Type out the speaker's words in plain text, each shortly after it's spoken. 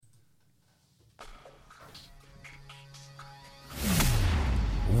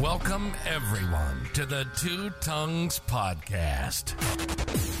Welcome, everyone, to the Two Tongues Podcast.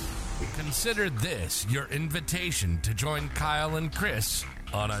 Consider this your invitation to join Kyle and Chris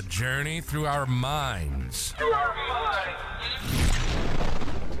on a journey through our minds.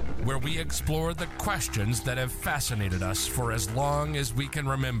 Where we explore the questions that have fascinated us for as long as we can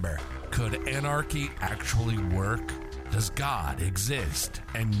remember. Could anarchy actually work? Does God exist?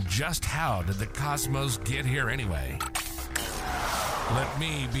 And just how did the cosmos get here anyway? Let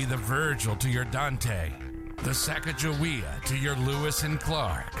me be the Virgil to your Dante, the Sacagawea to your Lewis and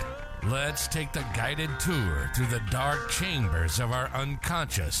Clark. Let's take the guided tour through the dark chambers of our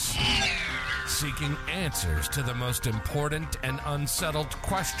unconscious, seeking answers to the most important and unsettled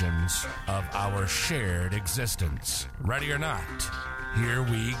questions of our shared existence. Ready or not, here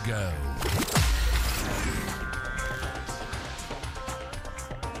we go.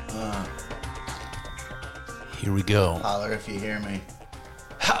 Here we go. Holler if you hear me.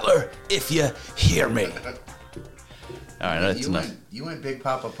 Holler if you hear me. All right, that's enough. You went Big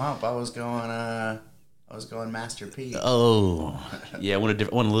Papa Pump. I was going Master P. Oh, yeah. I went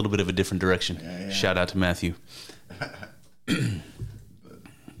a little bit of a different direction. Yeah. Shout out to Matthew.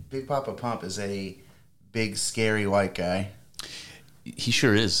 Big Papa Pump is a big, scary white guy. He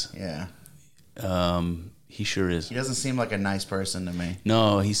sure is. Yeah. He sure is. He doesn't seem like a nice person to me.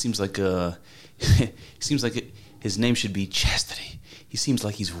 No, he seems like his name should be Chastity. He seems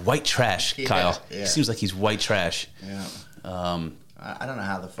like he's white trash, Kyle. Yeah. He seems like he's white trash. Yeah. I don't know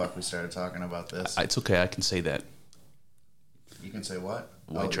how the fuck we started talking about this. It's okay. I can say that. You can say what?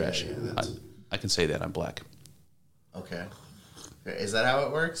 White trash. Yeah, I can say that. I'm black. Okay. Is that how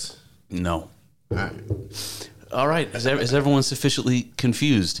it works? No. All right. All right. Is everyone sufficiently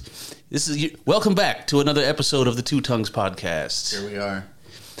confused? Welcome back to another episode of the Two Tongues Podcast. Here we are.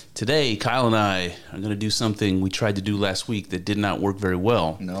 Today, Kyle and I are going to do something we tried to do last week that did not work very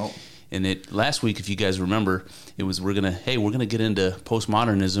well. No. And last week, if you guys remember, it was we're gonna get into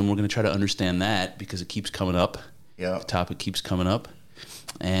postmodernism. We're gonna try to understand that because it keeps coming up. Yeah. The topic keeps coming up.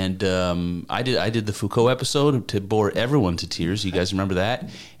 And I did the Foucault episode to bore everyone to tears. You guys remember that?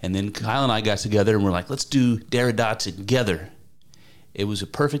 And then Kyle and I got together and we're like, let's do Derrida together. It was a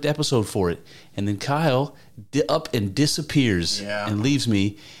perfect episode for it. And then Kyle up and disappears and leaves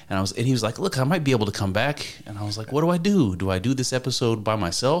me. And he was like, look, I might be able to come back. And I was like, what do I do? Do I do this episode by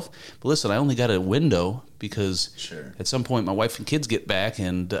myself? But listen, I only got a window because at some point my wife and kids get back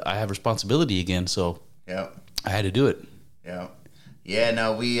and I have responsibility again. So I had to do it. Yeah. Yeah,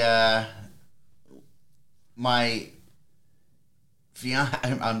 no, my fiance,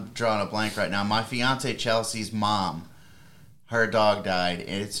 I'm drawing a blank right now. My fiance Chelsea's mom, her dog died.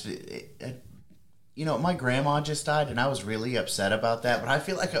 My grandma just died, and I was really upset about that. But I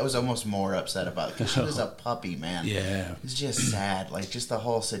feel like I was almost more upset about it because she was a puppy, man. Yeah, it's just sad. Like, just the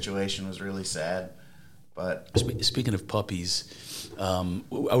whole situation was really sad. But speaking of puppies,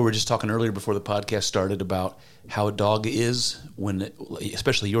 we were just talking earlier before the podcast started about how a dog is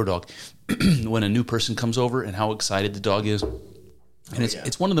especially your dog, when a new person comes over and how excited the dog is. And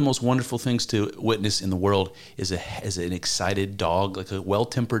it's one of the most wonderful things to witness in the world is an excited dog, like a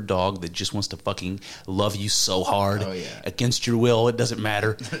well-tempered dog that just wants to fucking love you so hard against your will. It doesn't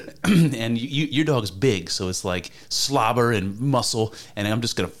matter. And your dog's big, so it's like slobber and muscle, and I'm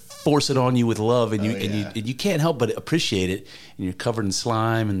just gonna force it on you with love, and you can't help but appreciate it. And you're covered in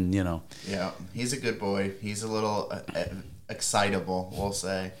slime, and Yeah, he's a good boy. He's a little excitable, we'll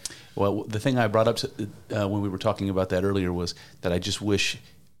say. Well, the thing I brought up when we were talking about that earlier was that I just wish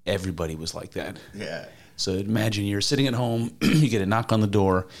everybody was like that. Yeah. So imagine you're sitting at home, you get a knock on the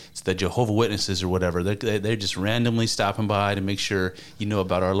door, it's the Jehovah's Witnesses or whatever. They're just randomly stopping by to make sure you know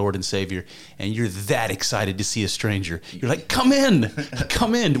about our Lord and Savior, and you're that excited to see a stranger. You're like, come in.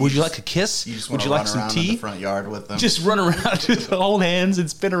 Would you like a kiss? You just Would want you to like run some around tea? in the front yard with them. Just run around with hold hands and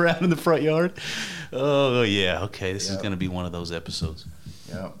spin around in the front yard. Oh, yeah. Okay, this is going to be one of those episodes.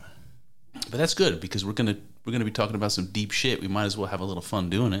 Yep. But that's good because we're gonna be talking about some deep shit. We might as well have a little fun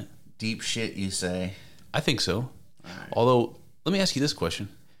doing it. Deep shit, you say? I think so. Right. Although, let me ask you this question: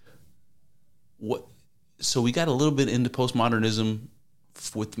 So we got a little bit into postmodernism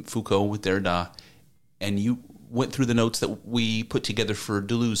with Foucault, with Derrida, and you went through the notes that we put together for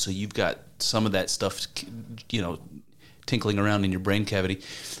Deleuze. So you've got some of that stuff, tinkling around in your brain cavity.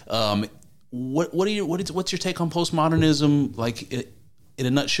 What's your take on postmodernism? Like, in a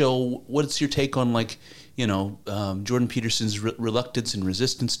nutshell, what's your take on Jordan Peterson's reluctance and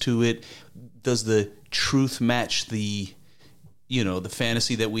resistance to it? Does the truth match the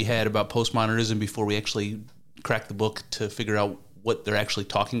fantasy that we had about postmodernism before we actually cracked the book to figure out what they're actually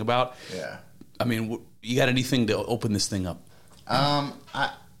talking about? Yeah. I mean, you got anything to open this thing up?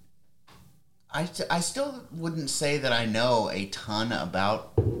 I still wouldn't say that I know a ton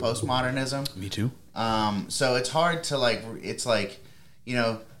about postmodernism. Me too. So it's hard to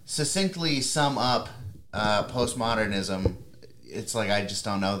succinctly sum up postmodernism. It's like I just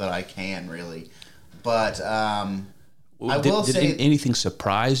don't know that I can really. But did anything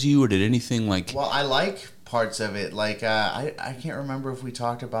surprise you, or did anything like? Well, I like parts of it. Like I can't remember if we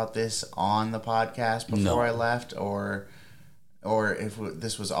talked about this on the podcast before I left, or if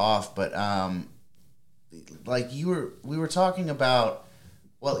this was off. But like we were talking about.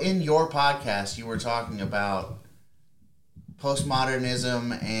 Well, in your podcast, you were talking about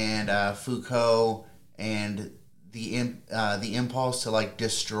postmodernism and Foucault and the impulse to like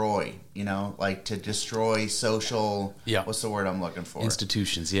destroy, like to destroy social. Yeah. What's the word I'm looking for?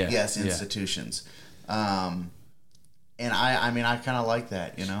 Institutions. Yeah. Yes, institutions. And I kind of like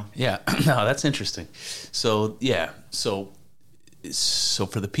that, Yeah. No, that's interesting. So yeah. So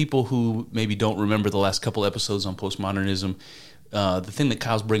for the people who maybe don't remember the last couple episodes on postmodernism. The thing that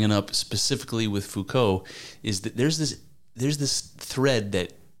Kyle's bringing up specifically with Foucault is that there's this thread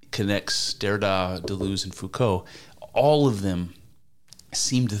that connects Derrida, Deleuze, and Foucault. All of them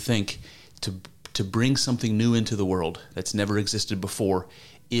seem to think to bring something new into the world that's never existed before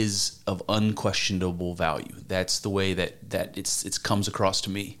is of unquestionable value. That's the way that it comes across to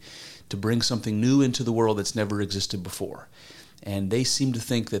me. To bring something new into the world that's never existed before. And they seem to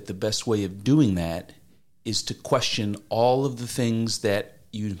think that the best way of doing that is to question all of the things that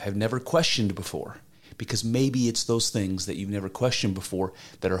you have never questioned before. Because maybe it's those things that you've never questioned before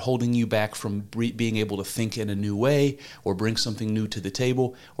that are holding you back from being able to think in a new way, or bring something new to the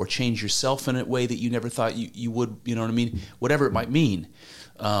table, or change yourself in a way that you never thought you would, you know what I mean? Whatever it might mean.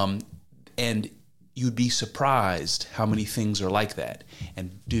 And you'd be surprised how many things are like that.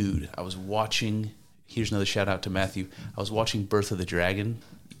 And dude, I was watching, here's another shout out to Matthew, I was watching Birth of the Dragon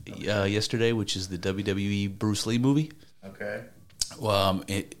yesterday, which is the WWE Bruce Lee movie. Okay.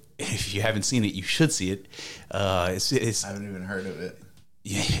 If you haven't seen it, you should see it. I haven't even heard of it.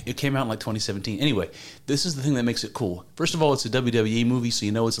 Yeah, it came out in like 2017. Anyway, this is the thing that makes it cool. First of all, it's a WWE movie, so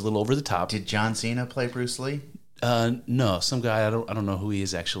you know it's a little over the top. Did John Cena play Bruce Lee? No, some guy I don't know who he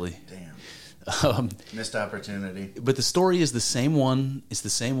is actually. Damn. Missed opportunity. But the story is the same one. It's the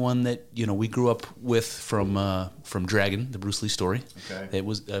same one that we grew up with from Dragon, the Bruce Lee story. Okay. It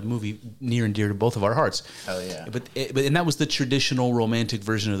was a movie near and dear to both of our hearts. Hell yeah. But that was the traditional romantic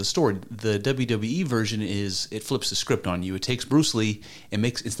version of the story. The WWE version is it flips the script on you. It takes Bruce Lee and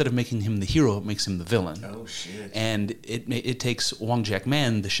instead of making him the hero, it makes him the villain. Oh shit. And it takes Wang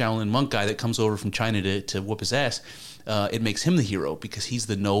Jackman, the Shaolin monk guy that comes over from China to whoop his ass. It makes him the hero because he's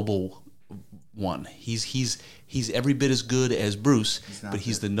the noble one. He's every bit as good as Bruce, but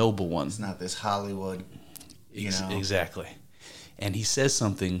he's the noble one. It's not this Hollywood, Exactly. And he says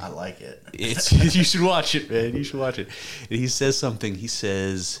something. I like it. You should watch it, man. You should watch it. And he says something. He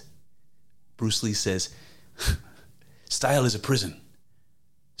says, Bruce Lee says, "Style is a prison.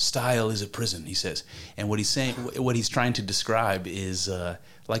 Style is a prison," he says. And what he's trying to describe is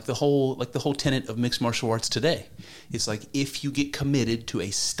like the whole tenet of mixed martial arts today. It's like if you get committed to a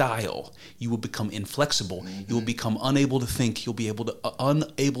style, you will become inflexible. Mm-hmm. You will become unable to think. You'll be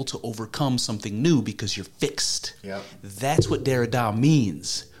unable to overcome something new because you're fixed. Yep. That's what Derrida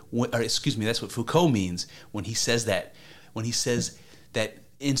means. That's what Foucault means when he says that. When he says that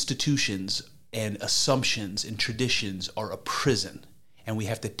institutions and assumptions and traditions are a prison. And we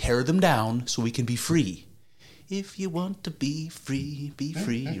have to tear them down so we can be free. If you want to be free, be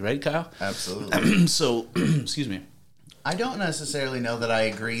free. Right, Kyle? Absolutely. So, excuse me. I don't necessarily know that I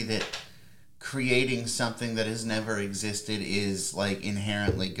agree that creating something that has never existed is like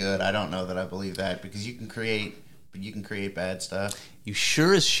inherently good. I don't know that I believe that because you can create bad stuff. You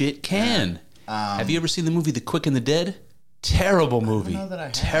sure as shit can. Yeah. Have you ever seen the movie The Quick and the Dead? Terrible movie. I don't know that I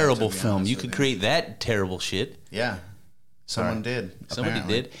have, terrible film. You could create that terrible shit. Yeah. Someone did. Somebody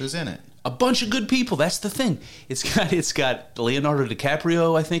apparently. did. Who's in it? A bunch of good people. That's the thing. It's got Leonardo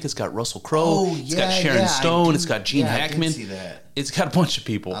DiCaprio, I think. It's got Russell Crowe. Oh, it's got Sharon Stone. It's got Gene Hackman. I did see that. It's got a bunch of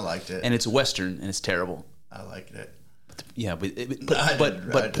people. I liked it. And it's a Western, and it's terrible. I liked it.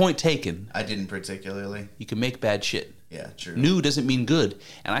 But point taken. I didn't particularly. You can make bad shit. Yeah, true. New doesn't mean good.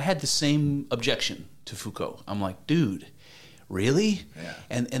 And I had the same objection to Foucault. I'm like, dude, really? Yeah.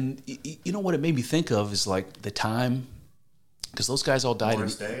 And you know what it made me think of is like the time... Because those guys all died.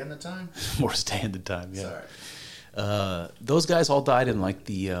 Morris Day in the time? Morris Day in the time, yeah. Sorry. Those guys all died in like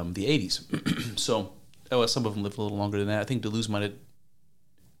the 80s. So, some of them lived a little longer than that. I think Deleuze might have...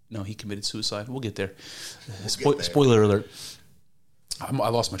 No, he committed suicide. We'll get there. Spoiler alert. I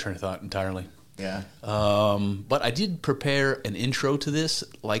lost my train of thought entirely. Yeah. But I did prepare an intro to this,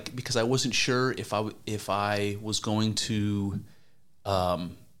 like, because I wasn't sure if I was going to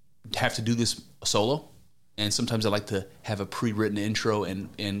have to do this solo. And sometimes I like to have a pre-written intro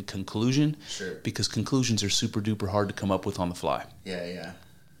and conclusion. Sure. Because conclusions are super duper hard to come up with on the fly. Yeah.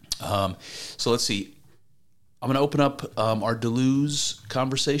 So let's see. I'm going to open up our Deleuze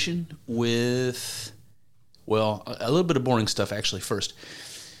conversation with, well, a little bit of boring stuff actually first.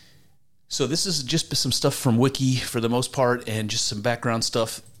 So this is just some stuff from Wiki for the most part, and just some background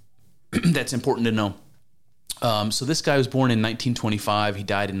stuff that's important to know. So this guy was born in 1925. He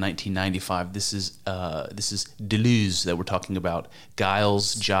died in 1995. This is Deleuze that we're talking about.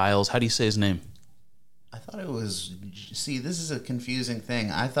 Giles. How do you say his name? I thought it was... See, this is a confusing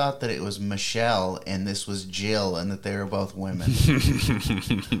thing. I thought that it was Michelle and this was Jill, and that they were both women.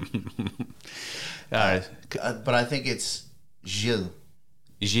 All right. But I think it's Gilles.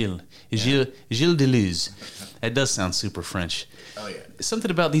 Gilles Deleuze. That does sound super French. Oh yeah. Something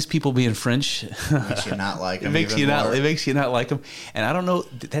about these people being French Makes you not like them. It makes you not like them. And I don't know.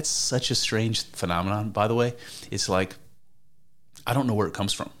 That's such a strange phenomenon. By the way, it's like I don't know where it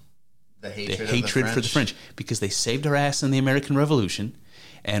comes from. The hatred for the French, because they saved our ass in the American Revolution,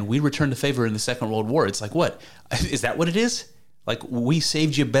 and we returned the favor in the Second World War. It's like, what is that? What it is? Like, we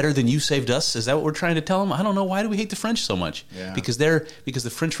saved you better than you saved us? Is that what we're trying to tell them? I don't know. Why do we hate the French so much? Yeah. Because the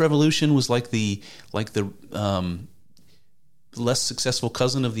French Revolution was like the less successful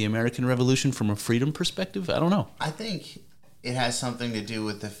cousin of the American Revolution from a freedom perspective. I don't know. I think it has something to do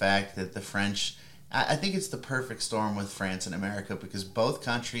with the fact that the French... I think it's the perfect storm with France and America, because both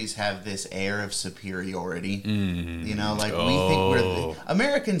countries have this air of superiority. Mm. You know, like we think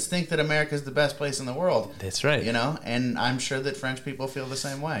Americans think that America's the best place in the world. That's right. You know, and I'm sure that French people feel the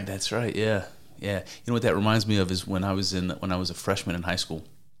same way. That's right. Yeah. You know what that reminds me of is when I was a freshman in high school.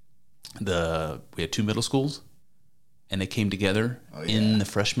 We had two middle schools, and they came together in the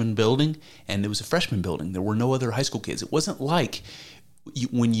freshman building, and it was a freshman building. There were no other high school kids. It wasn't like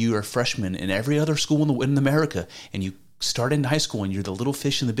when you are a freshman in every other school in America, and you start in high school and you're the little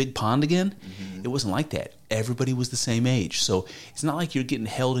fish in the big pond again. Mm-hmm. It wasn't like that. Everybody was the same age. So it's not like you're getting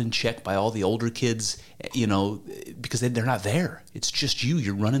held in check by all the older kids, you know, because they're not there. It's just you.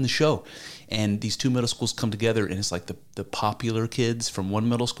 You're running the show. And these two middle schools come together, and it's like the popular kids from one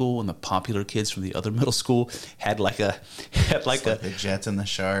middle school and the popular kids from the other middle school had like the Jets and the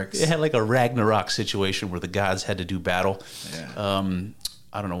Sharks. It had like a Ragnarok situation where the gods had to do battle. Yeah.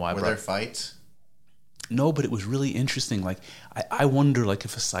 I don't know why. Were there fights? No, but it was really interesting. Like, I wonder, like,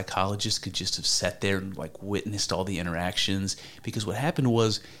 if a psychologist could just have sat there and, like, witnessed all the interactions. Because what happened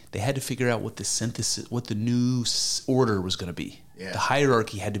was they had to figure out what the new order was going to be. Yeah. The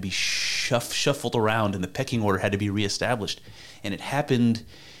hierarchy had to be shuffled around, and the pecking order had to be reestablished. And it happened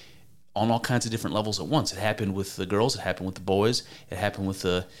on all kinds of different levels at once. It happened with the girls. It happened with the boys. It happened with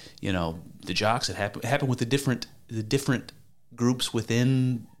the jocks. It happened with the different groups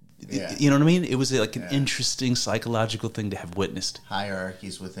within. Yeah. You know what I mean? It was like an interesting psychological thing to have witnessed.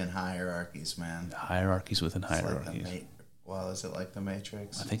 Hierarchies within hierarchies, man. Hierarchies within hierarchies. Is it like The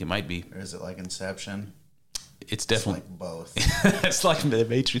Matrix? I think it might be. Or is it like Inception? It's definitely like both. It's like The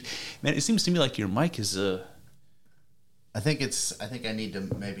Matrix. Man, it seems to me like your mic is I think I need to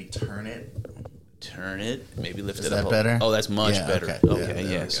maybe turn it. Maybe lift it up. Is that better? Oh, that's much better.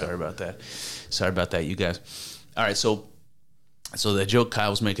 Okay. Yeah, sorry about that, you guys. All right, so the joke Kyle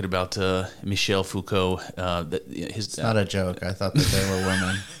was making about Michel Foucault, it's not a joke. I thought that they were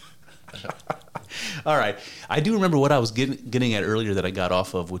women. All right, I do remember what I was getting at earlier that I got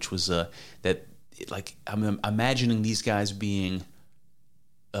off of, which was that, like, I'm imagining these guys being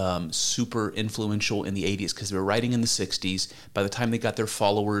super influential in the 80s because they were writing in the 60s. By the time they got their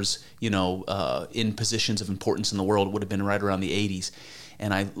followers, in positions of importance in the world, it would have been right around the 80s.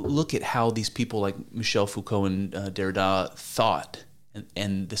 And I look at how these people like Michel Foucault and Derrida thought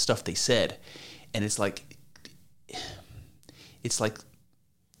and the stuff they said. And it's like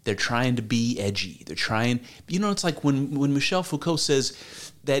they're trying to be edgy. They're trying, it's like when Michel Foucault says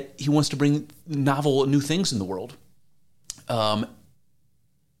that he wants to bring novel, new things in the world.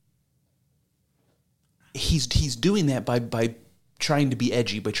 He's doing that by trying to be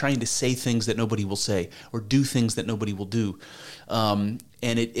edgy, by trying to say things that nobody will say or do things that nobody will do.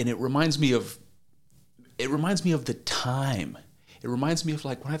 And it reminds me of the time. It reminds me of,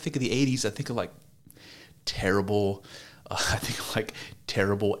 like, when I think of the 80s, I think of like terrible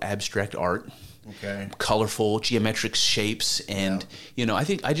abstract art. Okay. Colorful, geometric shapes, and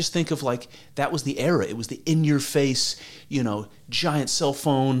I just think of, like, that was the era. It was the in-your-face, giant cell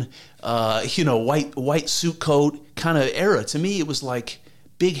phone, white suit coat kind of era. To me, it was like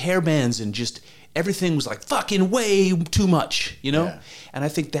big hairbands and just everything was like fucking way too much, you know? Yeah. And I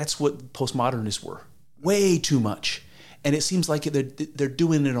think that's what postmodernists were. Way too much. And it seems like they're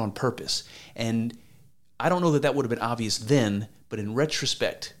doing it on purpose. And I don't know that would have been obvious then, but in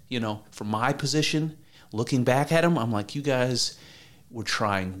retrospect, you know, from my position, looking back at them, I'm like, you guys were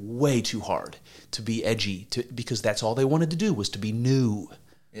trying way too hard to be edgy, because that's all they wanted to do was to be new.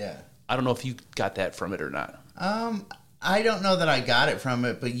 Yeah. I don't know if you got that from it or not. I don't know that I got it from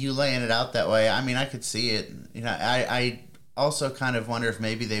it, but you laying it out that way, I mean, I could see it. You know, I also kind of wonder if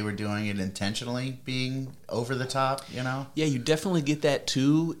maybe they were doing it intentionally, being over the top, you know? Yeah, you definitely get that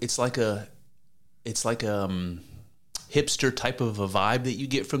too. It's like a hipster type of a vibe that you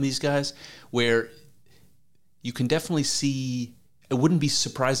get from these guys, where you can definitely see. It wouldn't be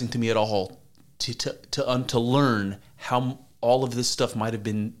surprising to me at all to learn how all of this stuff might have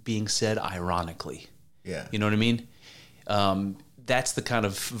been being said ironically. Yeah. You know what I mean? That's the kind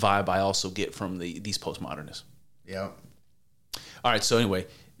of vibe I also get from these postmodernists. Yeah. All right, so anyway,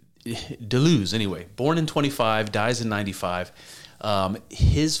 Deleuze, anyway, born in 25, dies in 95.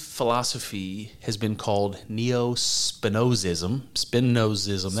 His philosophy has been called neo-Spinozism.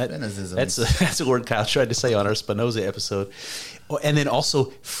 Spinozism. That's a word Kyle tried to say on our Spinoza episode. Oh, and then also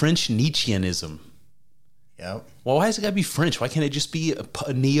French Nietzscheanism. Yep. Well, why has it got to be French? Why can't it just be a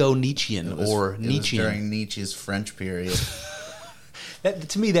neo-Nietzschean or Nietzschean? It was during Nietzsche's French period.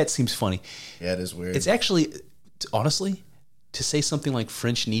 To me, that seems funny. Yeah, it is weird. It's actually, honestly, to say something like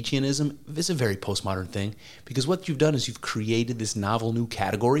French Nietzscheanism is a very postmodern thing, because what you've done is you've created this novel new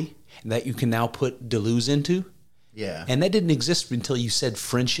category that you can now put Deleuze into. Yeah. And that didn't exist until you said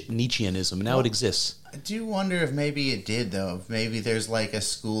French Nietzscheanism. Now it exists. I do wonder if maybe it did, though. If maybe there's like a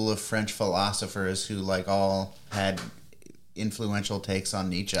school of French philosophers who like all had influential takes on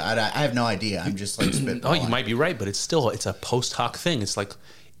Nietzsche. I have no idea. I'm just like spitballing. Oh, you might be right, but it's a post hoc thing. It's like,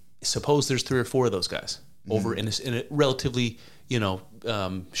 suppose there's 3 or 4 of those guys over in a relatively,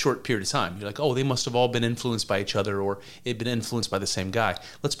 short period of time. You're like, oh, they must have all been influenced by each other, or they've been influenced by the same guy.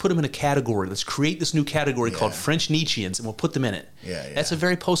 Let's put them in a category. Let's create this new category called French Nietzscheans, and we'll put them in it. Yeah, yeah. That's a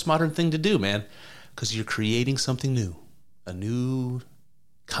very postmodern thing to do, man, because you're creating something new, a new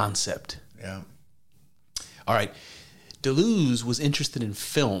concept. Yeah. All right. Deleuze was interested in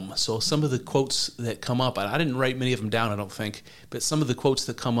film, so some of the quotes that come up, and I didn't write many of them down, I don't think, but some of the quotes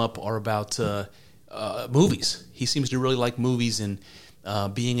that come up are about movies. He seems to really like movies and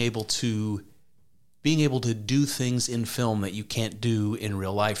being able to do things in film that you can't do in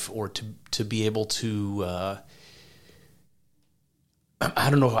real life, or to be able to.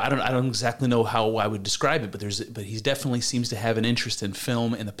 I don't know. I don't exactly know how I would describe it, but he definitely seems to have an interest in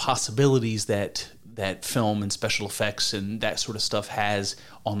film and the possibilities that film and special effects and that sort of stuff has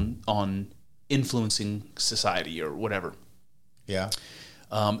on influencing society or whatever. Yeah.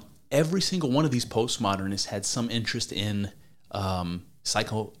 Every single one of these postmodernists had some interest in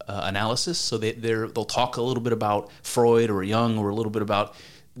psychoanalysis. So they'll talk a little bit about Freud or Jung, or a little bit about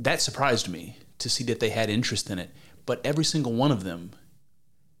that. Surprised me to see that they had interest in it. But every single one of them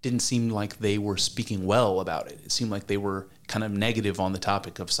didn't seem like they were speaking well about it. It seemed like they were kind of negative on the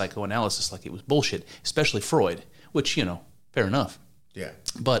topic of psychoanalysis, like it was bullshit, especially Freud, which, fair enough. Yeah.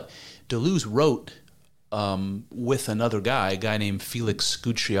 But Deleuze wrote with another guy, a guy named Felix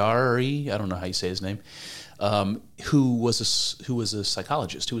Guicciard, I don't know how you say his name, who was a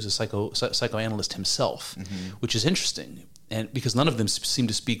psychologist, who was a psychoanalyst himself, which is interesting, and because none of them seem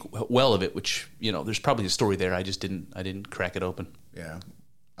to speak well of it. Which there's probably a story there. I didn't crack it open. Yeah.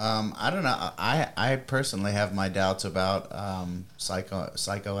 I don't know. I personally have my doubts about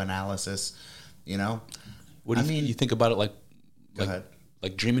psychoanalysis. What do you think about it? Go ahead.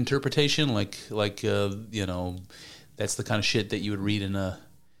 Like dream interpretation, like that's the kind of shit that you would read in a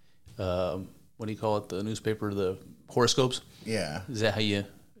what do you call it? The newspaper, the horoscopes. Yeah. Is that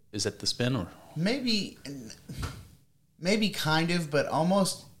the spin, or maybe kind of, but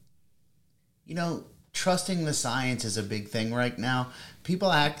almost. Trusting the science is a big thing right now.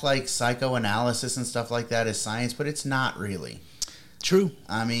 People act like psychoanalysis and stuff like that is science, but it's not really. True.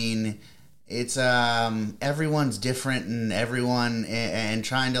 I mean, it's everyone's different, and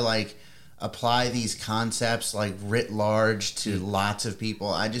trying to apply these concepts writ large to lots of people.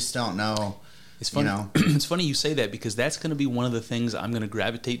 I just don't know. It's funny. It's funny you say that, because that's going to be one of the things I'm going to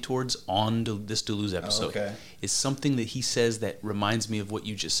gravitate towards on this Deleuze episode. Okay. Is something that he says that reminds me of what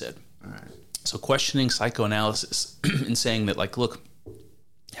you just said. All right. So questioning psychoanalysis and saying that, look,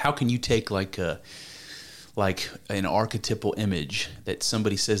 how can you take an archetypal image that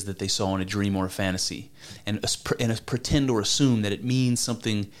somebody says that they saw in a dream or a fantasy and pretend or assume that it means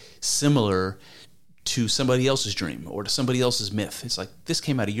something similar to somebody else's dream or to somebody else's myth. It's like, this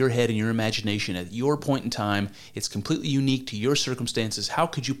came out of your head and your imagination at your point in time. It's completely unique to your circumstances. How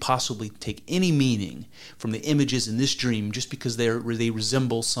could you possibly take any meaning from the images in this dream just because they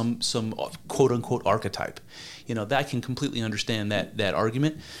resemble some quote-unquote archetype? You know, I can completely understand that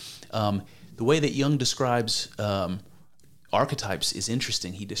argument. The way that Jung describes archetypes is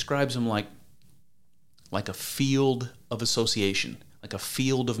interesting. He describes them like a field of association, like a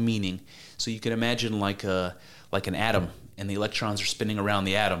field of meaning. So you can imagine like an atom, and the electrons are spinning around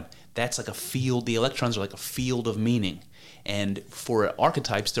the atom. That's like a field. The electrons are like a field of meaning. And for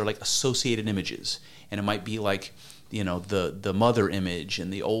archetypes, they're like associated images. And it might be like, you know, the mother image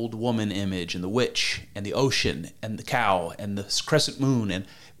and the old woman image and the witch and the ocean and the cow and the crescent moon. And,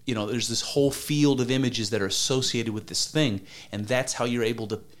 you know, there's this whole field of images that are associated with this thing. And that's how you're able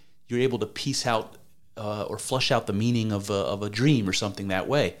to piece out or flush out the meaning of a dream or something that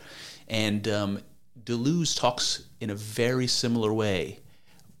way. And Deleuze talks in a very similar way,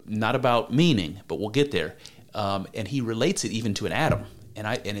 not about meaning, but we'll get there. And he relates it even to an atom,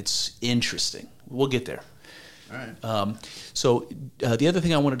 and it's interesting. We'll get there. All right. So the other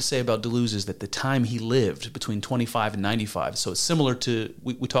thing I wanted to say about Deleuze is that the time he lived between 25 and 95, so it's similar to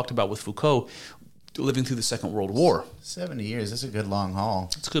we talked about with Foucault, living through the Second World War. 70 years, that's a good long haul.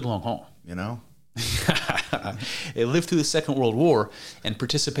 It's a good long haul. You know? It lived through the Second World War and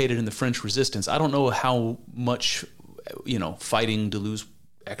participated in the French Resistance. I don't know how much, you know, fighting Deleuze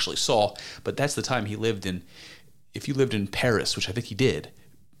actually saw, but that's the time he lived in. If you lived in Paris, which I think he did,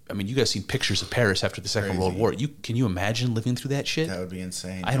 I mean, you guys seen pictures of Paris after the Second World War. Can you imagine living through that shit? That would be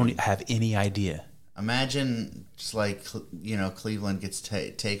insane. I don't have any idea. Imagine just like, you know, Cleveland gets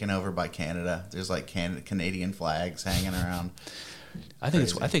taken over by Canada. There's like Canadian flags hanging around. I think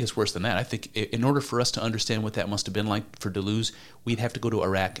it's worse than that. I think in order for us to understand what that must have been like for Deleuze, we'd have to go to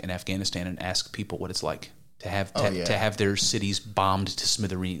Iraq and Afghanistan and ask people what it's like to have their cities bombed to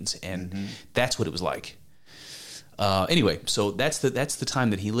smithereens, and that's what it was like. Anyway, so that's the time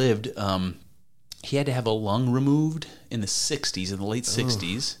that he lived. He had to have a lung removed in the late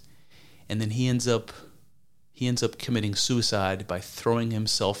 60s, and then he ends up committing suicide by throwing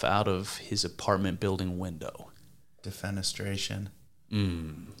himself out of his apartment building window. Defenestration.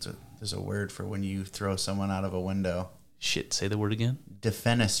 There's a word for when you throw someone out of a window. Shit, say the word again.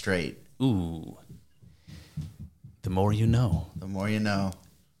 Defenestrate. Ooh. The more you know. The more you know.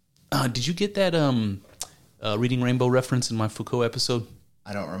 Did you get that Reading Rainbow reference in my Foucault episode?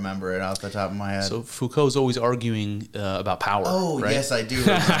 I don't remember it off the top of my head. So Foucault's always arguing about power. Oh, right? Yes, I do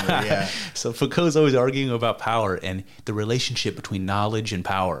remember, yeah. So Foucault's always arguing about power and the relationship between knowledge and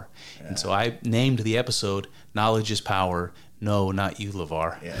power. Yeah. And so I named the episode, Knowledge is Power. No, not you,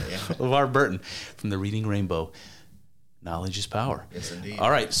 LeVar. Yeah. LeVar Burton from the Reading Rainbow. Knowledge is power. Yes, indeed. All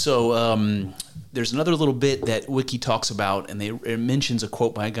right, so there's another little bit that Wiki talks about, and it mentions a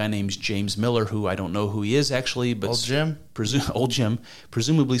quote by a guy named James Miller, who I don't know who he is actually, but Old Jim,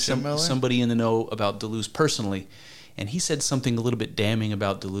 presumably somebody in the know about Deleuze personally, and he said something a little bit damning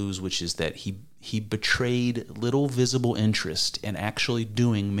about Deleuze, which is that he betrayed little visible interest in actually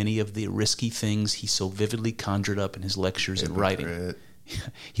doing many of the risky things he so vividly conjured up in his lectures and writing.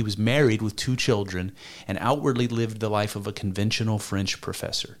 He was married with 2 children and outwardly lived the life of a conventional French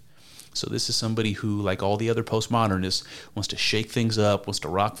professor. So this is somebody who, like all the other postmodernists, wants to shake things up, wants to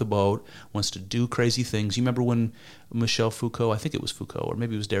rock the boat, wants to do crazy things. You remember when Michel Foucault, I think it was Foucault, or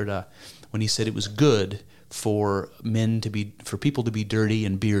maybe it was Derrida, when he said it was good for people to be dirty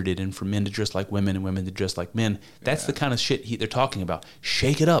and bearded, and for men to dress like women and women to dress like men. That's the kind of shit they're talking about.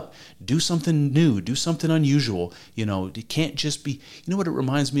 Shake it up. Do something new. Do something unusual. You know, it can't just be. You know what it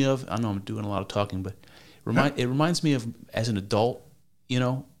reminds me of? I know I'm doing a lot of talking, but it reminds me of as an adult. You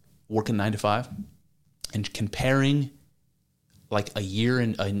know, working 9 to 5, and comparing like a year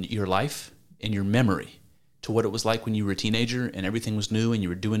in your life in your memory to what it was like when you were a teenager and everything was new and you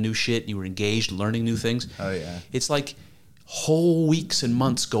were doing new shit and you were engaged, learning new things. Oh, yeah. It's like whole weeks and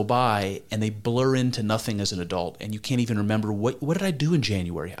months go by and they blur into nothing as an adult, and you can't even remember what did I do in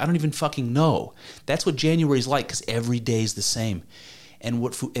January? I don't even fucking know. That's what January's like, because every day is the same. And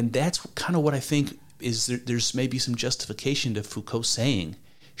that's kind of what I think is there's maybe some justification to Foucault saying,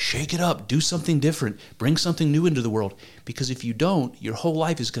 shake it up, do something different, bring something new into the world. Because if you don't, your whole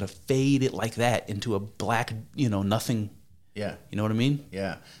life is going to fade it like that into a black, nothing. Yeah. You know what I mean?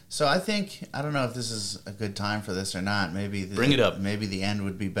 Yeah. So I don't know if this is a good time for this or not. Bring it up. Maybe the end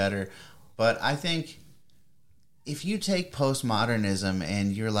would be better. But I think if you take postmodernism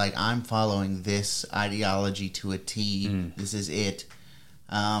and you're like, I'm following this ideology to a T, this is it.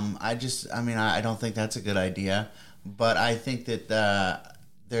 I don't think that's a good idea. But I think that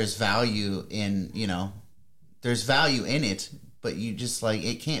there's value in, there's value in it, but you just like,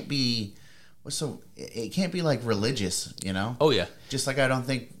 it can't be like religious, Oh yeah. Just like I don't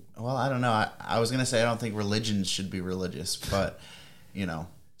think, well, I don't know. I was going to say I don't think religions should be religious, but,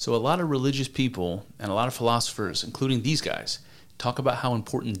 So a lot of religious people and a lot of philosophers, including these guys, talk about how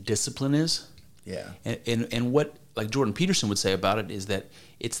important discipline is. Yeah. And what, like Jordan Peterson would say about it, is that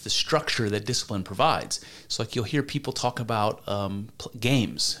it's the structure that discipline provides. So like you'll hear people talk about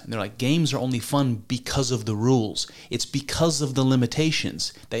games, and they're like, games are only fun because of the rules. It's because of the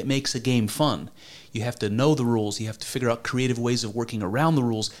limitations that makes a game fun. You have to know the rules. You have to figure out creative ways of working around the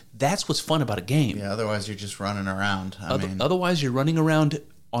rules. That's what's fun about a game. Yeah, otherwise you're just running around. Otherwise you're running around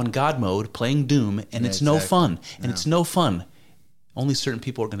on God mode playing Doom, and it's no fun. And it's no fun. Only certain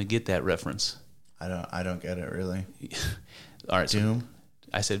people are going to get that reference. I don't get it really. All right, Doom. So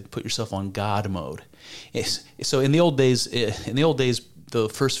I said put yourself on God mode. So in the old days, the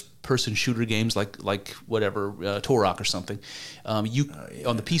first person shooter games like whatever Turok or something, on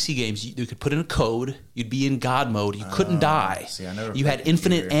the PC games you could put in a code. You'd be in God mode. You couldn't die. See, I never you had played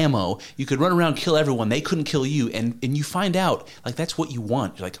infinite computer. ammo. You could run around and kill everyone. They couldn't kill you. And you find out like that's what you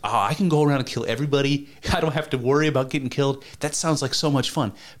want. You're like, I can go around and kill everybody. I don't have to worry about getting killed. That sounds like so much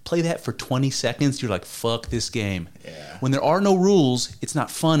fun. Play that for 20 seconds. You're like, fuck this game. Yeah. When there are no rules, it's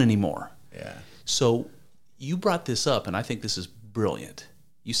not fun anymore. Yeah. So you brought this up, and I think this is brilliant.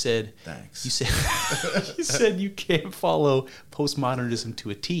 You said, Thanks. You said you can't follow postmodernism to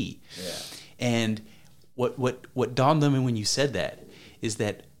a T. Yeah. And what dawned on me when you said that is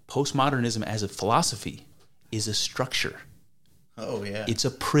that postmodernism as a philosophy is a structure. Oh yeah. It's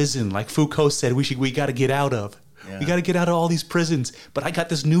a prison, like Foucault said. We got to get out of. Yeah. We got to get out of all these prisons. But I got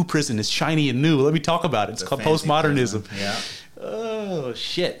this new prison. It's shiny and new. Let me talk about it. It's called fancy postmodernism. prison. Yeah. Oh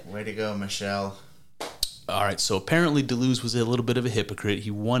shit. Way to go, Michelle. All right, so apparently Deleuze was a little bit of a hypocrite.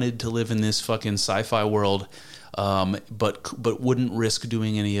 He wanted to live in this fucking sci-fi world, but wouldn't risk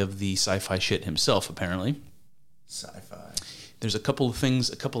doing any of the sci-fi shit himself, apparently. Sci-fi. There's a couple of things,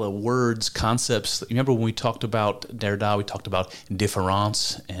 a couple of words, concepts. You remember when we talked about Derrida, we talked about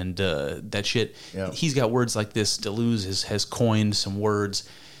difference and that shit? Yep. He's got words like this. Deleuze has coined some words.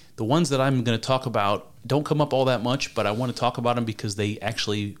 The ones that I'm going to talk about don't come up all that much, but I want to talk about them because they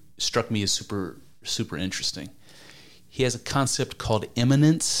actually struck me as super interesting. He has a concept called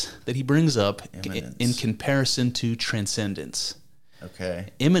immanence that he brings up in comparison to transcendence. Okay.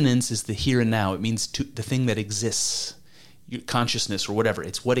 Immanence is the here and now. It means the thing that exists, your consciousness or whatever.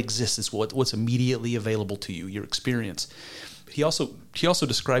 It's what exists. It's what's immediately available to you, your experience. But he also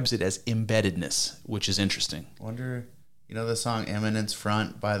describes it as embeddedness, which is interesting. Wonder, the song "Eminence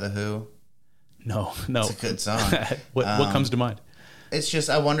Front" by The Who? No. It's a good song. What comes to mind? It's just,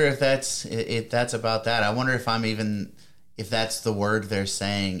 I wonder if that's about that. I wonder if that's the word they're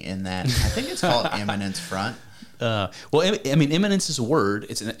saying in that. I think it's called Eminence Front. Well, I mean, immanence is a word.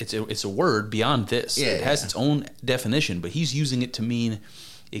 It's a word beyond this. Yeah, it has its own definition, but he's using it to mean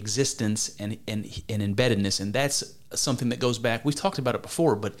existence and embeddedness, and that's something that goes back. We've talked about it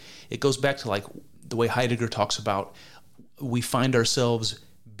before, but it goes back to like the way Heidegger talks about we find ourselves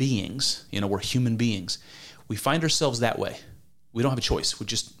beings. We're human beings. We find ourselves that way. We don't have a choice.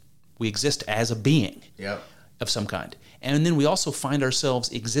 We exist as a being of some kind. And then we also find ourselves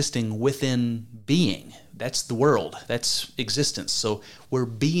existing within being. That's the world. That's existence. So we're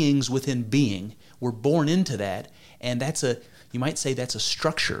beings within being. We're born into that. And you might say that's a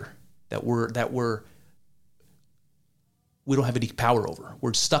structure that we don't have any power over.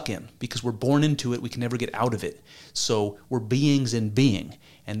 We're stuck in because we're born into it. We can never get out of it. So we're beings in being.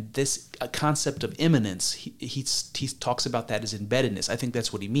 And this concept of immanence, he talks about that as embeddedness. I think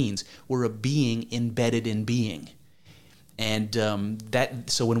that's what he means. We're a being embedded in being. And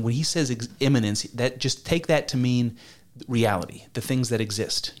so when he says immanence, that just take that to mean reality, the things that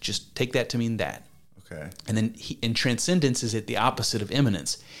exist. Just take that to mean that. Okay. And then in transcendence is it the opposite of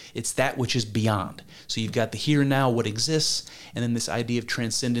immanence. It's that which is beyond. So you've got the here and now, what exists, and then this idea of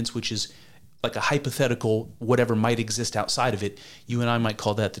transcendence, which is like a hypothetical whatever might exist outside of it. You and I might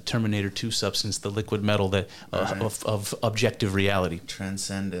call that the Terminator 2 substance, the liquid metal that of objective reality.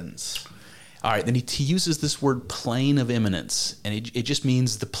 Transcendence. All right, then he uses this word plane of immanence, and it just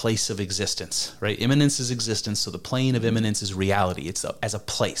means the place of existence, right? Immanence is existence, so the plane of immanence is reality. It's as a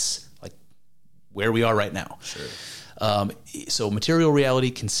place, like where we are right now. Sure. So material reality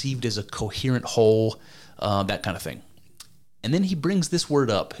conceived as a coherent whole, that kind of thing. And then he brings this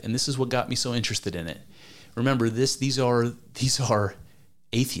word up, and this is what got me so interested in it. Remember, these are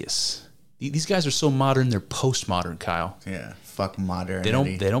atheists. These guys are so modern, they're postmodern, Kyle. Yeah, fuck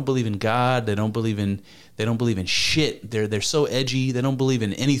modernity. They don't believe in God. They don't believe in shit. They're so edgy. They don't believe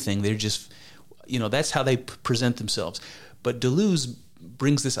in anything. They're just, that's how they present themselves. But Deleuze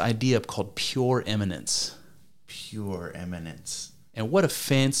brings this idea up called pure eminence. Pure eminence. And what a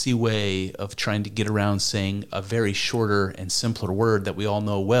fancy way of trying to get around saying a very shorter and simpler word that we all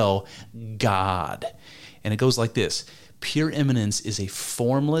know well, God. And it goes like this. Pure eminence is a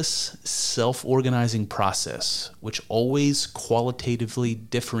formless, self-organizing process which always qualitatively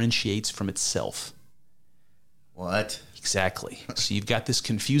differentiates from itself. What? Exactly. So you've got this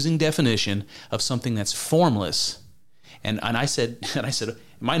confusing definition of something that's formless. And I said,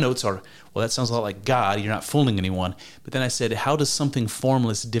 my notes are, well, that sounds a lot like God. You're not fooling anyone. But then I said, how does something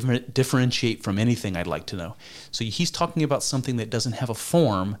formless differentiate from anything? I'd like to know. So he's talking about something that doesn't have a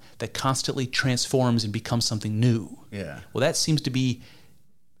form, that constantly transforms and becomes something new. Yeah. Well, that seems to be,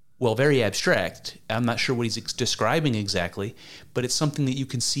 very abstract. I'm not sure what he's describing exactly, but it's something that you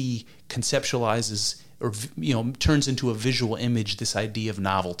can see conceptualizes or turns into a visual image, this idea of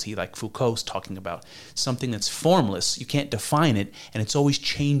novelty, like Foucault's talking about. Something that's formless, you can't define it, and it's always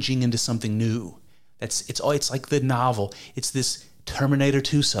changing into something new. It's like the novel. It's this Terminator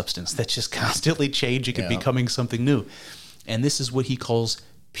 2 substance that's just constantly changing and becoming something new. And this is what he calls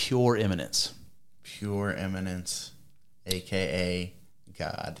pure eminence. Pure eminence, a.k.a.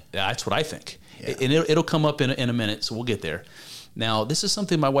 God. That's what I think. Yeah. And it'll come up in a minute, so we'll get there. Now, this is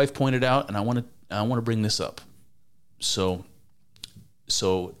something my wife pointed out, and I want to bring this up. So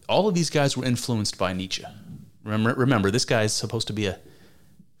all of these guys were influenced by Nietzsche. Remember, this guy is supposed to be a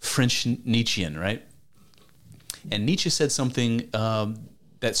French Nietzschean, right? And Nietzsche said something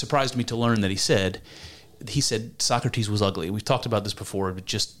that surprised me to learn that he said. He said Socrates was ugly. We've talked about this before, but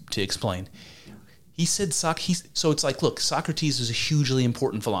just to explain. He said so it's like, look, Socrates is a hugely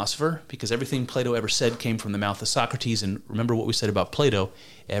important philosopher because everything Plato ever said came from the mouth of Socrates. And remember what we said about Plato,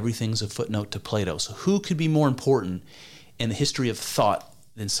 everything's a footnote to Plato. So who could be more important in the history of thought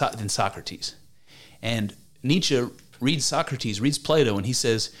than Socrates? And Nietzsche reads Socrates, reads Plato, and he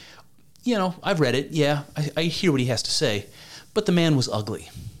says, I've read it. Yeah, I hear what he has to say. But the man was ugly.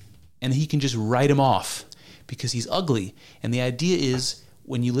 And he can just write him off because he's ugly. And the idea is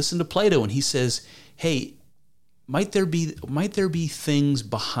when you listen to Plato and he says, hey, might there be things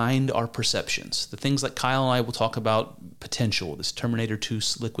behind our perceptions? The things like Kyle and I will talk about, potential, this Terminator 2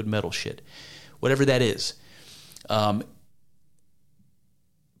 liquid metal shit, whatever that is.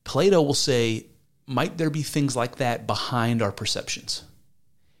 Plato will say, might there be things like that behind our perceptions?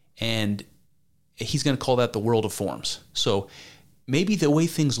 And he's going to call that the world of forms. So maybe the way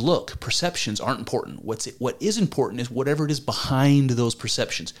things look, perceptions aren't important. What is important is whatever it is behind those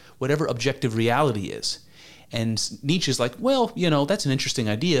perceptions, whatever objective reality is. And Nietzsche's like, well, that's an interesting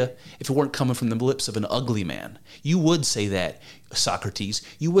idea if it weren't coming from the lips of an ugly man. You would say that, Socrates.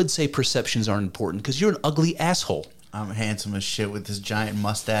 You would say perceptions aren't important because you're an ugly asshole. I'm handsome as shit with this giant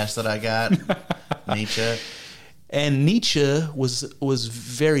mustache that I got. Nietzsche. And Nietzsche was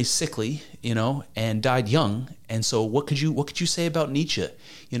very sickly, and died young. And so what could you say about Nietzsche?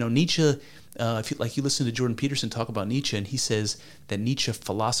 Nietzsche, if you listen to Jordan Peterson talk about Nietzsche, and he says that Nietzsche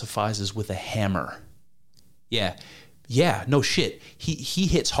philosophizes with a hammer. Yeah, no shit. He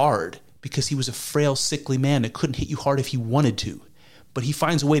hits hard because he was a frail, sickly man that couldn't hit you hard if he wanted to. But he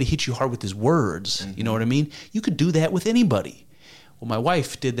finds a way to hit you hard with his words. Mm-hmm. You know what I mean? You could do that with anybody. Well, my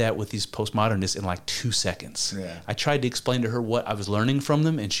wife did that with these postmodernists in like 2 seconds. Yeah. I tried to explain to her what I was learning from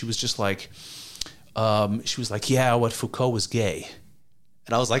them, and she was just like, what Foucault was gay.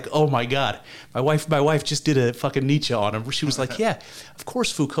 And I was like, oh my God, my wife just did a fucking Nietzsche on him. She was like, yeah, of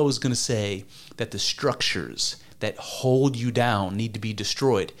course Foucault is going to say that the structures that hold you down need to be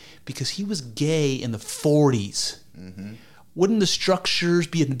destroyed because he was gay in the 40s. Mm-hmm. Wouldn't the structures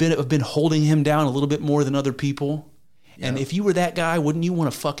have been holding him down a little bit more than other people? Yep. And if you were that guy, wouldn't you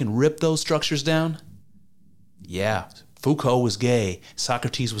want to fucking rip those structures down? Yeah, Foucault was gay.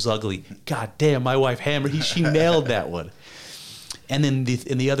 Socrates was ugly. God damn, my wife hammered. She nailed that one. And then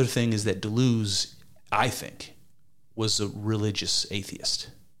the other thing is that Deleuze, I think, was a religious atheist.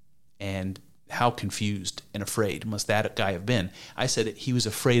 And how confused and afraid must that guy have been? I said he was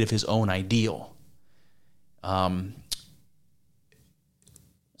afraid of his own ideal.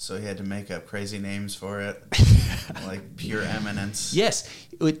 So he had to make up crazy names for it, like pure eminence. Yes,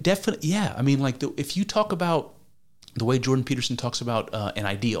 it definitely. Yeah, I mean, like if you talk about the way Jordan Peterson talks about an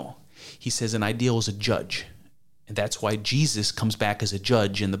ideal, he says an ideal is a judge. And that's why Jesus comes back as a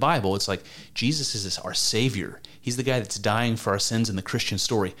judge in the Bible. It's like Jesus is our Savior. He's the guy that's dying for our sins in the Christian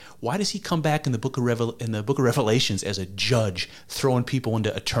story. Why does he come back in the book of Revelations as a judge, throwing people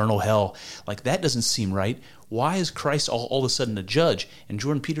into eternal hell? Like, that doesn't seem right. Why is Christ all of a sudden a judge? And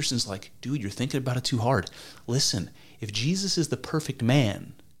Jordan Peterson's like, dude, you're thinking about it too hard. Listen, if Jesus is the perfect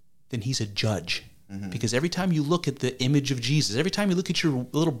man, then he's a judge. Because every time you look at the image of Jesus, every time you look at your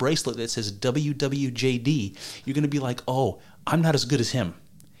little bracelet that says WWJD, you're going to be like, oh, I'm not as good as him.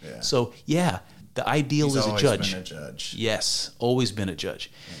 Yeah. So, yeah, the ideal is a judge. He's always been a judge. Yes, always been a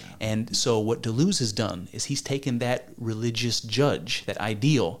judge. Yeah. And so what Deleuze has done is he's taken that religious judge, that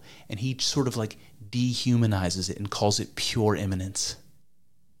ideal, and he sort of like dehumanizes it and calls it pure immanence.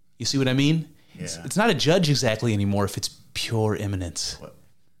 You see what I mean? Yeah. It's not a judge exactly anymore if it's pure immanence.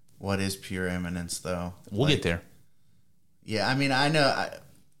 What is pure immanence, though? We'll get there. Yeah, I mean, I know. I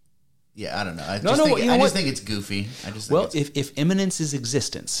don't know. I just think it's goofy. If immanence is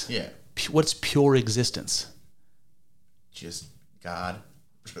existence, yeah, what's pure existence? Just God.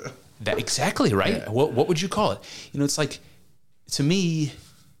 That exactly right. Yeah. What would you call it? It's like, to me,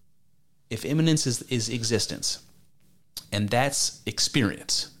 if immanence is existence, and that's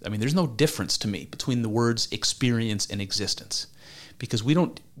experience. I mean, there's no difference to me between the words experience and existence. Because we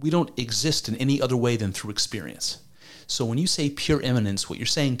don't exist in any other way than through experience. So when you say pure immanence, what you're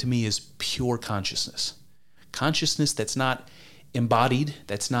saying to me is pure consciousness. Consciousness that's not embodied,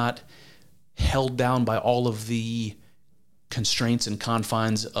 that's not held down by all of the constraints and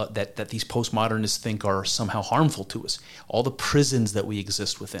confines that these postmodernists think are somehow harmful to us. All the prisons that we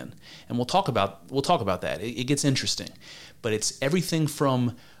exist within. And we'll talk about that. It gets interesting. But it's everything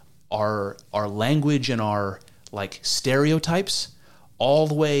from our language and our like stereotypes all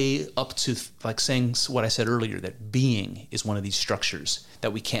the way up to like saying what I said earlier, that being is one of these structures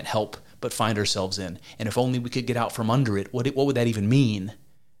that we can't help but find ourselves in. And if only we could get out from under it, what would that even mean?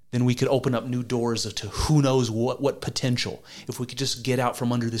 Then we could open up new doors to who knows what potential. If we could just get out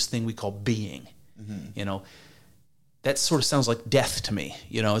from under this thing we call being. Mm-hmm. That sort of sounds like death to me.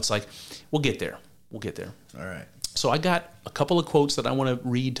 It's like, we'll get there. All right. So I got a couple of quotes that I want to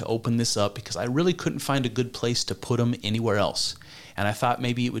read to open this up because I really couldn't find a good place to put them anywhere else. And I thought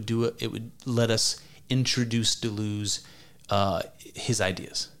maybe it would let us introduce Deleuze, his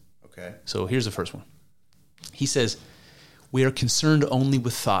ideas. Okay. So here's the first one. He says, "We are concerned only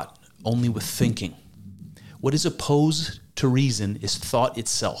with thought, only with thinking. What is opposed to reason is thought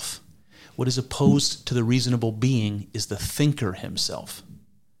itself. What is opposed to the reasonable being is the thinker himself."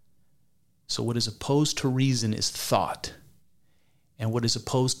 So what is opposed to reason is thought, and what is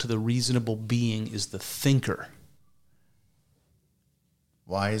opposed to the reasonable being is the thinker.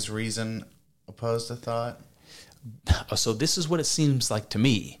 Why is reason opposed to thought? So this is what it seems like to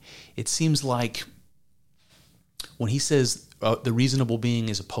me. It seems like when he says the reasonable being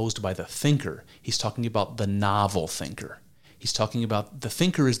is opposed by the thinker, he's talking about the novel thinker. He's talking about the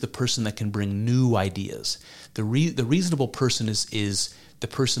thinker is the person that can bring new ideas. The reasonable person is the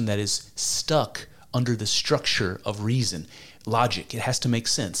person that is stuck under the structure of reason. Logic, it has to make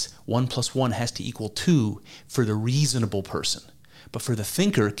sense. 1 + 1 has to equal 2 for the reasonable person. But for the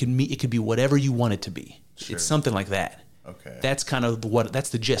thinker, it could be whatever you want it to be. Sure. It's something like that. Okay. That's kind of that's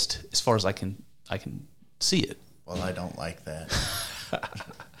the gist as far as I can see it. Well, I don't like that.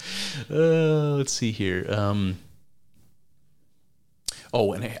 Let's see here. And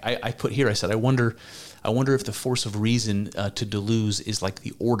I put here, I said, I wonder if the force of reason to Deleuze is like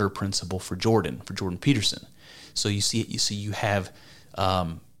the order principle for Jordan Peterson. So you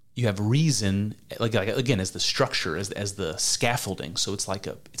have reason like again as the structure, as the scaffolding. So it's like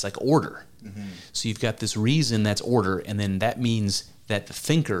order. Mm-hmm. So you've got this reason that's order, and then that means that the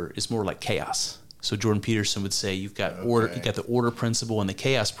thinker is more like chaos. So Jordan Peterson would say you've got order, you've got the order principle and the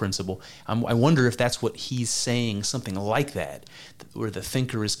chaos principle. I wonder if that's what he's saying, something like that, where the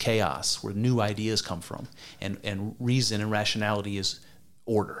thinker is chaos, where new ideas come from, and reason and rationality is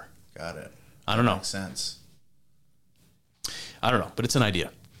order. Got it. I don't know. Makes sense. I don't know, but it's an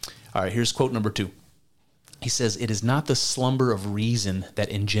idea. All right, here's quote number 2. He says, "It is not the slumber of reason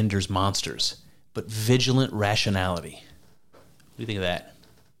that engenders monsters, but vigilant rationality." What do you think of that?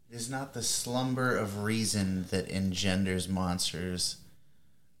 It is not the slumber of reason that engenders monsters,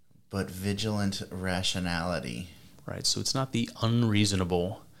 but vigilant rationality. Right, so it's not the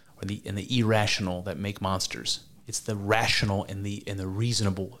unreasonable or the irrational that make monsters. It's the rational and the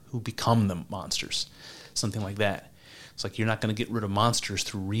reasonable who become the monsters. Something like that. It's like you're not going to get rid of monsters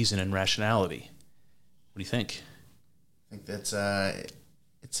through reason and rationality. What do you think? I think that's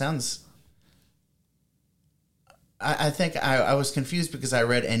it sounds I think I was confused because I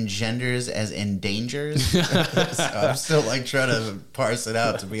read engenders as endangers. So I'm still like trying to parse it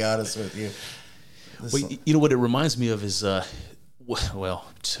out, to be honest with you. Well, you know what it reminds me of is, well,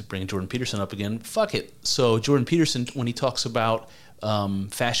 to bring Jordan Peterson up again, fuck it. So Jordan Peterson, when he talks about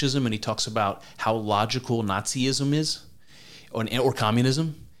fascism and he talks about how logical Nazism is, or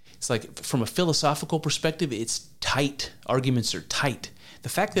communism, it's like from a philosophical perspective, it's tight. Arguments are tight. The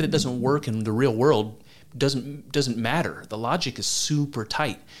fact that it doesn't work in the real world doesn't matter. The logic is super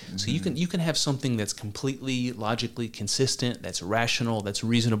tight. Mm-hmm. So you can have something that's completely logically consistent, that's rational, that's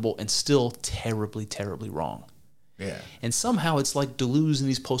reasonable, and still terribly, terribly wrong. Yeah. And somehow it's like Deleuze and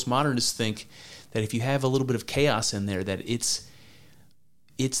these postmodernists think that if you have a little bit of chaos in there, that it's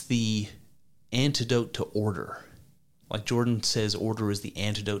the antidote to order. Like Jordan says, order is the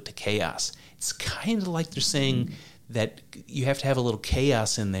antidote to chaos. It's kind of like they're saying that you have to have a little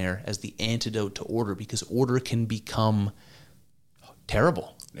chaos in there as the antidote to order, because order can become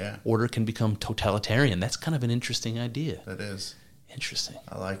terrible. Yeah. Order can become totalitarian. That's kind of an interesting idea. That is. Interesting.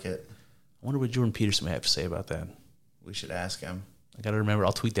 I like it. I wonder what Jordan Peterson may have to say about that. We should ask him. I got to remember.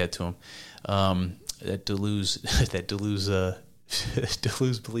 I'll tweet that to him. That Deleuze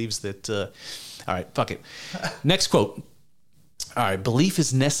believes that. All right, fuck it. Next quote. All right, belief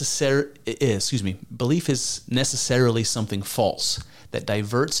is necessarily something false that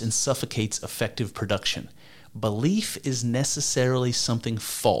diverts and suffocates effective production. Belief is necessarily something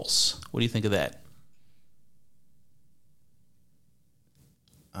false. What do you think of that?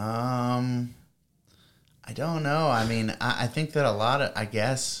 I don't know. I mean, I think that a lot of, I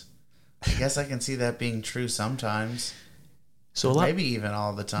guess I can see that being true sometimes. So maybe even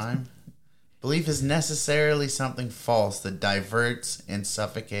all the time. Belief is necessarily something false that diverts and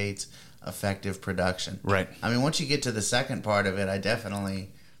suffocates effective production. Right. I mean, once you get to the second part of it, I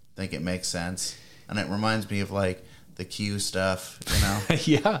definitely think it makes sense. And it reminds me of like the Q stuff, you know?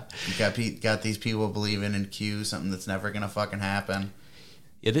 Yeah. You got these people believing in Q, something that's never going to fucking happen.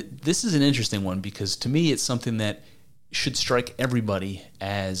 Yeah, this is an interesting one because to me it's something that should strike everybody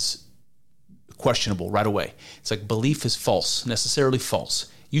as questionable right away. It's like belief is false, necessarily false.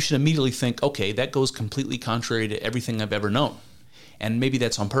 You should immediately think, okay, that goes completely contrary to everything I've ever known. And maybe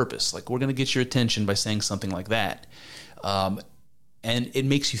that's on purpose. Like, we're going to get your attention by saying something like that. And it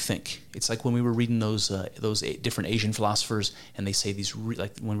makes you think. It's like when we were reading those different Asian philosophers, and they say these,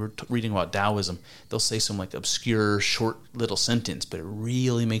 like when we're reading about Taoism, they'll say some like obscure, short little sentence, but it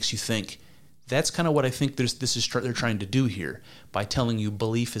really makes you think. That's kind of what I think they're trying to do here by telling you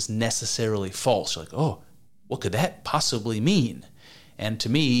belief is necessarily false. You're like, oh, what could that possibly mean? And to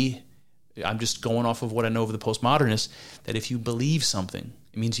me, I'm just going off of what I know of the postmodernists, that if you believe something,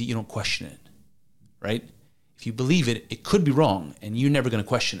 it means you don't question it, right? If you believe it, it could be wrong, and you're never going to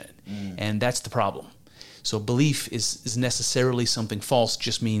question it. And that's the problem. So belief is necessarily something false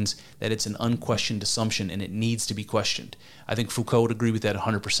just means that it's an unquestioned assumption, and it needs to be questioned. I think Foucault would agree with that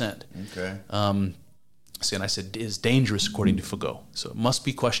 100%. Okay. And I said, is dangerous according to Foucault. So it must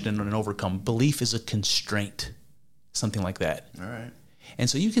be questioned and overcome. Belief is a constraint, something like that. All right. And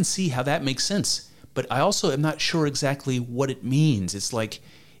so you can see how that makes sense. But I also am not sure exactly what it means. It's like,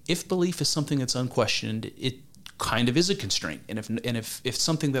 if belief is something that's unquestioned, it kind of is a constraint. And if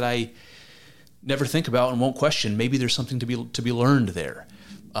something that I never think about and won't question, maybe there's something to be learned there.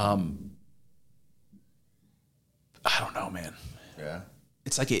 I don't know, man. Yeah.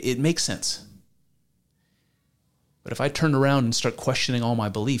 It's like it makes sense. But if I turn around and start questioning all my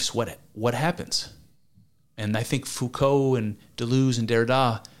beliefs, what happens? And I think Foucault and Deleuze and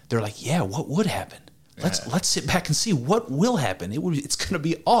Derrida, they're like, yeah, what would happen? Let's sit back and see what will happen. It's going to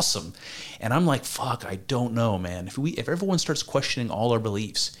be awesome. And I'm like, fuck, I don't know, man. If everyone starts questioning all our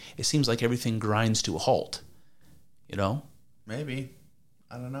beliefs, it seems like everything grinds to a halt. You know? Maybe.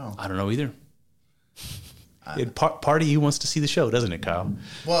 I don't know. I don't know either. Part of you wants to see the show, doesn't it, Kyle?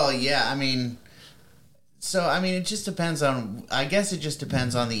 Well, yeah. I mean, it just depends on. I guess it just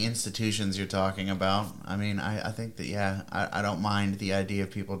depends on the institutions you're talking about. I mean, I think that I don't mind the idea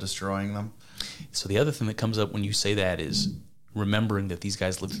of people destroying them. So the other thing that comes up when you say that is remembering that these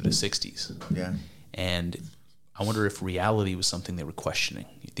guys lived through the 60s. Yeah. And I wonder if reality was something they were questioning.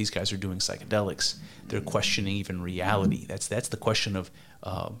 These guys are doing psychedelics. They're questioning even reality. That's the question of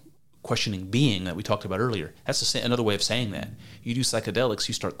questioning being that we talked about earlier. That's another way of saying that. You do psychedelics,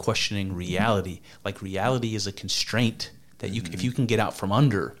 you start questioning reality. Like reality is a constraint that if you can get out from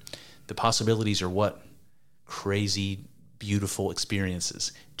under, the possibilities are what? Crazy, beautiful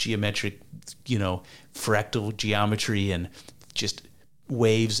experiences, geometric, fractal geometry, and just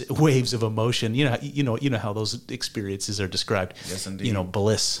waves of emotion. You know how those experiences are described. Yes, indeed.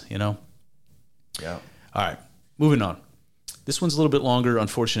 Bliss. Yeah. All right, moving on. This one's a little bit longer,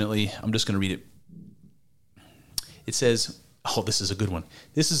 unfortunately. I'm just going to read it. It says, oh, this is a good one.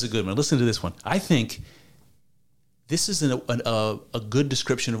 This is a good one. Listen to this one. I think this is a good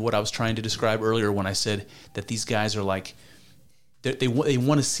description of what I was trying to describe earlier when I said that these guys are like, they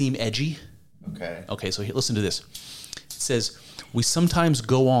want to seem edgy. Okay. Okay, so listen to this. It says, we sometimes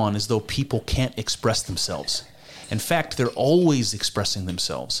go on as though people can't express themselves. In fact, they're always expressing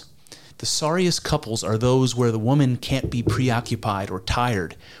themselves. The sorriest couples are those where the woman can't be preoccupied or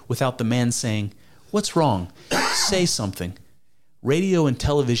tired without the man saying, what's wrong? Say something. Radio and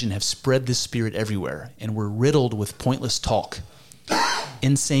television have spread this spirit everywhere, and we're riddled with pointless talk.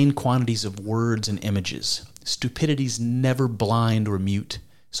 Insane quantities of words and images. Stupidity's never blind or mute,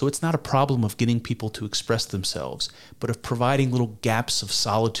 so it's not a problem of getting people to express themselves, but of providing little gaps of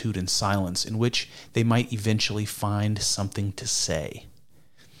solitude and silence in which they might eventually find something to say.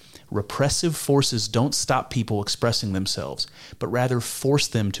 Repressive forces don't stop people expressing themselves, but rather force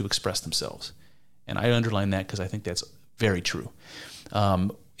them to express themselves. And I underline that because I think that's very true.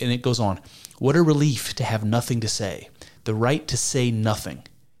 And it goes on. What a relief to have nothing to say. The right to say nothing.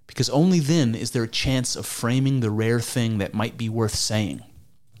 Because only then is there a chance of framing the rare thing that might be worth saying.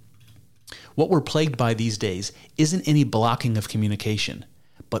 What we're plagued by these days isn't any blocking of communication,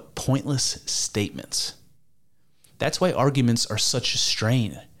 but pointless statements. That's why arguments are such a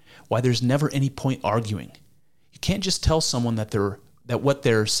strain. Why there's never any point arguing. You can't just tell someone that what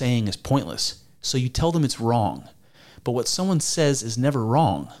they're saying is pointless, so you tell them it's wrong. But what someone says is never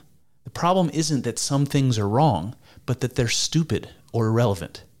wrong. The problem isn't that some things are wrong, but that they're stupid or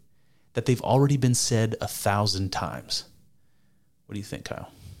irrelevant. That they've already been said 1,000 times. What do you think, Kyle?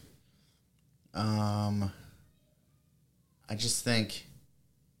 I just think,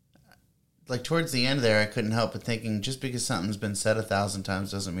 like, towards the end there, I couldn't help but thinking, just because something's been said 1,000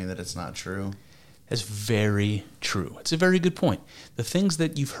 times doesn't mean that it's not true. That's very true. It's a very good point. The things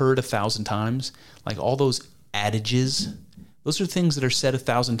that you've heard 1,000 times, like all those adages, those are things that are said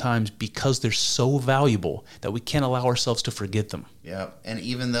 1,000 times because they're so valuable that we can't allow ourselves to forget them. Yeah, and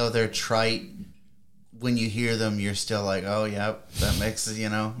even though they're trite, when you hear them, you're still like, oh, yep, that makes,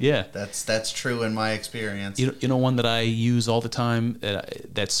 Yeah. That's true in my experience. You know one that I use all the time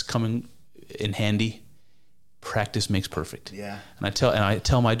that's coming in handy? Practice makes perfect. Yeah. And I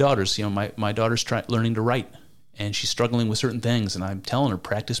tell my daughters, my daughter's learning to write, and she's struggling with certain things, and I'm telling her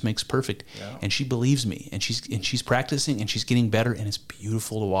practice makes perfect. Yeah. And she believes me, and she's practicing, and she's getting better, and it's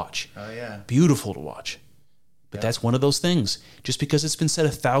beautiful to watch. Oh, yeah. Beautiful to watch. But that's one of those things. Just because it's been said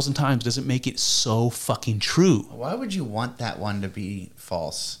 1,000 times doesn't make it so fucking true. Why would you want that one to be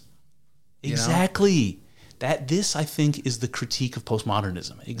false? Exactly. This, I think, is the critique of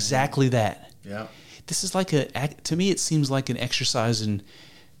postmodernism. Exactly that. Yeah. This is to me, it seems like an exercise in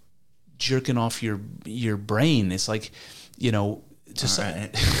jerking off your brain. It's like, just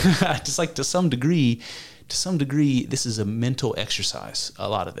like to some degree, this is a mental exercise, a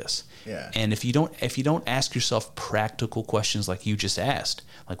lot of this. Yeah. And if you don't ask yourself practical questions like you just asked,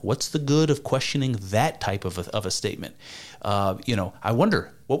 like what's the good of questioning that type of a statement? I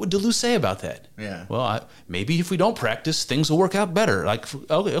wonder, what would Deleuze say about that? Yeah. Well, maybe if we don't practice, things will work out better. Like,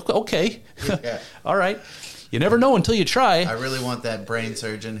 okay. Yeah. All right. You never know until you try. I really want that brain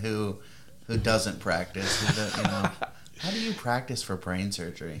surgeon who doesn't practice. How do you practice for brain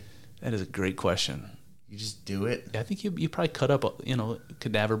surgery? That is a great question. You just do it? I think you probably cut up,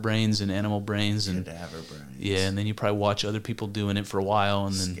 cadaver brains and animal brains. Cadaver brains. Yeah, and then you probably watch other people doing it for a while.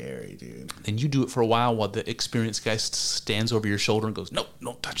 And then scary, dude. Then you do it for a while the experienced guy stands over your shoulder and goes, "No,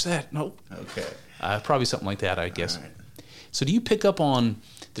 don't touch that. No." Okay. Probably something like that, I guess. Right. So do you pick up on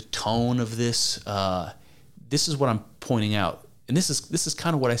the tone of this? This is what I'm pointing out. And this is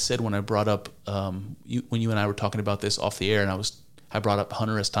kind of what I said when I brought up, when you and I were talking about this off the air, and I brought up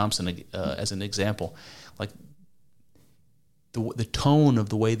Hunter S. Thompson as an example. Like the tone of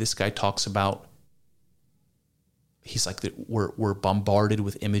the way this guy talks about, he's like we're bombarded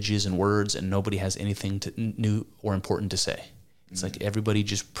with images and words, and nobody has anything new or important to say. It's like everybody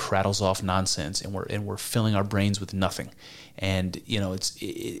just prattles off nonsense, and we're filling our brains with nothing. And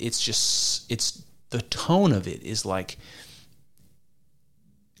it's just the tone of it is like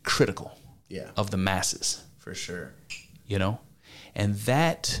critical of the masses, for sure. And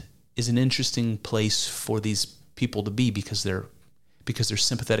that is an interesting place for these people to be because they're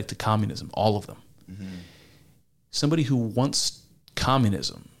sympathetic to communism, all of them. Mm-hmm. Somebody who wants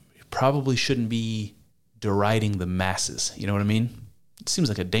communism probably shouldn't be deriding the masses. You know what I mean? It seems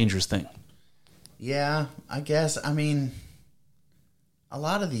like a dangerous thing. Yeah, I guess. I mean, a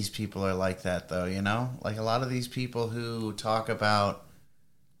lot of these people are like that, though, Like a lot of these people who talk about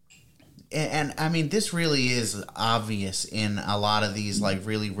And I mean, this really is obvious in a lot of these like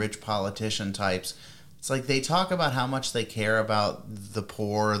really rich politician types. It's like they talk about how much they care about the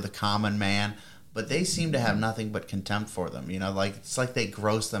poor, the common man, but they seem to have nothing but contempt for them. You know, like it's like they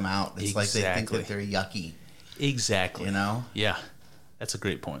gross them out. It's like they think that they're yucky. Exactly. You know? Yeah, that's a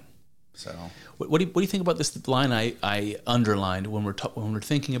great point. So, what do you think about this line I underlined when we're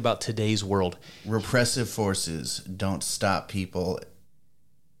thinking about today's world? Repressive forces don't stop people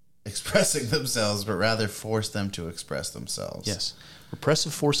expressing themselves, but rather force them to express themselves. Yes.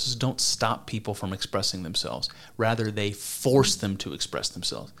 Repressive forces don't stop people from expressing themselves. Rather, they force them to express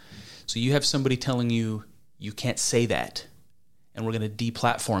themselves. So you have somebody telling you, you can't say that, and we're going to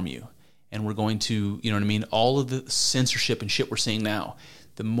deplatform you, and we're going to, you know what I mean? All of the censorship and shit we're seeing now,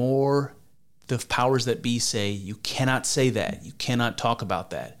 the more the powers that be say, you cannot say that, you cannot talk about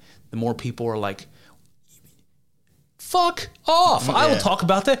that, the more people are like, fuck off. I will talk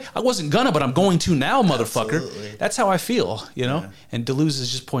about that. I wasn't gonna, but I'm going to now, motherfucker. Absolutely. That's how I feel, you know? Yeah. And Deleuze is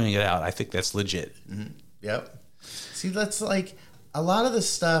just pointing it out. I think that's legit. Mm-hmm. Yep. See, that's like a lot of the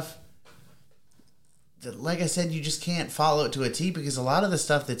stuff that, like I said, you just can't follow it to a T because a lot of the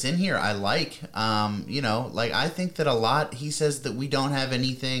stuff that's in here I like. You know, like I think that a lot, he says that we don't have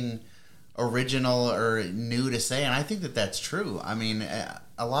anything original or new to say, and I think that that's true. I mean,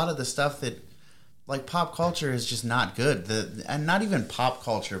 a lot of the stuff that, like, pop culture is just not good. And not even pop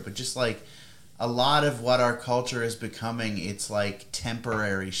culture, but just, like, a lot of what our culture is becoming, it's, like,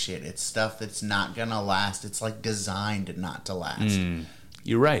 temporary shit. It's stuff that's not gonna last. It's, like, designed not to last.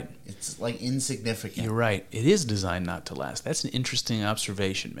 You're right. It's, like, insignificant. You're right. It is designed not to last. That's an interesting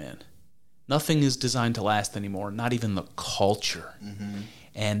observation, man. Nothing is designed to last anymore, not even the culture. Mm-hmm.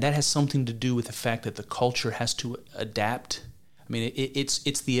 And that has something to do with the fact that the culture has to adapt. I mean, it's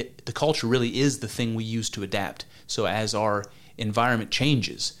the culture really is the thing we use to adapt. So as our environment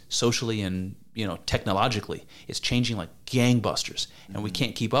changes socially and, you know, technologically, it's changing like gangbusters, and we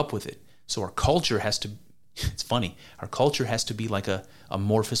can't keep up with it. So our culture has to. It's funny. Our culture has to be like a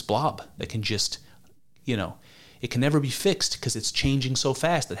amorphous blob that can just, you know, it can never be fixed because it's changing so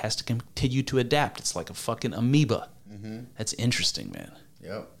fast. It has to continue to adapt. It's like a fucking amoeba. Mm-hmm. That's interesting, man.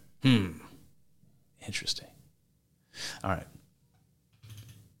 Yep. Interesting. All right.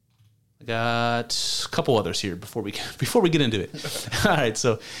 I got a couple others here before we get into it. All right,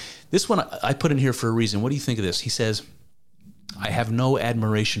 so this one I put in here for a reason. What do you think of this? He says, I have no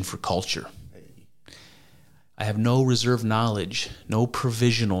admiration for culture. I have no reserved knowledge, no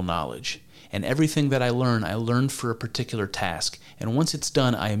provisional knowledge. And everything that I learned for a particular task. And once it's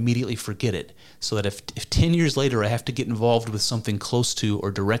done, I immediately forget it. So that if 10 years later I have to get involved with something close to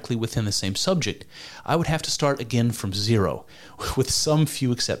or directly within the same subject, I would have to start again from zero, with some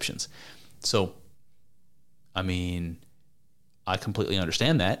few exceptions. So, I mean, I completely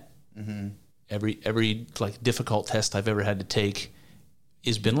understand that. Mm-hmm. Every like difficult test I've ever had to take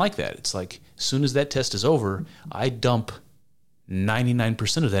has been like that. It's like as soon as that test is over, I dump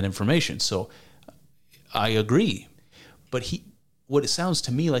 99% of that information. So I agree. But what it sounds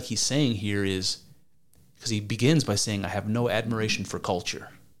to me like he's saying here is, because he begins by saying, I have no admiration for culture,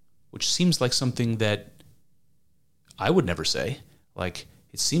 which seems like something that I would never say. Like,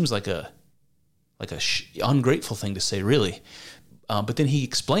 it seems like a ungrateful thing to say, really. But then he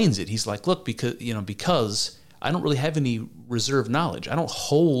explains it. He's like, look, because I don't really have any reserved knowledge. I don't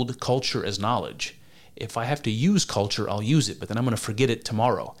hold culture as knowledge. If I have to use culture, I'll use it, but then I'm going to forget it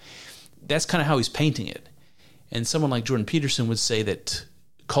tomorrow. That's kind of how he's painting it. And someone like Jordan Peterson would say that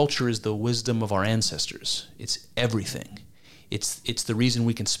culture is the wisdom of our ancestors. It's everything. It's the reason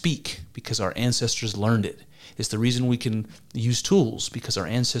we can speak, because our ancestors learned it. It's the reason we can use tools, because our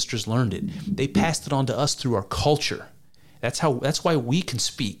ancestors learned it. They passed it on to us through our culture. That's why we can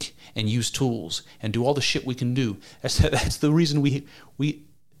speak and use tools and do all the shit we can do. That's the reason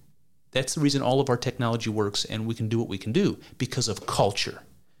that's the reason all of our technology works and we can do what we can do, because of culture.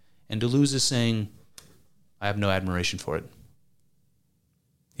 And Deleuze is saying, I have no admiration for it.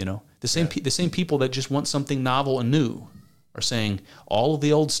 You know, the same people that just want something novel and new are saying all of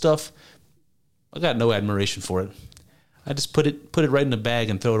the old stuff, I got no admiration for it. I just put it right in a bag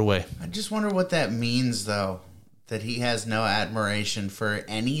and throw it away. I just wonder what that means, though. That he has no admiration for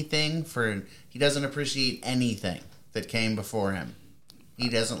anything, he doesn't appreciate anything that came before him. He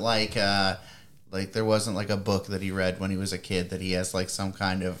doesn't like there wasn't like a book that he read when he was a kid that he has like some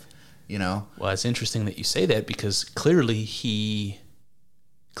kind of, you know. Well, it's interesting that you say that, because clearly he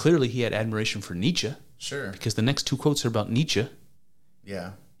had admiration for Nietzsche. Sure. Because the next two quotes are about Nietzsche.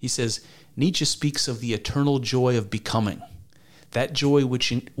 Yeah. He says, Nietzsche speaks of the eternal joy of becoming. That joy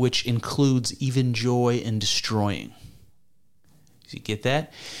which includes even joy in destroying. You get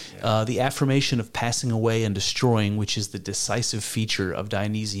that? Yeah. The affirmation of passing away and destroying, which is the decisive feature of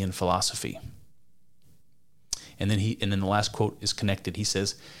Dionysian philosophy. And then the last quote is connected. He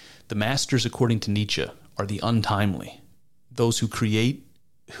says, "The masters, according to Nietzsche, are the untimely, those who create,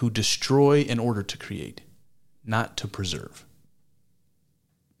 who destroy in order to create, not to preserve."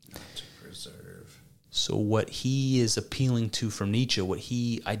 So what he is appealing to from Nietzsche, what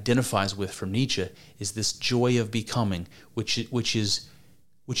he identifies with from Nietzsche, is this joy of becoming, which is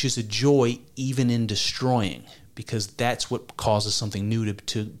a joy even in destroying, because that's what causes something new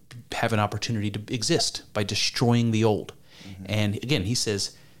to have an opportunity to exist, by destroying the old. Mm-hmm. And again, he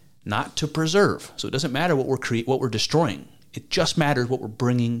says, not to preserve. So it doesn't matter what we're destroying. It just matters what we're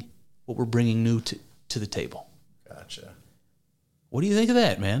bringing new to the table. Gotcha. What do you think of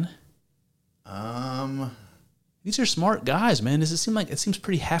that, man? These are smart guys, man. Does it seem like it seems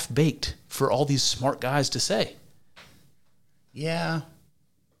pretty half-baked for all these smart guys to say? Yeah.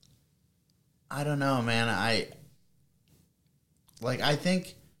 I don't know, man. I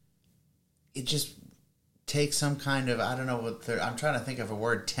think it just takes some kind of, I don't know what I'm trying to think of a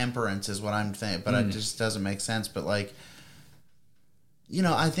word. Temperance is what I'm thinking, but it just doesn't make sense. But like, you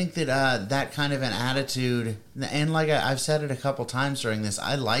know, I think that that kind of an attitude, and like I've said it a couple times during this,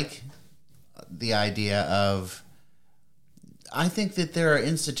 I like the idea of, I think that there are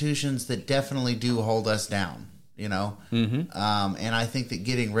institutions that definitely do hold us down, you know? Mm-hmm. And I think that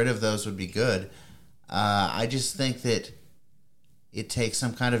getting rid of those would be good. I just think that it takes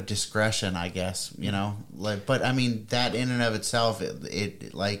some kind of discretion, I guess, you know? But I mean, that in and of itself,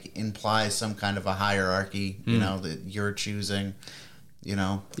 it like implies some kind of a hierarchy, you know, that you're choosing, you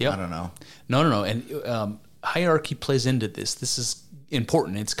know? Yep. I don't know. No. And hierarchy plays into this. This is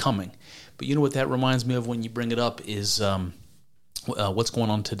important. It's coming. But you know what that reminds me of when you bring it up is what's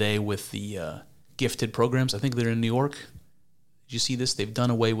going on today with the gifted programs. I think they're in New York. Did you see this? They've done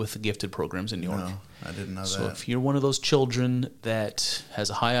away with the gifted programs in New York. No, I didn't know that. So if you're one of those children that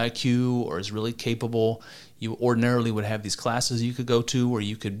has a high IQ or is really capable, you ordinarily would have these classes you could go to where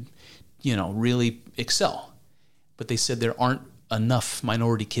you could, you know, really excel. But they said there aren't enough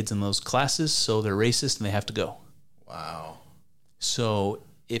minority kids in those classes, so they're racist and they have to go. Wow. So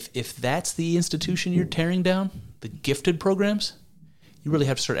if that's the institution you're tearing down, the gifted programs, you really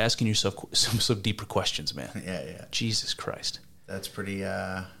have to start asking yourself some deeper questions, man. Yeah. Jesus Christ. That's pretty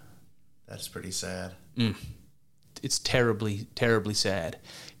sad. It's terribly, terribly sad.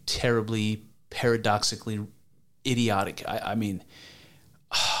 Terribly, paradoxically idiotic. I mean,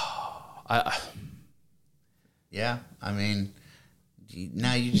 yeah, I mean,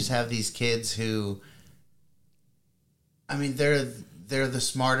 now you just have these kids who, I mean, they're the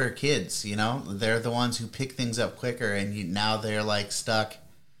smarter kids, you know? They're the ones who pick things up quicker, and now they're like stuck.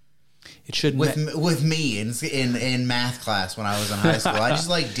 It shouldn't with me in math class when I was in high school. I just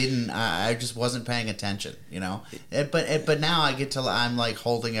like I just wasn't paying attention, you know. But now I get to, I'm like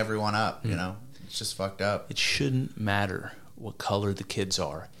holding everyone up, you know. It's just fucked up. It shouldn't matter what color the kids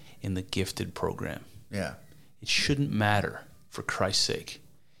are in the gifted program. Yeah. It shouldn't matter, for Christ's sake.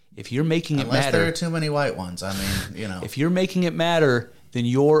 If you're making it matter, unless there are too many white ones, I mean, you know. If you're making it matter, then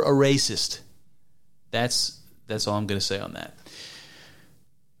you're a racist. That's all I'm going to say on that.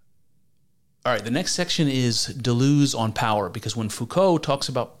 All right, the next section is Deleuze on power, because when Foucault talks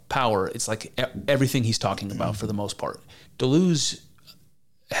about power, it's like everything he's talking about for the most part. Deleuze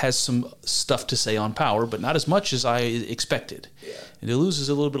has some stuff to say on power, but not as much as I expected. Yeah. And Deleuze is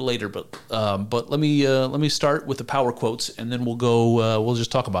a little bit later, but let me start with the power quotes, and then we'll go. We'll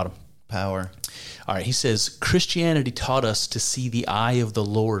just talk about them. Power. All right. He says, Christianity taught us to see the eye of the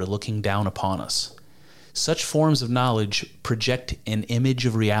Lord looking down upon us. Such forms of knowledge project an image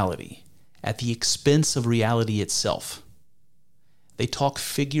of reality at the expense of reality itself. They talk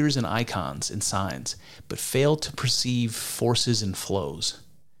figures and icons and signs, but fail to perceive forces and flows.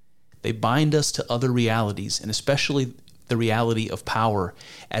 They bind us to other realities, and especially the reality of power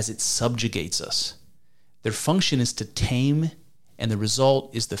as it subjugates us. Their function is to tame, and the result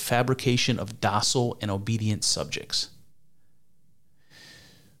is the fabrication of docile and obedient subjects.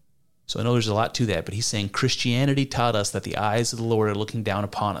 So I know there's a lot to that, but he's saying Christianity taught us that the eyes of the Lord are looking down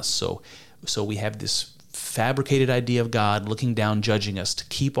upon us. So we have this fabricated idea of God looking down, judging us to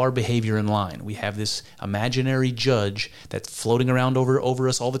keep our behavior in line. We have this imaginary judge that's floating around over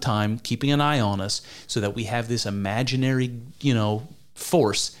us all the time, keeping an eye on us, so that we have this imaginary,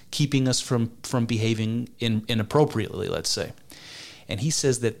 force keeping us from behaving inappropriately, let's say. And he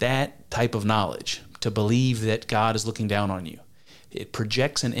says that type of knowledge, to believe that God is looking down on you, it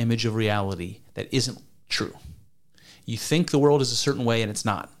projects an image of reality that isn't true. You think the world is a certain way, and it's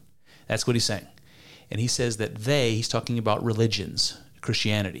not. That's what he's saying. And he says that he's talking about religions,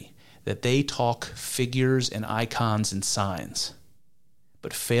 Christianity, that they talk figures and icons and signs,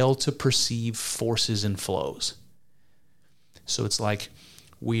 but fail to perceive forces and flows. So it's like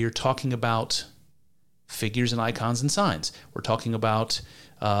we're talking about figures and icons and signs. We're talking about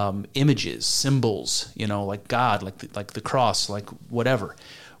images, symbols, like God, like the cross, like whatever.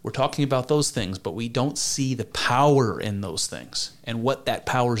 We're talking about those things, but we don't see the power in those things and what that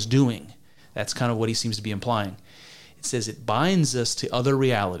power's doing. That's kind of what he seems to be implying. It says it binds us to other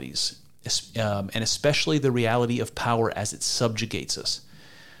realities, and especially the reality of power as it subjugates us.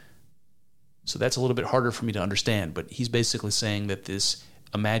 So that's a little bit harder for me to understand, but he's basically saying that this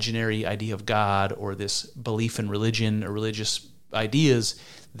imaginary idea of God or this belief in religion or religious ideas,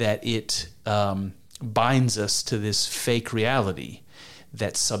 that it binds us to this fake reality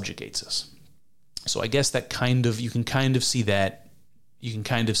that subjugates us. So I guess that you can kind of see that.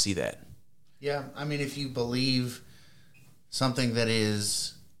 Yeah, I mean, if you believe something that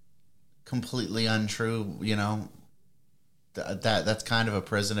is completely untrue, that's kind of a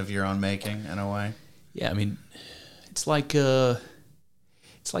prison of your own making in a way. Yeah, I mean, it's like in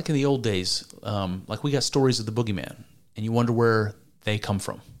the old days. Like we got stories of the boogeyman, and you wonder where they come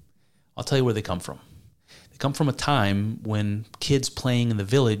from. I'll tell you where they come from. They come from a time when kids playing in the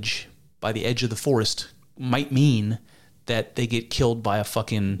village by the edge of the forest might mean that they get killed by a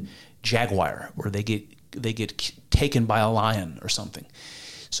fucking jaguar, or they get taken by a lion or something.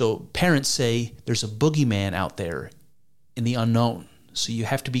 So parents say there's a boogeyman out there in the unknown. So you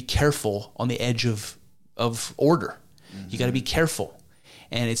have to be careful on the edge of order. Mm-hmm. You got to be careful.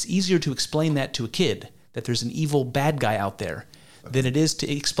 And it's easier to explain that to a kid, that there's an evil bad guy out there, than it is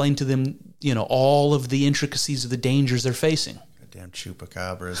to explain to them, all of the intricacies of the dangers they're facing. Goddamn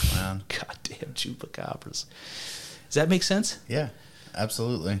chupacabras, man. Goddamn chupacabras. Does that make sense? Yeah,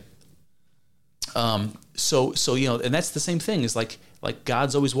 absolutely. So and that's the same thing. Is like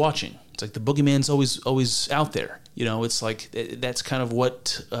God's always watching. It's like the boogeyman's always out there. It's like that's kind of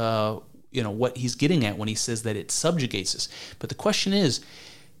what what he's getting at when he says that it subjugates us. But the question is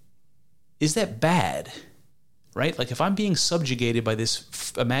that bad? Right? Like if I'm being subjugated by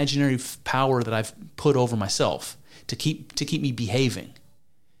this imaginary power that I've put over myself to keep me behaving,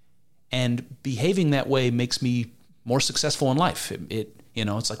 and behaving that way makes me more successful in life.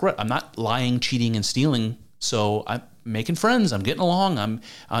 It's like, right, I'm not lying, cheating, and stealing, so I'm making friends, I'm getting along, I'm,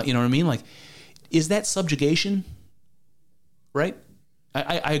 you know what I mean? Like, is that subjugation? Right?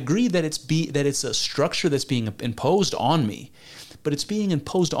 I agree that it's a structure that's being imposed on me, but it's being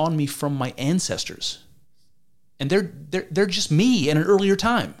imposed on me from my ancestors, and they're just me in an earlier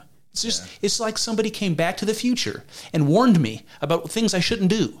time. It's just It's like somebody came back to the future and warned me about things I shouldn't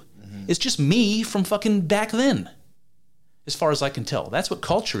do. Mm-hmm. It's just me from fucking back then. As far as I can tell, that's what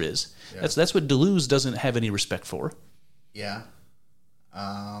culture is. Yeah. That's what Deleuze doesn't have any respect for. Yeah.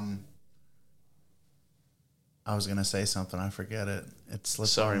 I was gonna say something. I forget it. It's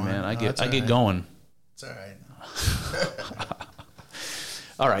sorry, man. I get going. It's all right.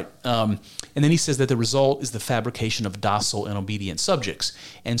 All right. And then he says that the result is the fabrication of docile and obedient subjects,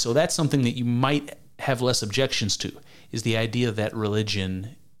 and so that's something that you might have less objections to. Is the idea that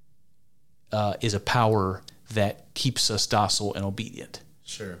religion is a power that keeps us docile and obedient.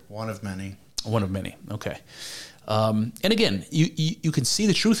 Sure. One of many. One of many. Okay. And again, you can see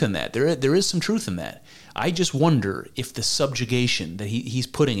the truth in that. There is some truth in that. I just wonder if the subjugation that he's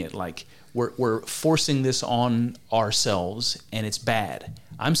putting it, like we're forcing this on ourselves and it's bad.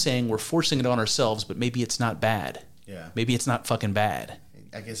 I'm saying we're forcing it on ourselves, but maybe it's not bad. Yeah. Maybe it's not fucking bad.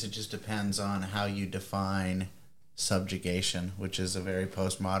 I guess it just depends on how you define subjugation, which is a very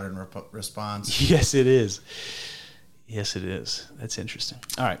postmodern response. Yes, it is. Yes, it is. That's interesting.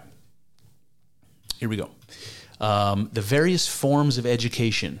 All right. Here we go. The various forms of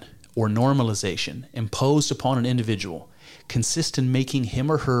education or normalization imposed upon an individual consist in making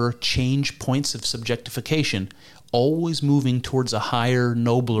him or her change points of subjectification, always moving towards a higher,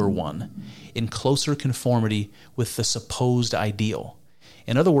 nobler one, in closer conformity with the supposed ideal.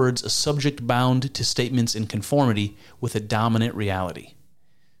 In other words, a subject bound to statements in conformity with a dominant reality.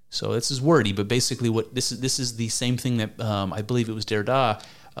 So this is wordy, but basically what this is the same thing that I believe it was Derrida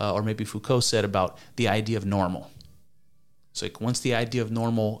or maybe Foucault said about the idea of normal. It's like once the idea of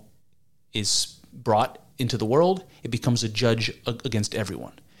normal is brought into the world, it becomes a judge against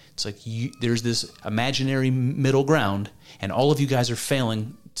everyone. It's like there's this imaginary middle ground, and all of you guys are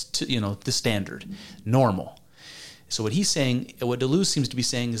failing to the standard, normal. So what he's saying, what Deleuze seems to be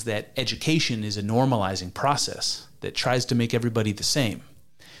saying, is that education is a normalizing process that tries to make everybody the same,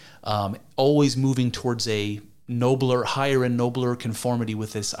 always moving towards a nobler, higher and nobler conformity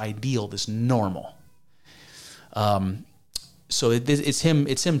with this ideal, this normal. So it's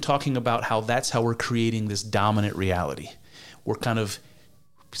him talking about how that's how we're creating this dominant reality. We're kind of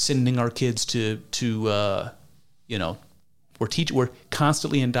sending our kids to we're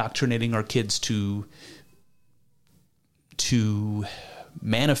constantly indoctrinating our kids to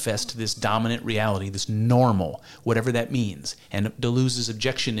manifest this dominant reality, this normal, whatever that means. And Deleuze's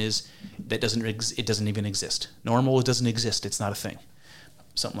objection is that it doesn't even exist. Normal, it doesn't exist. It's not a thing.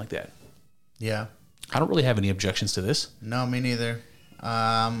 Something like that. Yeah. I don't really have any objections to this. No, me neither.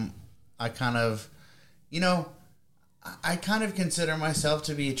 I kind of consider myself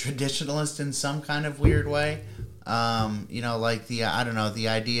to be a traditionalist in some kind of weird way. Like the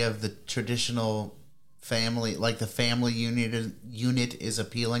idea of the traditional family, like the family unit is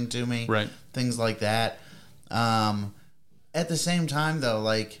appealing to me. Right. Things like that. At the same time, though,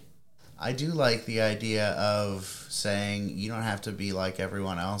 like, I do like the idea of saying you don't have to be like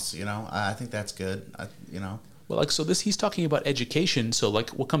everyone else, I think that's good, Well, like, so he's talking about education. So,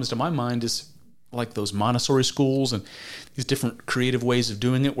 like, what comes to my mind is, like, those Montessori schools and these different creative ways of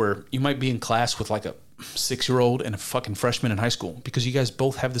doing it where you might be in class with, like, a 6-year-old and a fucking freshman in high school because you guys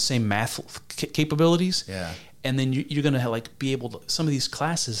both have the same math capabilities. Yeah. And then you're going to, like, be able to, some of these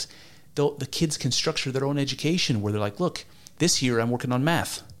classes, the kids can structure their own education where they're like, look, this year I'm working on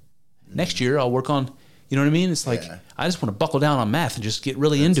math. Next year I'll work on, you know what I mean? It's like, I just want to buckle down on math and just get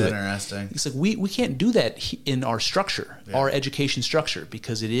really into it. Interesting. It's like, we can't do that in our structure, our education structure,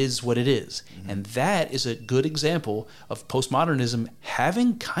 because it is what it is. Mm-hmm. And that is a good example of postmodernism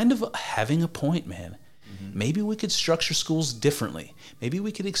having a point, man. Mm-hmm. Maybe we could structure schools differently. Maybe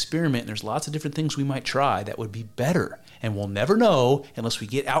we could experiment. And there's lots of different things we might try that would be better. And we'll never know unless we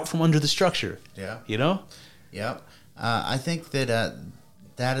get out from under the structure. Yeah. Yep. I think that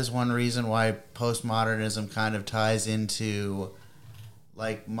that is one reason why postmodernism kind of ties into,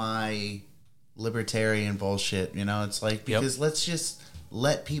 like, my libertarian bullshit. It's like, because let's just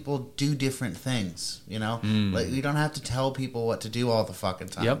let people do different things. Like, we don't have to tell people what to do all the fucking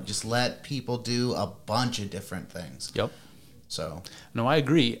time. Yep. Just let people do a bunch of different things. Yep. So no, I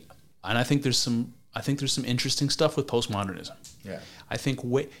agree, and I think there's some interesting stuff with postmodernism. Yeah. I think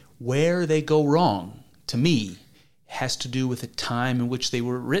where they go wrong, to me, has to do with the time in which they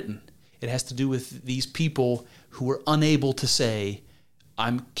were written. It has to do with these people who were unable to say,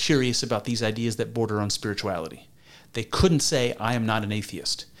 I'm curious about these ideas that border on spirituality. They couldn't say, I am not an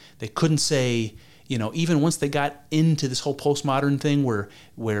atheist. They couldn't say, even once they got into this whole postmodern thing where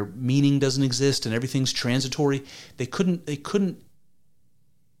meaning doesn't exist and everything's transitory, they couldn't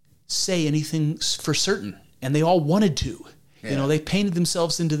say anything for certain. And they all wanted to. Yeah. They painted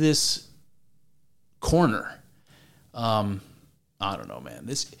themselves into this corner. I don't know, man.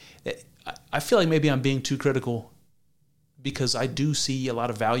 I feel like maybe I'm being too critical because I do see a lot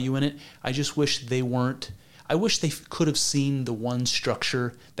of value in it. I just wish they weren't. I wish they could have seen the one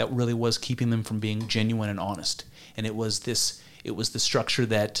structure that really was keeping them from being genuine and honest, and it was the structure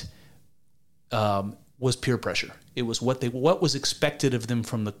that was peer pressure. It was what was expected of them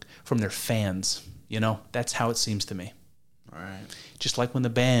from their fans. That's how it seems to me. All right. Just like when the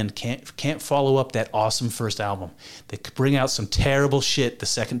band can't follow up that awesome first album. They bring out some terrible shit the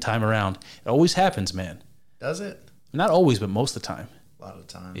second time around. It always happens, man. Does it? Not always, but most of the time. A lot of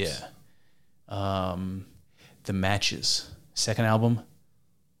times. Yeah. The Matches. Second album,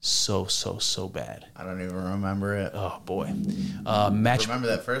 so bad. I don't even remember it. Oh, boy. Remember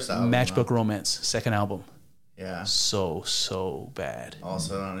that first album? Matchbook Romance, second album. Yeah. So bad.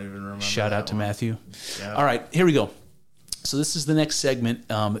 Also don't even remember. Shout out to one. Matthew. Yeah. All right, here we go. So this is the next segment.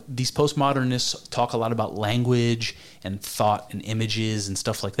 These postmodernists talk a lot about language and thought and images and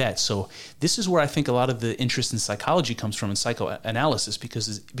stuff like that. So this is where I think a lot of the interest in psychology comes from, in psychoanalysis,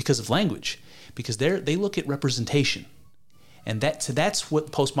 because of language, because they look at representation, and that's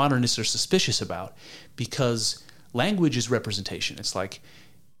what postmodernists are suspicious about, because language is representation. It's like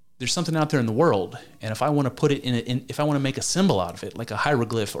there's something out there in the world, and if I want to put it if I want to make a symbol out of it, like a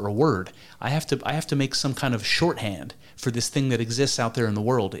hieroglyph or a word, I have to make some kind of shorthand for this thing that exists out there in the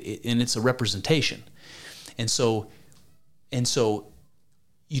world, and it's a representation. And so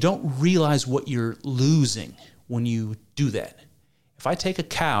you don't realize what you're losing when you do that. If I take a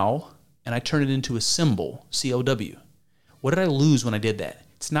cow and I turn it into a symbol, C-O-W, what did I lose when I did that?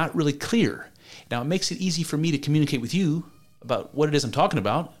 It's not really clear. Now, it makes it easy for me to communicate with you about what it is I'm talking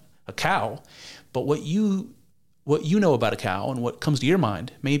about, a cow, but what you know about a cow and what comes to your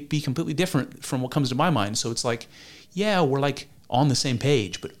mind may be completely different from what comes to my mind. So it's like, yeah, we're like on the same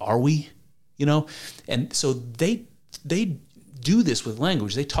page, but are we? And so they do this with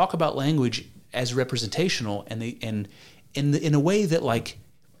language. They talk about language as representational, and in a way that, like,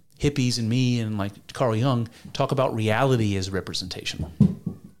 hippies and me and like Carl Jung talk about reality as representational,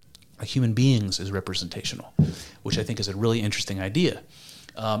 like human beings as representational, which I think is a really interesting idea.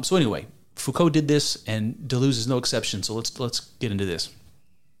 So anyway, Foucault did this, and Deleuze is no exception. So let's get into this.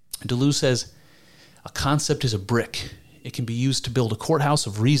 Deleuze says, a concept is a brick. It can be used to build a courthouse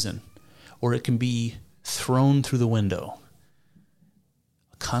of reason, or it can be thrown through the window.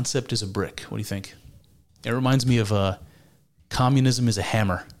 A concept is a brick. What do you think? It reminds me of communism is a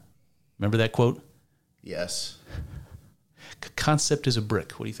hammer. Remember that quote? Yes. Concept is a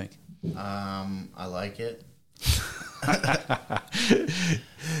brick. What do you think? I like it.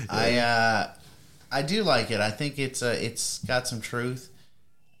 I do like it. I think it's got some truth,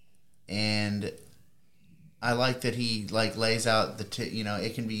 and I like that he like lays out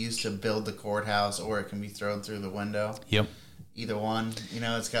it can be used to build the courthouse, or it can be thrown through the window. Yep. Either one.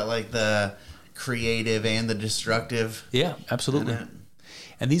 It's got like the creative and the destructive. Yeah, absolutely.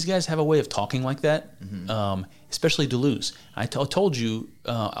 And these guys have a way of talking like that, especially Deleuze. I told you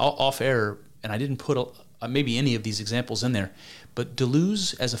off air, and I didn't put maybe any of these examples in there, but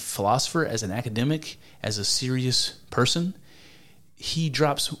Deleuze, as a philosopher, as an academic, as a serious person, he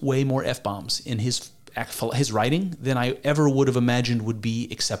drops way more F-bombs in his writing than I ever would have imagined would be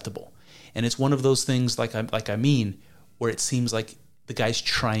acceptable. And it's one of those things, where it seems like the guy's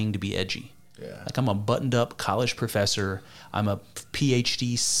trying to be edgy. Yeah. Like, I'm a buttoned-up college professor. I'm a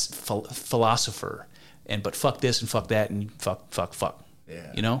PhD philosopher, but fuck this and fuck that and fuck.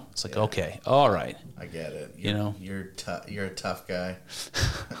 Yeah. It's like, okay, all right. I get it. You're a tough guy.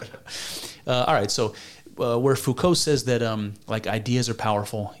 All right. So, where Foucault says that ideas are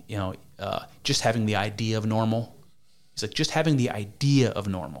powerful, just having the idea of normal. He's like, just having the idea of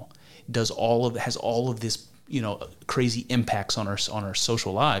normal has all of this, crazy impacts on our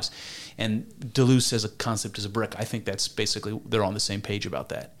social lives. And Deleuze says a concept is a brick. I think that's basically, they're on the same page about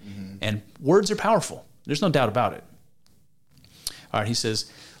that. Mm-hmm. And words are powerful. There's no doubt about it. All right, he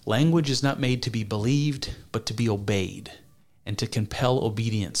says, language is not made to be believed, but to be obeyed and to compel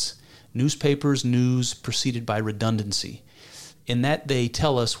obedience. Newspapers, news preceded by redundancy. In that they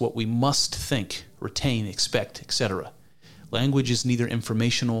tell us what we must think, retain, expect, etc. Language is neither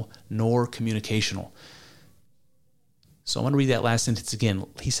informational nor communicational. So I'm going to read that last sentence again.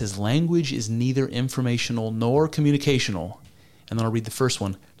 He says, language is neither informational nor communicational. And then I'll read the first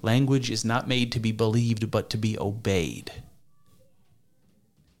one. Language is not made to be believed, but to be obeyed.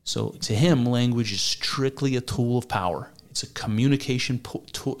 So to him, language is strictly a tool of power. It's a communication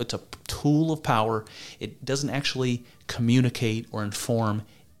tool. It's a tool of power. It doesn't actually communicate or inform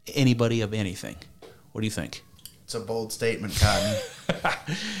anybody of anything. What do you think? It's a bold statement, Cotton.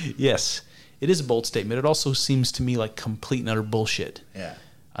 Yes. It is a bold statement. It also seems to me like complete and utter bullshit. Yeah.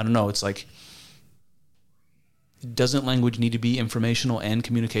 I don't know. It's like, doesn't language need to be informational and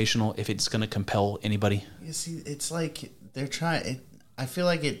communicational if it's going to compel anybody? You see, it's like they're trying. I feel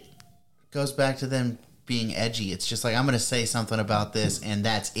like it goes back to them being edgy. It's just like, I'm going to say something about this, and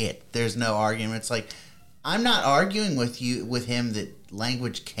that's it. There's no argument. It's like, I'm not arguing with him that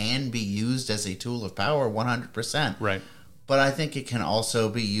language can be used as a tool of power 100%. Right. But I think it can also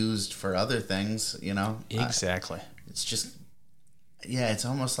be used for other things, Exactly. It's just, it's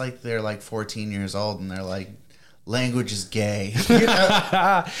almost like they're like 14 years old and they're like, language is gay.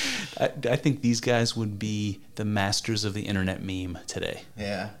 I think these guys would be the masters of the internet meme today.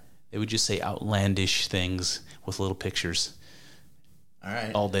 Yeah. They would just say outlandish things with little pictures. All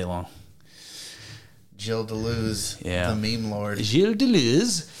right. All day long. Gilles Deleuze, the meme lord. Gilles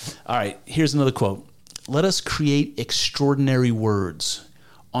Deleuze. All right, here's another quote. Let us create extraordinary words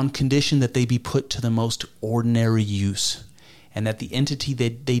on condition that they be put to the most ordinary use, and that the entity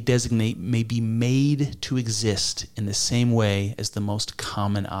that they designate may be made to exist in the same way as the most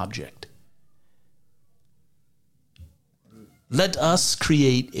common object. Let us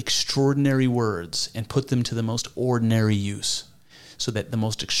create extraordinary words and put them to the most ordinary use, so that the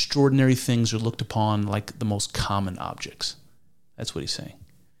most extraordinary things are looked upon like the most common objects. That's what he's saying.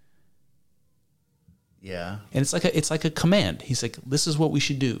 Yeah. And it's like a command. He's like, this is what we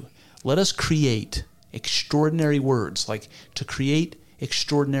should do. Let us create extraordinary words, like to create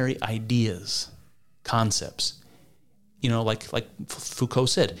extraordinary ideas, concepts. Like Foucault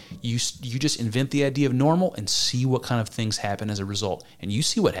said, you just invent the idea of normal and see what kind of things happen as a result. And you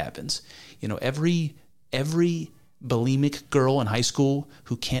see what happens. Every bulimic girl in high school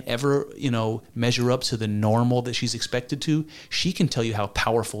who can't ever, measure up to the normal that she's expected to, she can tell you how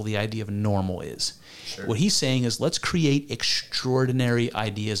powerful the idea of normal is. Sure. What he's saying is, let's create extraordinary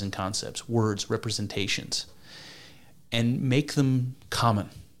ideas and concepts, words, representations, and make them common.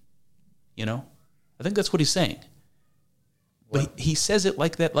 I think that's what he's saying. But he says it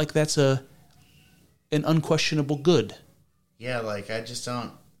like that, like that's an unquestionable good. Yeah, like I just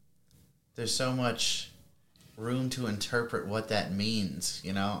don't. There's so much room to interpret what that means.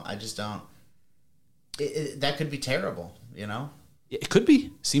 I just don't. That could be terrible. It could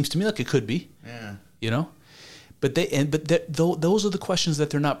be. Seems to me like it could be. Yeah. But those are the questions that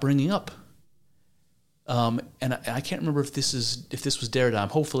they're not bringing up. And I can't remember if this was Derrida.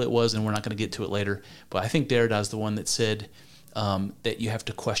 Hopefully it was, and we're not going to get to it later. But I think Derrida is the one that said that you have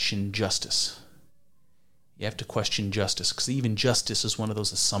to question justice. You have to question justice, because even justice is one of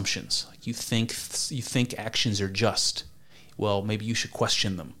those assumptions. Like you think actions are just. Well, maybe you should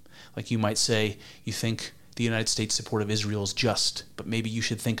question them. Like you might say you think the United States' support of Israel is just, but maybe you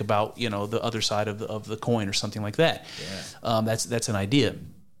should think about the other side of the coin or something like that. Yeah. That's an idea.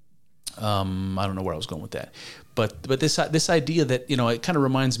 I don't know where I was going with that, but this idea that it kind of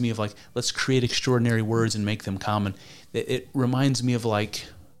reminds me of like, let's create extraordinary words and make them common. It reminds me of like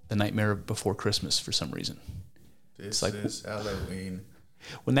The Nightmare Before Christmas for some reason. This is Halloween.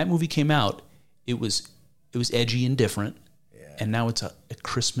 When that movie came out, it was edgy and different, and now it's a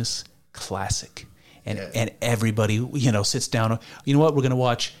Christmas classic. And everybody sits down. You know what? We're going to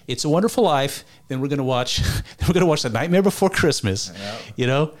watch It's a Wonderful Life. Then we're going to watch The Nightmare Before Christmas.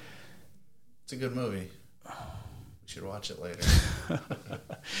 Yeah. It's a good movie. We should watch it later.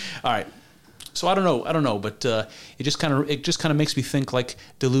 All right. So I don't know, but it just kind of makes me think like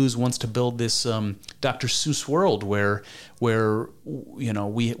Deleuze wants to build this Dr. Seuss world where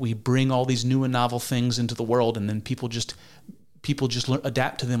we bring all these new and novel things into the world, and then people just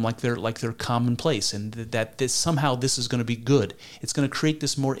adapt to them like they're commonplace, and that somehow this is going to be good. It's going to create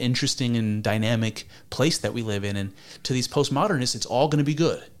this more interesting and dynamic place that we live in, and to these postmodernists, it's all going to be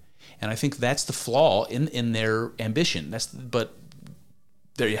good. And I think that's the flaw in their ambition. But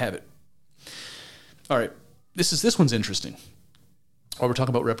there you have it. All right, this one's interesting. While we're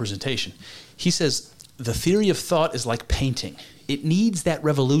talking about representation, he says the theory of thought is like painting. It needs that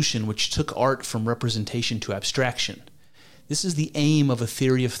revolution which took art from representation to abstraction. This is the aim of a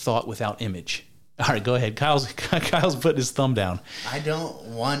theory of thought without image. All right, go ahead. Kyle's putting his thumb down. I don't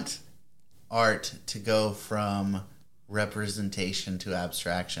want art to go from representation to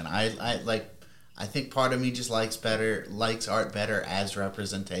abstraction. I think part of me just likes art better as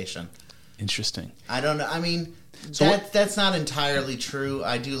representation. Interesting. I don't know. I mean, that's not entirely true.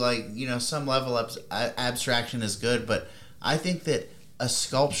 I do like, some level of abstraction is good, but I think that a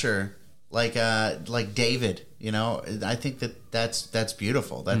sculpture like David, I think that's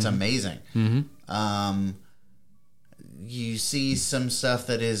beautiful. That's amazing. Mm-hmm. You see some stuff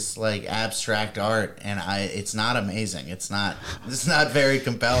that is like abstract art, and it's not amazing. It's not very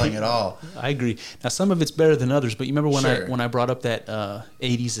compelling at all. I agree. Now, some of it's better than others, but you remember when I brought up that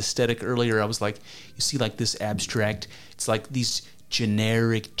 80s aesthetic earlier, I was like, you see like this abstract, it's like these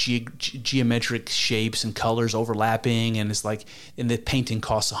generic geometric shapes and colors overlapping, and it's like, and the painting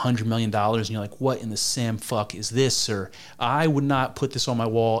costs $100 million, and you're like, what in the Sam fuck is this, sir? I would not put this on my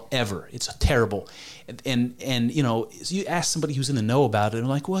wall ever. It's terrible. And so you ask somebody who's in the know about it, and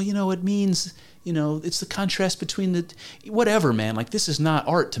they're like, well, it means, it's the contrast between the whatever, man. Like, this is not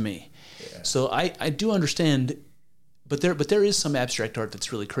art to me. Yeah. So I do understand. But there is some abstract art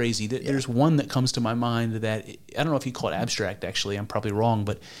that's really crazy. There's one that comes to my mind that I don't know if you call it abstract. Actually, I'm probably wrong,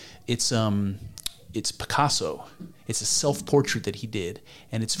 but it's Picasso. It's a self-portrait that he did,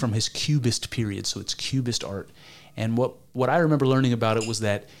 and it's from his Cubist period. So it's Cubist art. And what I remember learning about it was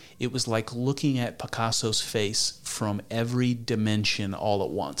that it was like looking at Picasso's face from every dimension all at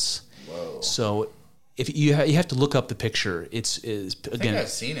once. Whoa! So if you have to look up the picture, it's again. I think I've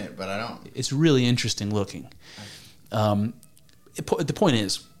seen it, but I don't. It's really interesting looking. The point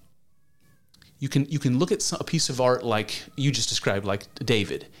is, you can look at a piece of art like you just described, like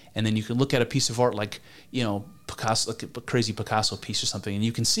David, and then you can look at a piece of art like Picasso, like a crazy Picasso piece or something, and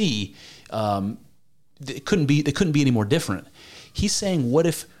you can see it couldn't be any more different. He's saying, what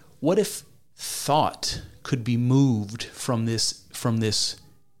if thought could be moved from this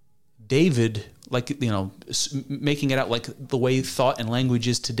David, like making it out like the way thought and language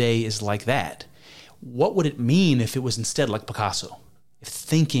is today is like that. What would it mean if it was instead like Picasso? If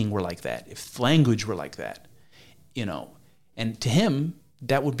thinking were like that, if language were like that, and to him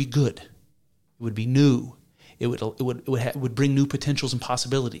that would be good. It would be new. It would bring new potentials and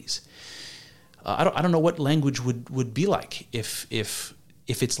possibilities. I don't know what language would be like if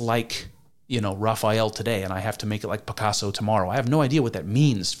it's like Raphael today, and I have to make it like Picasso tomorrow. I have no idea what that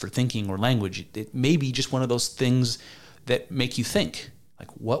means for thinking or language. It may be just one of those things that make you think. Like,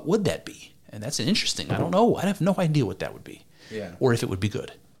 what would that be? And that's interesting. I don't know. I have no idea what that would be, or if it would be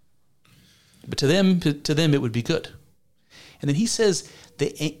good. But to them, it would be good. And then he says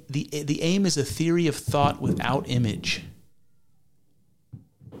the aim is a theory of thought without image.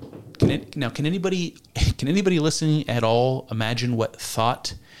 Can anybody listening at all imagine what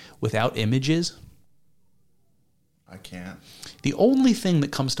thought without image is? I can't. The only thing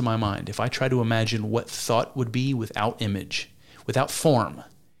that comes to my mind, if I try to imagine what thought would be without image, without form,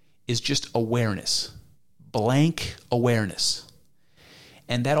 is just awareness, blank awareness.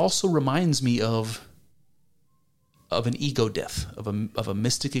 And that also reminds me of an ego death, of a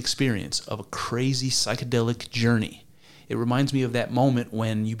mystic experience, of a crazy psychedelic journey. It reminds me of that moment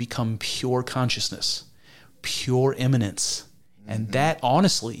when you become pure consciousness, pure immanence. And that,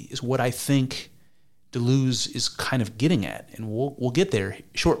 honestly, is what I think Deleuze is kind of getting at. And we'll get there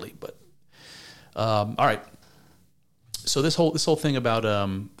shortly. But all right. So this whole thing about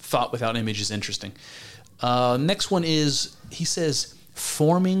thought without image is interesting. Next one is, he says,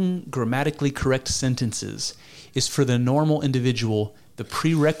 forming grammatically correct sentences is for the normal individual the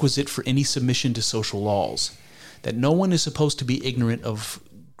prerequisite for any submission to social laws. That no one is supposed to be ignorant of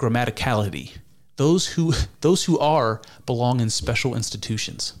grammaticality. Those who are belong in special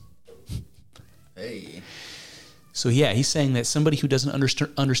institutions. Hey. So yeah, he's saying that somebody who doesn't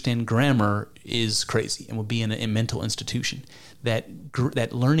understand grammar is crazy and will be in a mental institution. That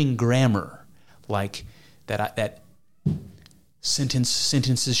learning grammar, like that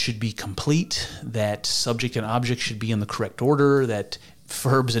sentences should be complete, that subject and object should be in the correct order, that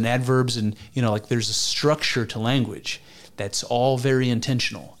verbs and adverbs and like there's a structure to language that's all very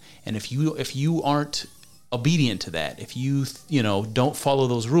intentional. And if you aren't obedient to that, if you don't follow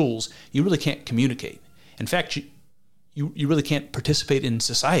those rules, you really can't communicate. In fact, you really can't participate in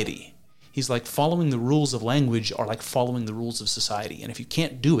society. He's like, following the rules of language are like following the rules of society. And if you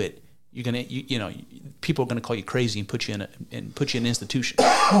can't do it, you're gonna people are gonna call you crazy and put you in an institution.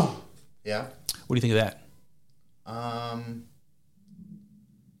 Yeah. What do you think of that?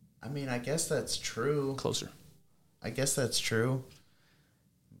 I mean, I guess that's true. Closer. I guess that's true.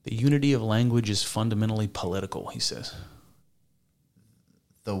 The unity of language is fundamentally political, he says.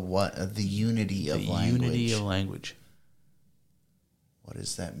 The what? The unity of language. The unity of language. What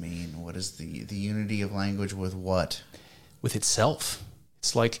does that mean? What is the unity of language with what? With itself.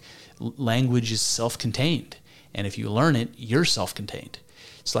 It's like language is self-contained. And if you learn it, you're self-contained.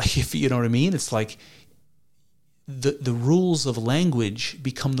 It's like, if you know what I mean? It's like the rules of language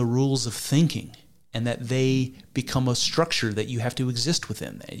become the rules of thinking, and that they become a structure that you have to exist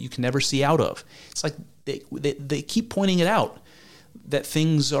within, that you can never see out of. It's like they keep pointing it out, that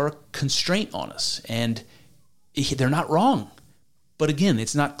things are a constraint on us, and they're not wrong. But again,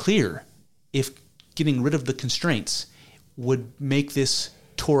 it's not clear if getting rid of the constraints would make this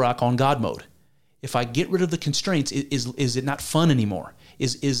Torah on God mode. If I get rid of the constraints, is it not fun anymore?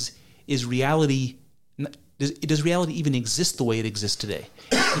 Is reality? Does reality even exist the way it exists today?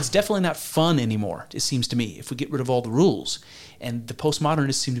 It's definitely not fun anymore, it seems to me, if we get rid of all the rules. And the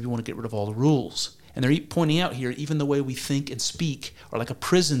postmodernists seem to want to get rid of all the rules. And they're pointing out here, even the way we think and speak are like a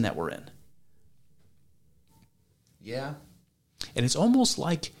prison that we're in. Yeah. And it's almost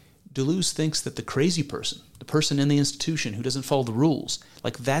like Deleuze thinks that the crazy person, the person in the institution who doesn't follow the rules,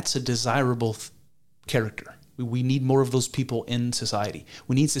 like that's a desirable character. We need more of those people in society.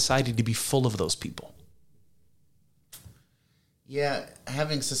 We need society to be full of those people. Yeah,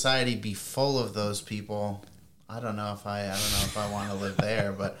 having society be full of those people, I don't know if I want to live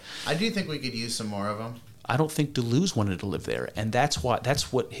there, but I do think we could use some more of them. I don't think Deleuze wanted to live there, and that's what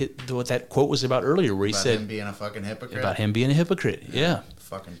that quote was about earlier, where he said him being a fucking hypocrite. About him being a hypocrite. Yeah.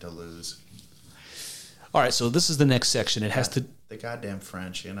 Fucking Deleuze. All right, so this is the next section. It has to the goddamn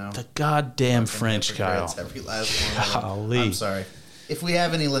French, the goddamn French, Kyle. Every last one. Golly. I'm sorry. If we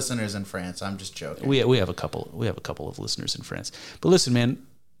have any listeners in France, I'm just joking. We have a couple. We have a couple of listeners in France. But listen, man,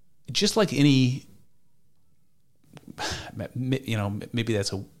 just like any, maybe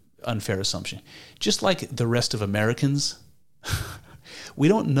that's an unfair assumption. Just like the rest of Americans, we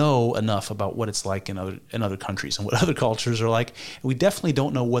don't know enough about what it's like in other countries and what other cultures are like. And we definitely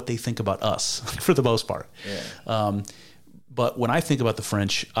don't know what they think about us for the most part. Yeah. But when I think about the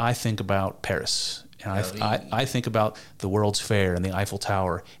French, I think about Paris. And I think about the World's Fair and the Eiffel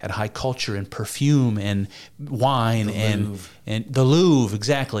Tower and high culture and perfume and wine and the Louvre,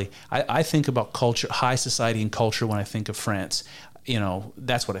 exactly. I think about culture, high society and culture when I think of France.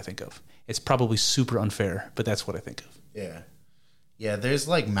 That's what I think of. It's probably super unfair, but that's what I think of. Yeah. Yeah, there's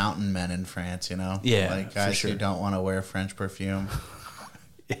like mountain men in France, Yeah, like guys for sure. who don't want to wear French perfume.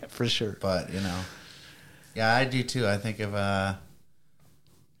 Yeah, for sure. But, yeah, I do too. I think of... yeah,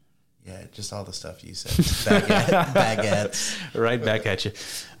 just all the stuff you said. Baguettes. Right back at you.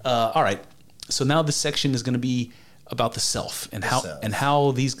 All right. So now this section is going to be about the self and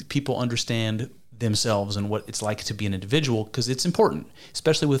how these people understand themselves and what it's like to be an individual, because it's important,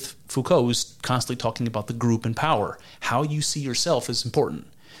 especially with Foucault, who's constantly talking about the group and power. How you see yourself is important.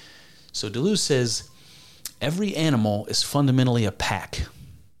 So Deleuze says, every animal is fundamentally a pack,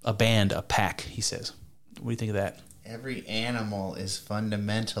 a band, a pack, he says. What do you think of that? Every animal is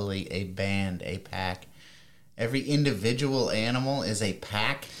fundamentally a band, a pack. Every individual animal is a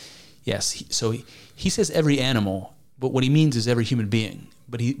pack? Yes. So he says every animal, but what he means is every human being.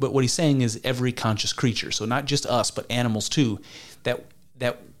 But what he's saying is every conscious creature. So not just us, but animals too, that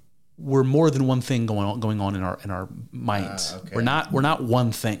we're more than one thing going on in our minds. Okay. We're not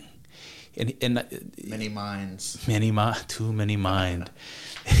one thing. And many minds. Too many mind.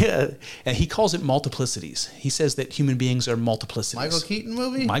 And he calls it multiplicities. He says that human beings are multiplicities. Michael Keaton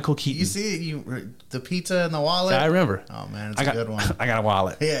movie? Michael Keaton. You see it? The pizza and the wallet? I remember. Oh, man, it's a good one. I got a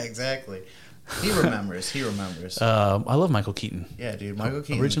wallet. Yeah, exactly. He remembers. I love Michael Keaton. Yeah, dude. Michael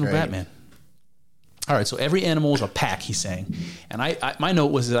Keaton. Original great. Batman. All right, so every animal is a pack, he's saying. And I my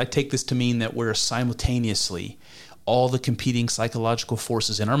note was that I take this to mean that we're simultaneously all the competing psychological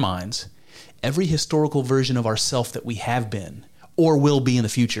forces in our minds, every historical version of ourself that we have been or will be in the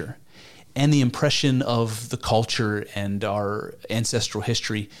future, and the impression of the culture and our ancestral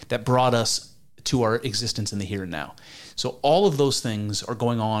history that brought us to our existence in the here and now. So all of those things are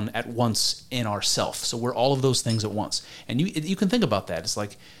going on at once in ourself. So we're all of those things at once. And you can think about that. It's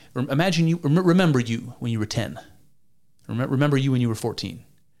like, imagine remember you when you were 10. Remember you when you were 14.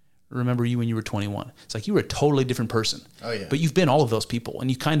 Remember you when you were 21. It's like you were a totally different person. Oh, yeah. But you've been all of those people, and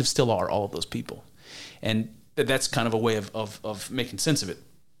you kind of still are all of those people. And that's kind of a way of making sense of it.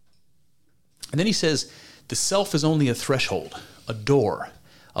 And then he says, the self is only a threshold, a door,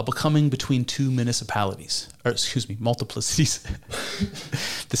 a becoming between two multiplicities.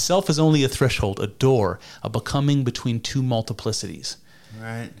 The self is only a threshold, a door, a becoming between two multiplicities.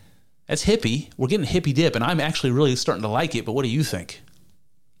 Right. That's hippie. We're getting hippie dip, and I'm actually really starting to like it, but what do you think?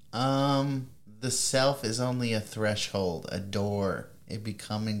 The self is only a threshold, a door, a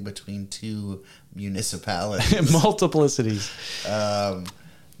becoming between two municipalities. Multiplicities.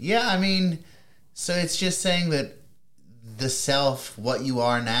 Yeah, I mean, so it's just saying that the self, what you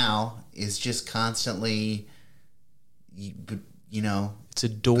are now, is just constantly, it's a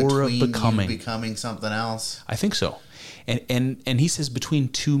door of becoming something else. I think so. And he says between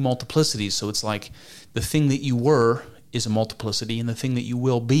two multiplicities. So it's like the thing that you were is a multiplicity, and the thing that you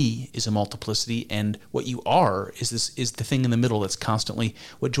will be is a multiplicity, and what you are is the thing in the middle that's constantly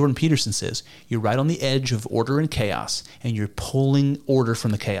what Jordan Peterson says. You're right on the edge of order and chaos, and you're pulling order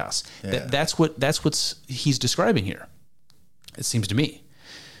from the chaos. Yeah. That's what he's describing here. It seems to me.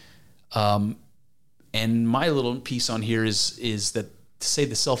 And my little piece on here is that to say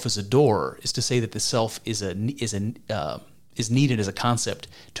the self is a door is to say that the self is needed as a concept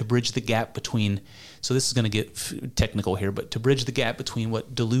to bridge the gap between. So this is going to get technical here, but to bridge the gap between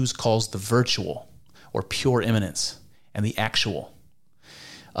what Deleuze calls the virtual or pure immanence and the actual.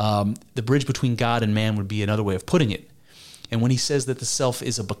 The bridge between God and man would be another way of putting it. And when he says that the self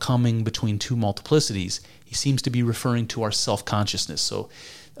is a becoming between two multiplicities, he seems to be referring to our self-consciousness. So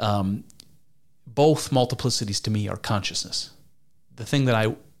both multiplicities to me are consciousness. The thing that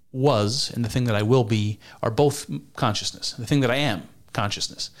I was and the thing that I will be are both consciousness. The thing that I am,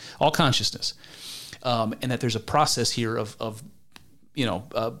 consciousness. All consciousness. And that there's a process here of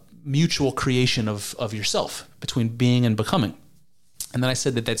mutual creation of yourself between being and becoming. And then I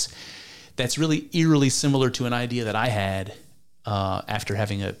said that that's really eerily similar to an idea that I had after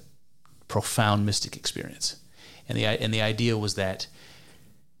having a profound mystic experience. And the idea was that,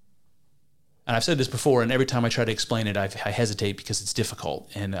 and I've said this before, and every time I try to explain it, I hesitate because it's difficult.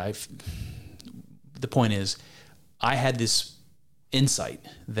 And the point is, I had this insight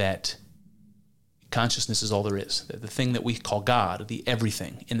that consciousness is all there is. That the thing that we call God, the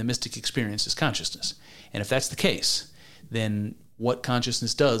everything in the mystic experience is consciousness. And if that's the case, then what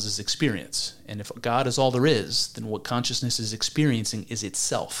consciousness does is experience. And if God is all there is, then what consciousness is experiencing is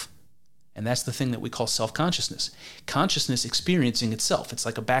itself. And that's the thing that we call self-consciousness. Consciousness experiencing itself. It's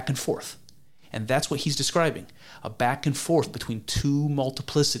like a back and forth. And that's what he's describing. A back and forth between two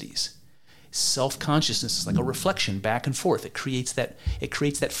multiplicities. Self-consciousness is like a reflection back and forth. It creates that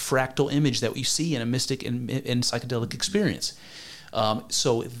fractal image that you see in a mystic and psychedelic experience.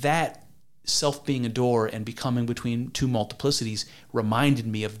 So that self being a door and becoming between two multiplicities reminded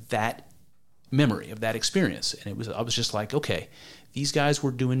me of that memory, of that experience. And I was just like, okay, these guys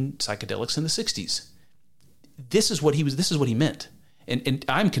were doing psychedelics in the 60s. This is what he meant. And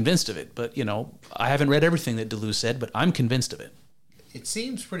I'm convinced of it, but I haven't read everything that Deleuze said, but I'm convinced of it. It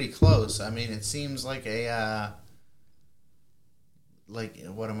seems pretty close. I mean, it seems like like,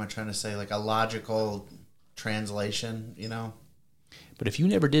 what am I trying to say? Like a logical translation, you know? But if you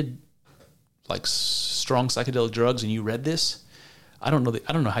never did like strong psychedelic drugs and you read this, I don't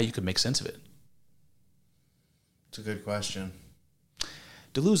know how you could make sense of it. It's a good question.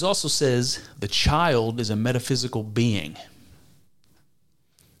 Deleuze also says the child is a metaphysical being.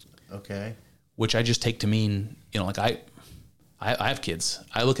 Okay. Which I just take to mean, like I have kids.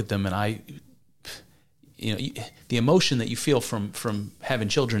 I look at them and the emotion that you feel from having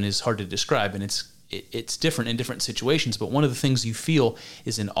children is hard to describe, and it's different in different situations. But one of the things you feel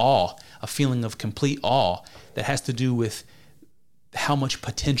is an awe, a feeling of complete awe that has to do with how much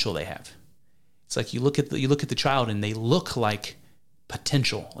potential they have. It's like you look at the child and they look like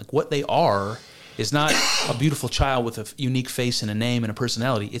potential. Like what they are is not a beautiful child with a unique face and a name and a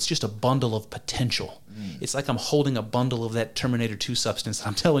personality. It's just a bundle of potential. It's like I'm holding a bundle of that Terminator 2 substance that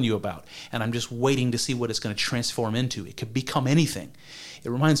I'm telling you about, and I'm just waiting to see what it's going to transform into. It could become anything. It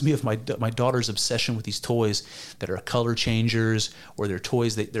reminds me of my daughter's obsession with these toys that are color changers, or they're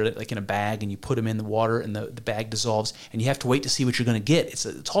toys that they're like in a bag and you put them in the water and the bag dissolves and you have to wait to see what you're going to get.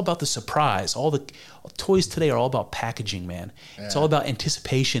 It's all about the surprise. All toys today are all about packaging, man. Yeah. It's all about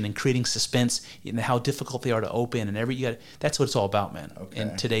anticipation and creating suspense and how difficult they are to open and that's what it's all about, man. Okay.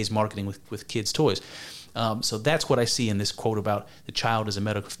 In today's marketing with kids' toys. So that's what I see in this quote about the child as a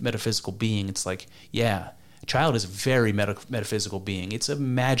metaphysical being. It's like, yeah, a child is a very metaphysical being. It's a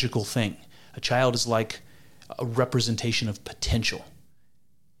magical thing. A child is like a representation of potential.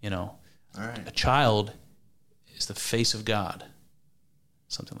 All right. A child is the face of God.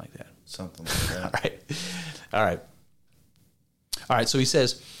 Something like that. All right. So he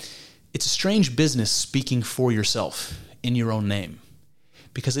says, it's a strange business speaking for yourself in your own name,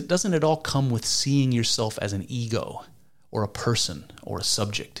 because it doesn't at all come with seeing yourself as an ego or a person or a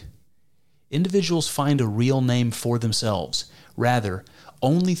subject. Individuals find a real name for themselves, rather,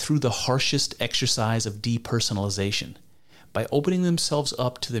 only through the harshest exercise of depersonalization, by opening themselves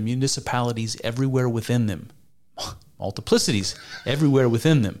up to the municipalities everywhere within them, multiplicities everywhere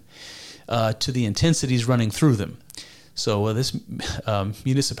within them, to the intensities running through them. So this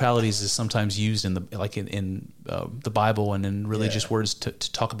municipalities is sometimes used in the Bible and in religious words to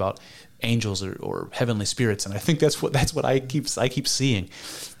talk about angels or heavenly spirits, and I think that's what I keep seeing.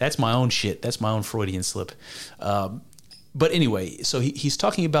 That's my own shit. That's my own Freudian slip. But anyway, so he's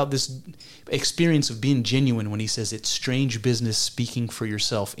talking about this experience of being genuine when he says it's strange business speaking for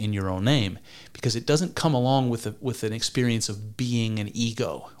yourself in your own name, because it doesn't come along with an experience of being an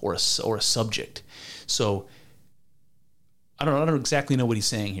ego or a subject. So I don't exactly know what he's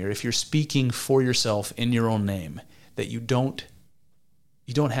saying here. If you're speaking for yourself in your own name, that you don't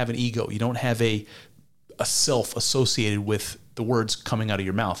have an ego, you don't have a self associated with the words coming out of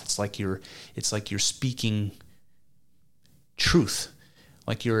your mouth. It's like you're speaking truth,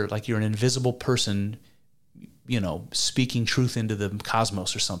 like you're an invisible person, speaking truth into the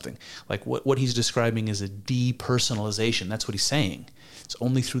cosmos or something. Like what he's describing is a depersonalization. That's what he's saying. It's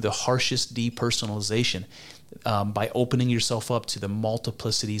only through the harshest depersonalization, by opening yourself up to the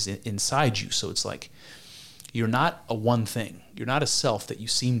multiplicities inside you. So it's like you're not a one thing. You're not a self that you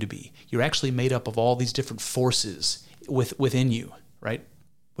seem to be. You're actually made up of all these different forces within you, right?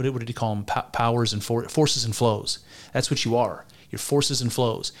 What did he call them? Powers and forces and flows. That's what you are. You're forces and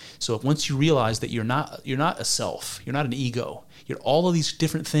flows. So once you realize that you're not a self, you're not an ego. You're all of these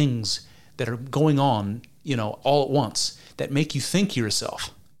different things that are going on, all at once that make you think you're a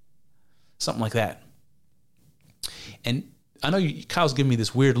self. Something like that. And I know Kyle's giving me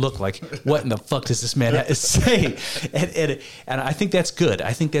this weird look, like, what in the fuck does this man say? And I think that's good.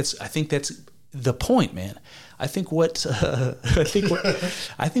 I think that's the point, man. I think what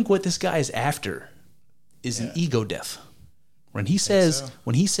this guy is after is an ego death. When he says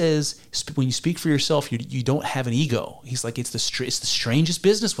when you speak for yourself, you don't have an ego. He's like, it's the strangest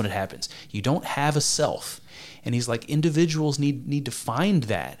business when it happens. You don't have a self, and he's like, individuals need to find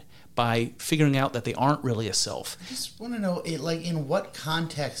that by figuring out that they aren't really a self. I just want to know, in what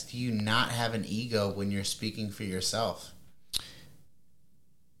context do you not have an ego when you're speaking for yourself?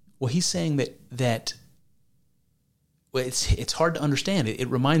 Well, he's saying that it's hard to understand. It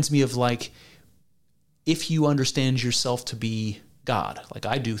reminds me of like, if you understand yourself to be God, like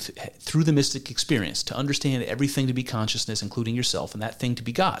I do through the mystic experience, to understand everything to be consciousness, including yourself, and that thing to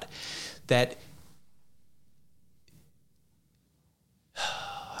be God, that,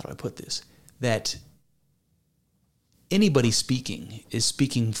 how do I put this? That anybody speaking is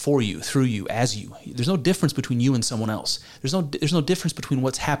speaking for you, through you, as you. There's no difference between you and someone else. There's no difference between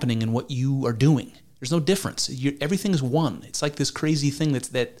what's happening and what you are doing, There's no difference. Everything is one. It's like this crazy thing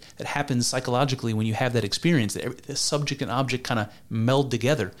that happens psychologically when you have that experience, that the subject and object kind of meld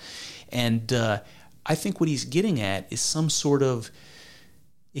together. And I think what he's getting at is some sort of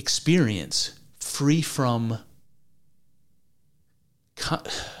experience free from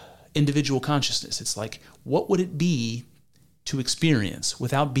individual consciousness. It's like, what would it be to experience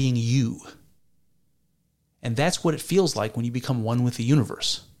without being you? And that's what it feels like when you become one with the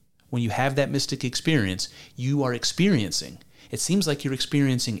universe. When you have that mystic experience, you are experiencing. It seems like you're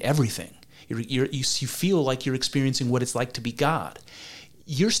experiencing everything. You feel like you're experiencing what it's like to be God.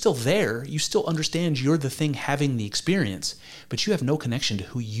 You're still there. You still understand you're the thing having the experience, but you have no connection to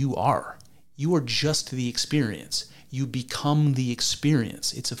who you are. You are just the experience. You become the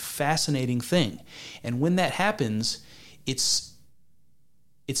experience. It's a fascinating thing. And when that happens, it's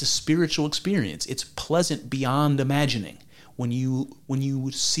a spiritual experience. It's pleasant beyond imagining. When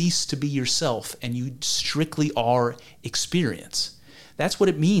you cease to be yourself and you strictly are experience. That's what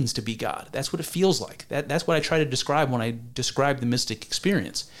it means to be God. That's what it feels like. That's what I try to describe when I describe the mystic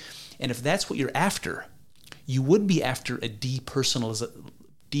experience. And if that's what you're after, you would be after a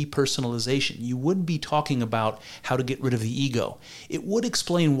depersonalization. You would be talking about how to get rid of the ego. It would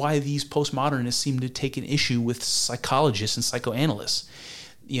explain why these postmodernists seem to take an issue with psychologists and psychoanalysts.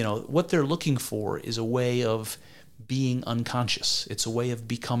 What they're looking for is a way of being unconscious. It's a way of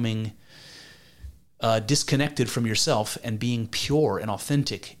becoming disconnected from yourself and being pure and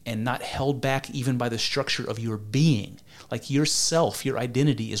authentic and not held back even by the structure of your being. Like yourself, your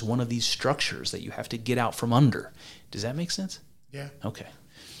identity is one of these structures that you have to get out from under. Does that make sense? Yeah. Okay.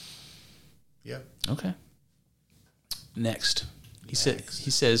 Yeah. Okay. Next. He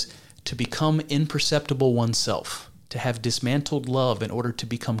says, to become imperceptible oneself, to have dismantled love in order to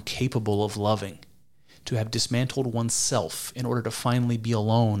become capable of loving, to have dismantled oneself in order to finally be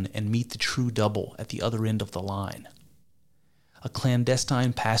alone and meet the true double at the other end of the line. A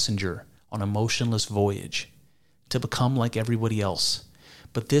clandestine passenger on a motionless voyage, to become like everybody else.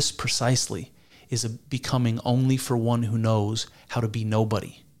 But this precisely is a becoming only for one who knows how to be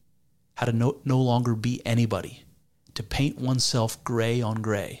nobody, how to no longer be anybody, to paint oneself gray on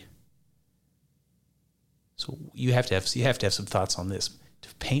gray. So you have to have some thoughts on this.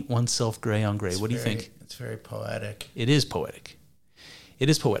 To paint oneself gray on gray. What do you think? It's very poetic. It is poetic.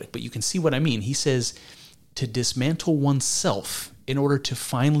 It is poetic, but you can see what I mean. He says to dismantle oneself in order to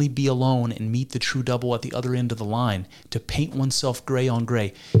finally be alone and meet the true double at the other end of the line, to paint oneself gray on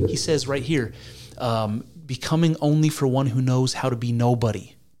gray. He says right here, becoming only for one who knows how to be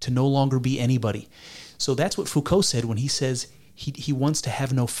nobody, to no longer be anybody. So that's what Foucault said when he says he wants to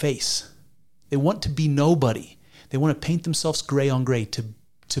have no face. They want to be nobody. They want to paint themselves gray on gray, to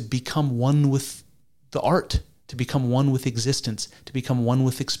become one with the art, to become one with existence, to become one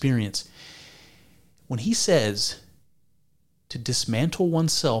with experience. When he says to dismantle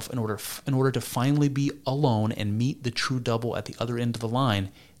oneself in order to finally be alone and meet the true double at the other end of the line,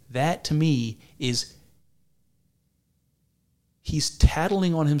 that to me is, he's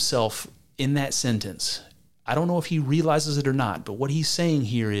tattling on himself in that sentence. I don't know if he realizes it or not, but what he's saying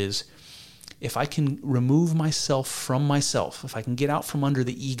here is, if I can remove myself from myself, if I can get out from under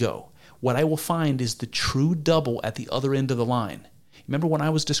the ego, what I will find is the true double at the other end of the line. Remember when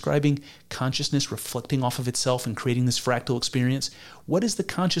I was describing consciousness reflecting off of itself and creating this fractal experience? What is the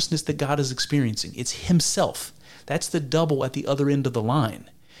consciousness that God is experiencing? It's himself. That's the double at the other end of the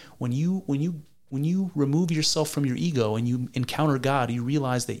line. When you remove yourself from your ego and you encounter God, you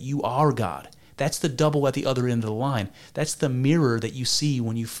realize that you are God. That's the double at the other end of the line. That's the mirror that you see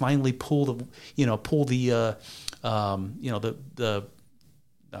when you finally pull the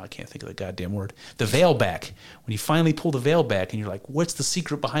I can't think of the goddamn word, the veil back. When you finally pull the veil back and you're like, what's the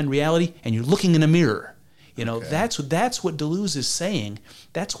secret behind reality? And you're looking in a mirror. Okay. That's what Deleuze is saying.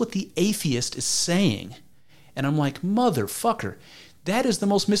 That's what the atheist is saying. And I'm like, motherfucker, that is the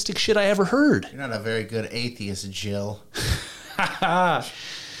most mystic shit I ever heard. You're not a very good atheist, Jill.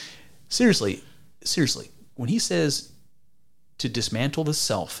 Seriously, when he says to dismantle the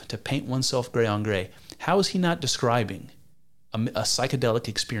self, to paint oneself gray on gray, how is he not describing a psychedelic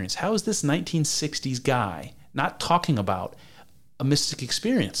experience? How is this 1960s guy not talking about a mystic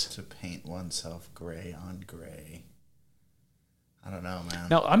experience? To paint oneself gray on gray. I don't know, man.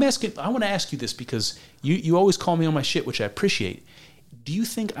 Now, I want to ask you this because you always call me on my shit, which I appreciate. Do you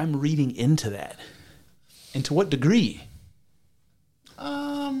think I'm reading into that? And to what degree?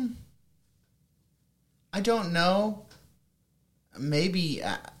 I don't know. Maybe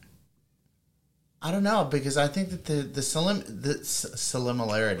I don't know, because I think that the similarities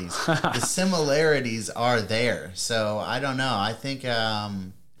the similarities are there. So I don't know. I think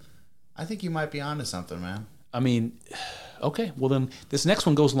I think you might be onto something, man. I mean, okay, well then this next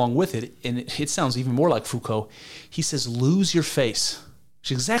one goes along with it, and it sounds even more like Foucault. He says, lose your face.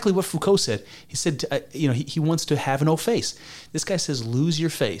 Which is exactly what Foucault said. He said, he wants to have no face. This guy says, lose your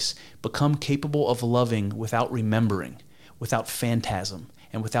face, become capable of loving without remembering, without phantasm,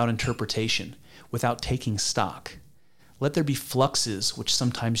 and without interpretation, without taking stock. Let there be fluxes which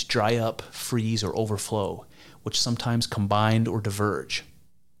sometimes dry up, freeze, or overflow, which sometimes combine or diverge.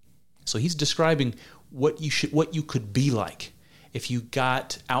 So he's describing what you could be like if you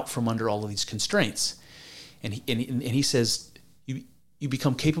got out from under all of these constraints. And he says, you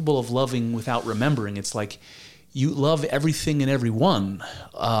become capable of loving without remembering. It's like you love everything and everyone,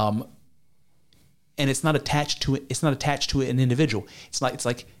 and it's not attached to it. It's not attached to an individual. It's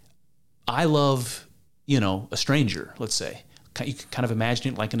like I love, a stranger. Let's say you can kind of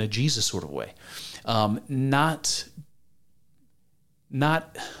imagine it like in a Jesus sort of way, not.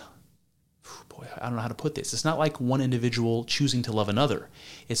 Boy, I don't know how to put this. It's not like one individual choosing to love another.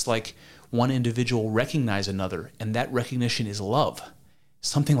 It's like one individual recognize another, and that recognition is love.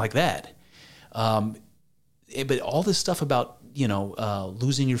 Something like that. But all this stuff about,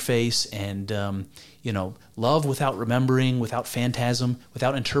 losing your face and, love without remembering, without phantasm,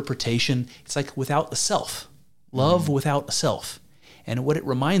 without interpretation. It's like without a self. Love without a self. And what it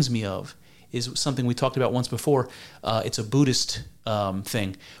reminds me of is something we talked about once before. It's a Buddhist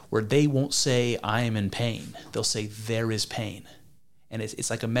thing where they won't say, I am in pain. They'll say, there is pain. And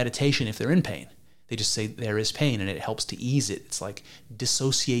it's like a meditation if they're in pain. They just say there is pain, and it helps to ease it. It's like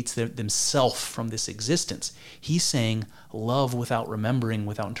dissociates themselves from this existence. He's saying love without remembering,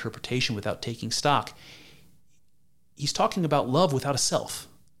 without interpretation, without taking stock. He's talking about love without a self.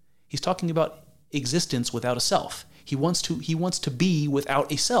 He's talking about existence without a self. He wants to be without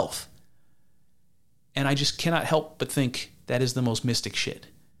a self. And I just cannot help but think that is the most mystic shit.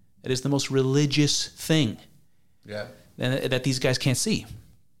 That is the most religious thing. Yeah. That these guys can't see.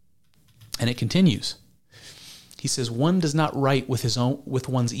 And it continues. He says, one does not write with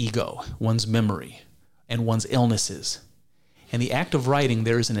one's ego, one's memory, and one's illnesses. In the act of writing,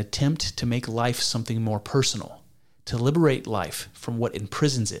 there is an attempt to make life something more personal, to liberate life from what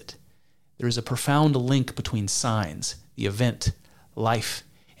imprisons it. There is a profound link between signs, the event, life,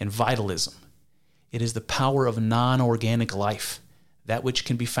 and vitalism. It is the power of non-organic life, that which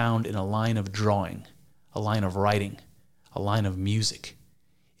can be found in a line of drawing, a line of writing, a line of music.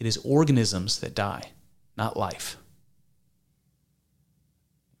 It is organisms that die, not life.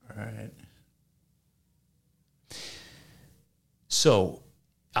 All right. So,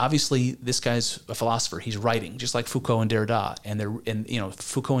 obviously, this guy's a philosopher. He's writing, just like Foucault and Derrida. And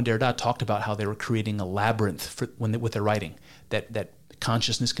Foucault and Derrida talked about how they were creating a labyrinth with their writing that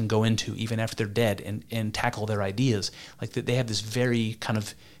consciousness can go into even after they're dead and tackle their ideas. Like they have this very kind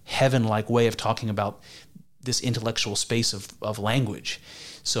of heaven-like way of talking about this intellectual space of language.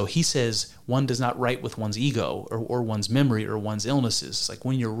 So he says one does not write with one's ego or one's memory or one's illnesses. It's like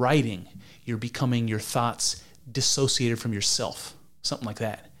when you're writing, you're becoming your thoughts dissociated from yourself, something like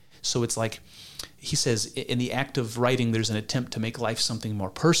that. So it's like, he says, in the act of writing, there's an attempt to make life something more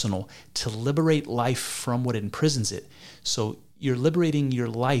personal, to liberate life from what imprisons it. So you're liberating your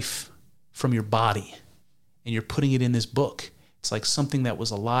life from your body, and you're putting it in this book. It's like something that was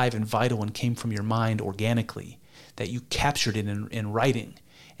alive and vital and came from your mind organically, that you captured it in writing.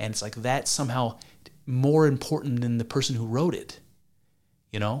 And it's like that's somehow more important than the person who wrote it.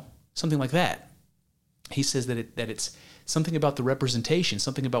 Something like that. He says that it's something about the representation,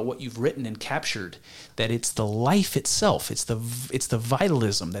 something about what you've written and captured, that it's the life itself. It's the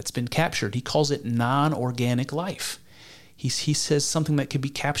vitalism that's been captured. He calls it non-organic life. He says something that can be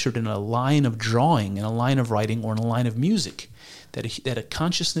captured in a line of drawing, in a line of writing, or in a line of music. That a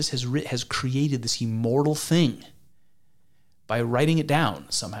consciousness has created this immortal thing by writing it down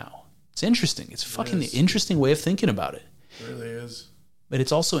somehow. It's interesting. It's a fucking interesting way of thinking about it. It really is. But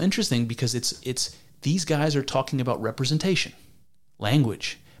it's also interesting because it's these guys are talking about representation,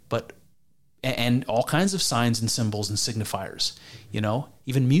 language, and all kinds of signs and symbols and signifiers,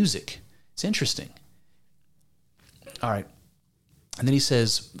 even music. It's interesting. All right. And then he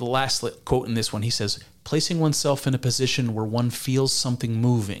says, the last quote in this one, he says, placing oneself in a position where one feels something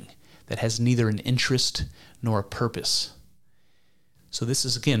moving that has neither an interest nor a purpose. So this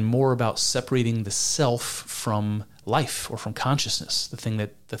is, again, more about separating the self from life or from consciousness, the thing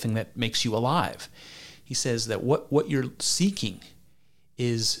that makes you alive. He says that what you're seeking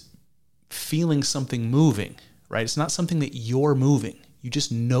is feeling something moving, right? It's not something that you're moving. You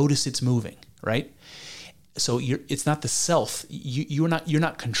just notice it's moving, right? So it's not the self. You're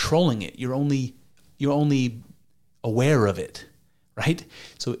not controlling it. You're only aware of it, right?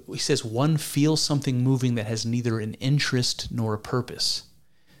 So he says one feels something moving that has neither an interest nor a purpose.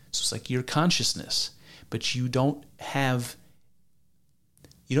 So it's like your consciousness, but you don't have,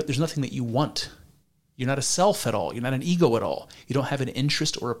 there's nothing that you want. You're not a self at all. You're not an ego at all. You don't have an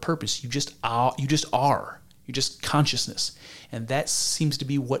interest or a purpose. You just are. You're just consciousness. And that seems to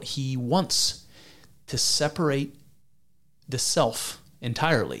be what he wants, to separate the self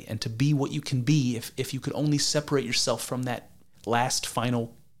entirely and to be what you can be if you could only separate yourself from that last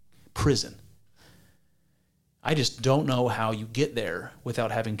final prison. I just don't know how you get there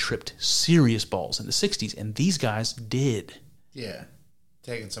without having tripped serious balls in the 60s, and these guys did. Yeah.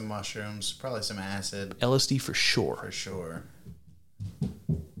 Taking some mushrooms, probably some acid. LSD for sure. For sure.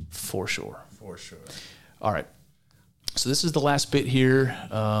 For sure. For sure. All right. So this is the last bit here.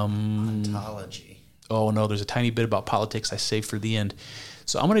 Ontology. Oh, no, there's a tiny bit about politics I saved for the end.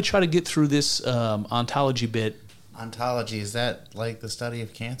 So I'm going to try to get through this ontology bit. Ontology, is that like the study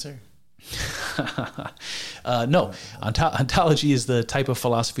of cancer? No. Ontology is the type of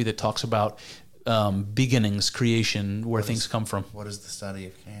philosophy that talks about beginnings, creation, where things come from. What is the study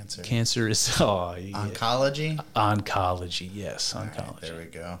of cancer? Cancer is... Oncology? Oncology, yes. Oncology. Right, there we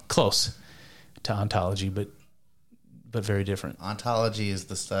go. Close to ontology, but very different. Ontology is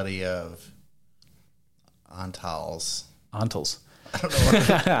the study of ontals. Ontals. I don't know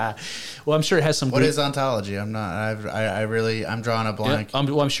what well, I'm sure it has some. What is ontology? I'm not. I'm drawing a blank. Yeah,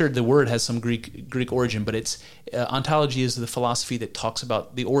 I'm sure the word has some Greek origin, but it's ontology is the philosophy that talks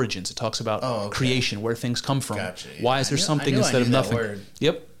about the origins. It talks about creation, where things come from. Gotcha. Why is there something instead of nothing? Word.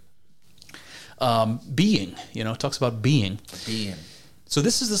 Yep. Being. It talks about being. Being. So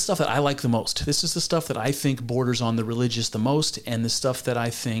this is the stuff that I like the most. This is the stuff that I think borders on the religious the most, and the stuff that I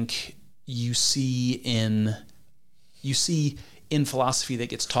think you see in philosophy that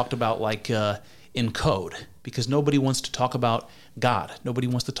gets talked about like in code, because nobody wants to talk about God. Nobody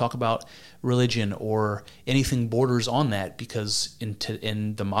wants to talk about religion or anything borders on that, because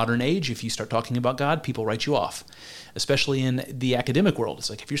in the modern age, if you start talking about God, people write you off, especially in the academic world. It's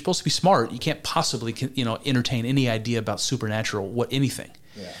like, if you're supposed to be smart, you can't possibly entertain any idea about supernatural, anything.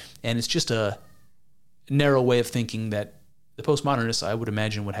 Yeah. And it's just a narrow way of thinking that the postmodernists, I would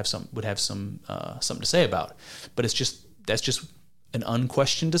imagine, would have some something to say about. But that's just an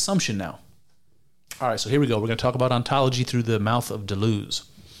unquestioned assumption now. All right, so here we go. We're going to talk about ontology through the mouth of Deleuze.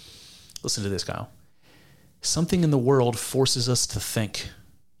 Listen to this, Kyle. Something in the world forces us to think.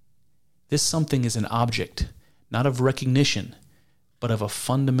 This something is an object, not of recognition, but of a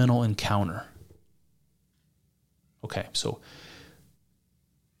fundamental encounter. Okay, so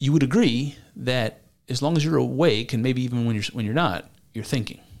you would agree that as long as you're awake, and maybe even when you're not, you're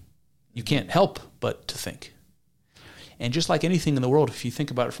thinking. You can't help but to think. And just like anything in the world, if you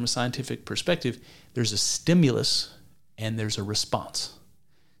think about it from a scientific perspective, there's a stimulus and there's a response.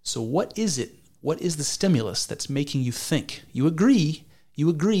 So what is it? What is the stimulus that's making you think? You agree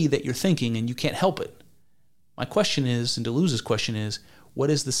that you're thinking and you can't help it. My question is, and Deleuze's question is, what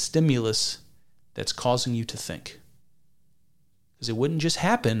is the stimulus that's causing you to think? Because it wouldn't just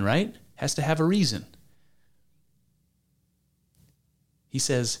happen, right? It has to have a reason. He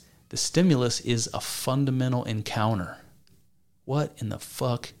says the stimulus is a fundamental encounter. What in the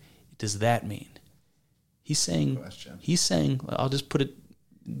fuck does that mean? He's saying, I'll just put it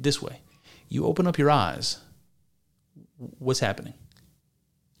this way. You open up your eyes, what's happening?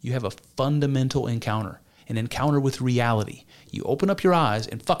 You have a fundamental encounter, an encounter with reality. You open up your eyes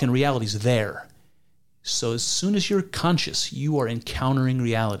and fucking reality's there. So as soon as you're conscious, you are encountering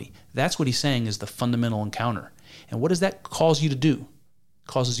reality. That's what he's saying is the fundamental encounter. And what does that cause you to do? It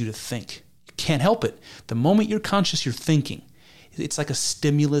causes you to think. You can't help it. The moment you're conscious, you're thinking. It's like a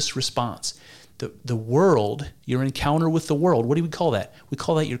stimulus response. The world, your encounter with the world, what do we call that? We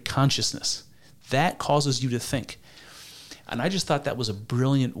call that your consciousness. That causes you to think. And I just thought that was a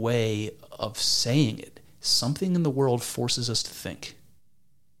brilliant way of saying it. Something in the world forces us to think.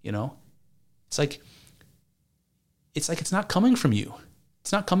 It's like it's not coming from you.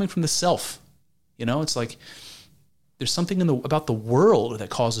 It's not coming from the self. It's like there's something about the world that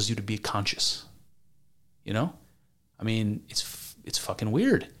causes you to be conscious. I mean, it's fucking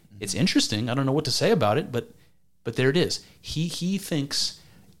weird. It's interesting. I don't know what to say about it, but there it is. He thinks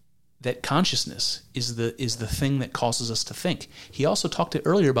that consciousness is the thing that causes us to think. He also talked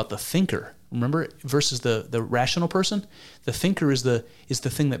earlier about the thinker. Remember, versus the rational person? The thinker is the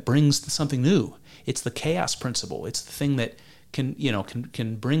thing that brings something new. It's the chaos principle. It's the thing that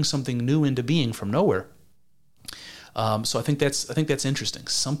can bring something new into being from nowhere. So I think that's interesting.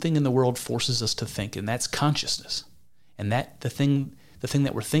 Something in the world forces us to think, and that's consciousness. And that the thing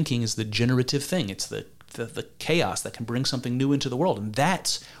that we're thinking is the generative thing. It's the the chaos that can bring something new into the world. And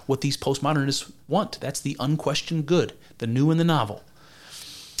that's what these postmodernists want. That's the unquestioned good, the new and the novel.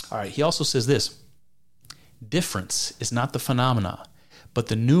 All right, he also says this: difference is not the phenomena, but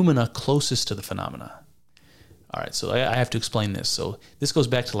the noumena closest to the phenomena. All right, so I have to explain this. So this goes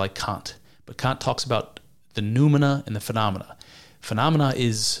back to like Kant, but Kant talks about the noumena and the phenomena. Phenomena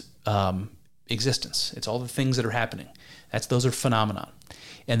is existence. It's all the things that are happening. Those are phenomena.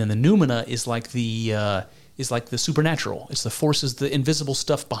 And then the noumena is like the supernatural. It's the forces, the invisible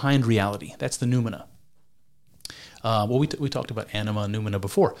stuff behind reality. That's the noumena. We talked about anima and noumena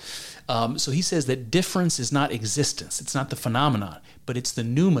before. So he says that difference is not existence. It's not the phenomenon, but it's the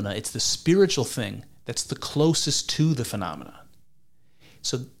noumena. It's the spiritual thing that's the closest to the phenomenon.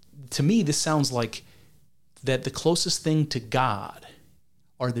 So to me, this sounds like that the closest thing to God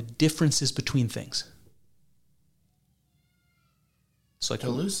are the differences between things. So like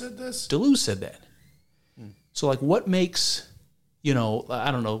Deleuze said this? Deleuze said that. So like what makes,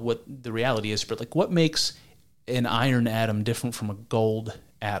 I don't know what the reality is, but like what makes an iron atom different from a gold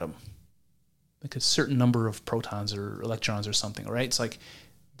atom? Like a certain number of protons or electrons or something, right? It's like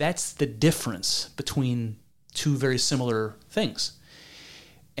that's the difference between two very similar things.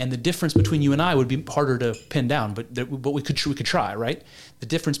 And the difference between you and I would be harder to pin down, but we could try, right? The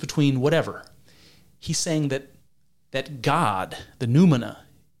difference between whatever. He's saying that God, the noumena,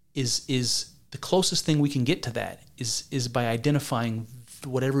 is the closest thing we can get to that is by identifying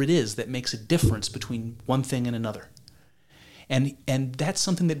whatever it is that makes a difference between one thing and another. And that's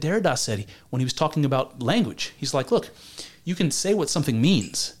something that Derrida said when he was talking about language. He's like, look, you can say what something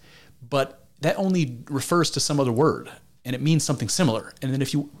means, but that only refers to some other word, and it means something similar. And then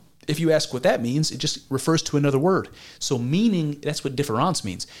if you ask what that means, it just refers to another word. So meaning, that's what difference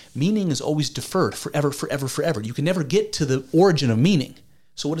means. Meaning is always deferred forever, forever, forever. You can never get to the origin of meaning.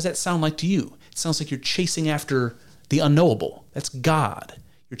 So what does that sound like to you? It sounds like you're chasing after the unknowable. That's God.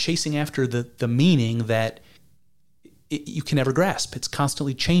 You're chasing after the meaning that you can never grasp. It's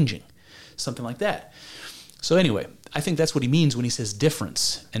constantly changing. Something like that. So anyway, I think that's what he means when he says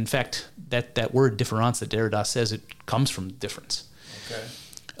difference. In fact, that word difference that Derrida says, it comes from difference. Okay.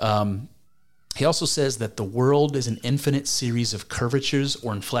 He also says that the world is an infinite series of curvatures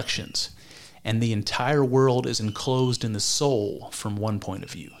or inflections, and the entire world is enclosed in the soul from one point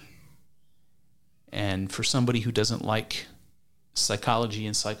of view. And for somebody who doesn't like psychology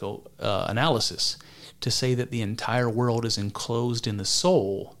and psychoanalysis, to say that the entire world is enclosed in the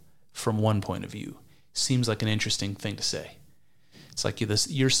soul from one point of view seems like an interesting thing to say. It's like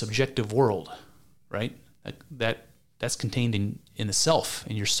your subjective world, right? That's contained in the self,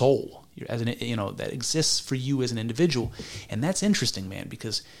 in your soul, that exists for you as an individual, and that's interesting, man,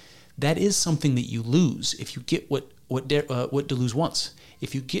 because that is something that you lose if you get what Deleuze wants.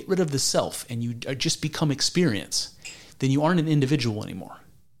 If you get rid of the self and you just become experience, then you aren't an individual anymore.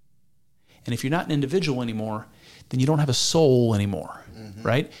 And if you're not an individual anymore, then you don't have a soul anymore,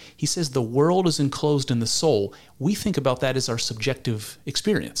 right? He says the world is enclosed in the soul. We think about that as our subjective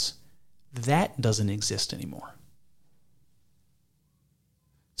experience. That doesn't exist anymore.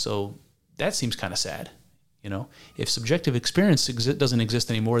 So that seems kind of sad, If subjective experience doesn't exist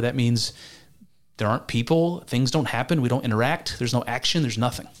anymore, that means there aren't people, things don't happen, we don't interact, there's no action, there's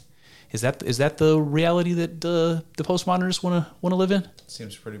nothing. Is that the reality that the postmodernists want to live in?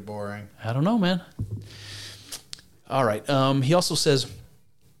 Seems pretty boring. I don't know, man. All right. He also says,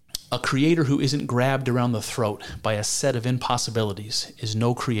 a creator who isn't grabbed around the throat by a set of impossibilities is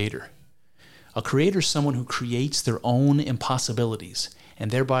no creator. A creator is someone who creates their own impossibilities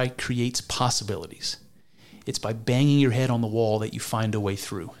and thereby creates possibilities. It's by banging your head on the wall that you find a way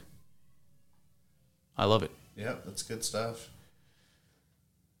through. I love it. Yep, that's good stuff.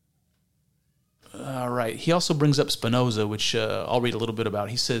 All right. He also brings up Spinoza, which I'll read a little bit about.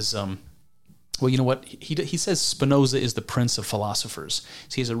 He says, well, you know what? He says Spinoza is the prince of philosophers.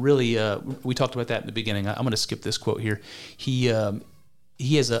 So he has a really, we talked about that in the beginning. I'm going to skip this quote here. He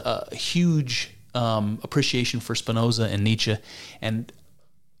has a huge appreciation for Spinoza and Nietzsche, and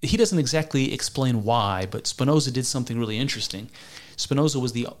he doesn't exactly explain why, but Spinoza did something really interesting. Spinoza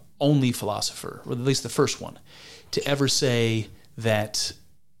was the only philosopher, or at least the first one, to ever say that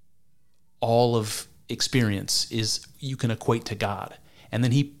all of experience is you can equate to God. And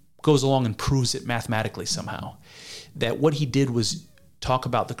then he goes along and proves it mathematically somehow. That what he did was talk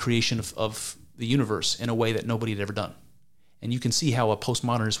about the creation of the universe in a way that nobody had ever done. And you can see how a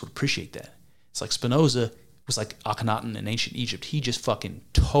postmodernist would appreciate that. It's like Spinoza was like Akhenaten in ancient Egypt. He just fucking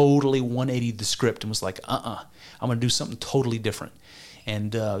totally 180'd the script and was like, I'm going to do something totally different.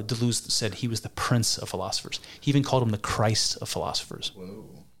 And Deleuze said he was the prince of philosophers. He even called him the Christ of philosophers. Whoa.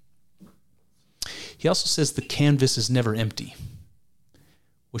 He also says the canvas is never empty,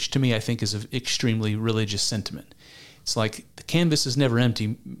 which to me I think is an extremely religious sentiment. It's like the canvas is never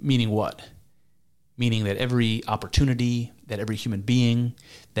empty, meaning what? Meaning that every opportunity, that every human being,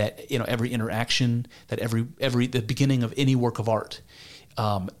 that every interaction, that every the beginning of any work of art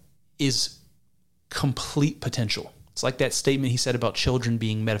is complete potential. It's like that statement he said about children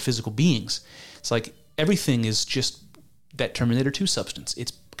being metaphysical beings. It's like everything is just that Terminator 2 substance.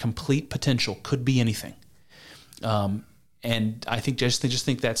 It's complete potential, could be anything. And I think they just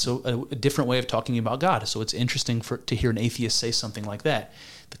think that's a different way of talking about God. So it's interesting to hear an atheist say something like that.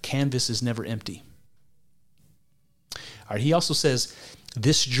 The canvas is never empty. All right, he also says,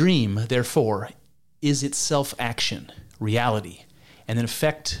 this dream, therefore, is itself action, reality, and in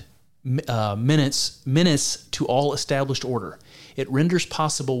effect, menace to all established order. It renders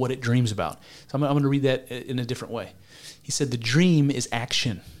possible what it dreams about. So I'm going to read that in a different way. He said, the dream is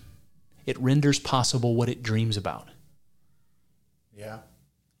action. It renders possible what it dreams about. Yeah.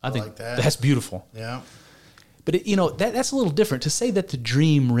 I think like that. That's beautiful. Yeah. But, that's a little different. To say that the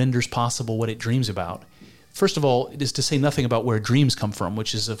dream renders possible what it dreams about, first of all, it is to say nothing about where dreams come from,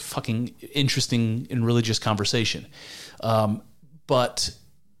 which is a fucking interesting and religious conversation. But,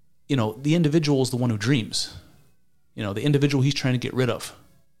 the individual is the one who dreams. The individual he's trying to get rid of.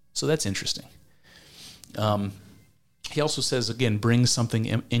 So that's interesting. He also says, again, bring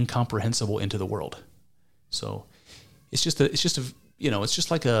something incomprehensible into the world. So it's just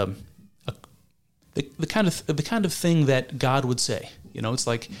like the kind of thing that God would say. It's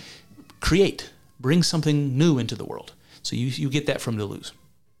like create, bring something new into the world. So you get that from Deleuze.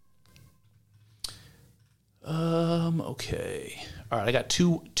 Okay. All right, I got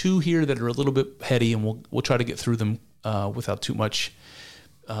two here that are a little bit heady, and we'll try to get through them without too much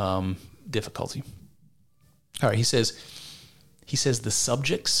difficulty. All right, he says the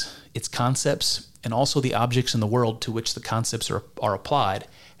subjects, its concepts, and also the objects in the world to which the concepts are applied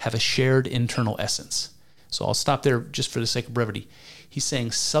have a shared internal essence. So I'll stop there just for the sake of brevity. He's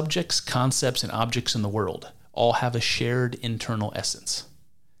saying subjects, concepts, and objects in the world all have a shared internal essence,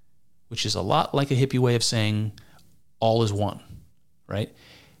 which is a lot like a hippie way of saying all is one, right?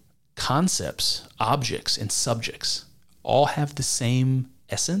 Concepts, objects, and subjects all have the same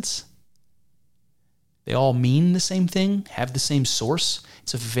essence. They all mean the same thing, have the same source.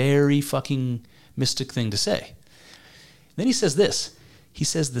 It's a very fucking mystic thing to say. Then he says this. He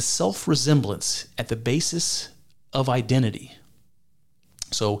says the self-resemblance at the basis of identity.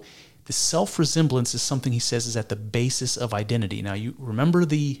 So the self-resemblance is something he says is at the basis of identity. Now, you remember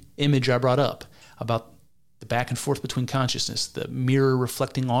the image I brought up about the back and forth between consciousness, the mirror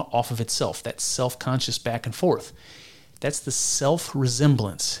reflecting off of itself, that self-conscious back and forth. That's the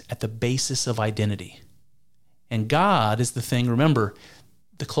self-resemblance at the basis of identity. And God is the thing, remember,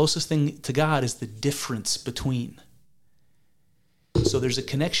 the closest thing to God is the difference between. So there's a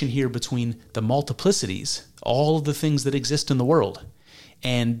connection here between the multiplicities, all of the things that exist in the world,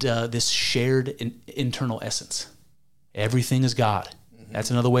 and this shared internal essence. Everything is God. Mm-hmm.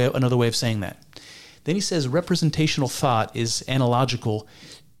 That's another way of saying that. Then he says representational thought is analogical.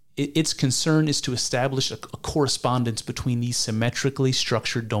 Its concern is to establish a correspondence between these symmetrically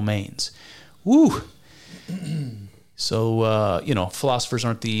structured domains. Woo! So, philosophers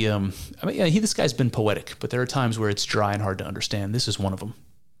aren't the... this guy's been poetic, but there are times where it's dry and hard to understand. This is one of them.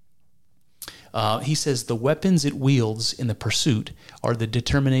 He says, the weapons it wields in the pursuit are the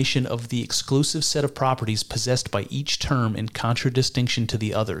determination of the exclusive set of properties possessed by each term in contradistinction to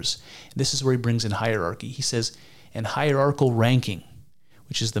the others. And this is where he brings in hierarchy. He says, and hierarchical ranking,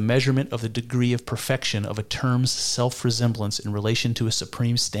 which is the measurement of the degree of perfection of a term's self-resemblance in relation to a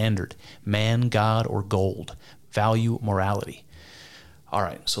supreme standard, man, God, or gold, value, morality. All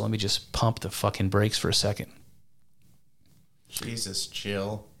right, so let me just pump the fucking brakes for a second. Jesus,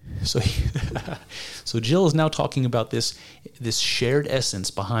 Jill. So Jill is now talking about this shared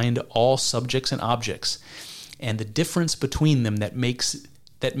essence behind all subjects and objects, and the difference between them that makes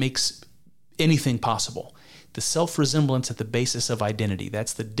anything possible. The self-resemblance at the basis of identity.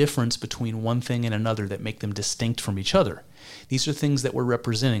 That's the difference between one thing and another that make them distinct from each other. These are things that we're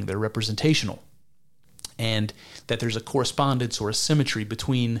representing. They're representational. And that there's a correspondence or a symmetry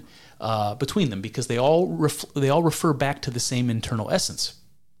between them because they all refer back to the same internal essence.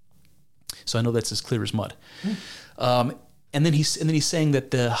 So I know that's as clear as mud. And then he's saying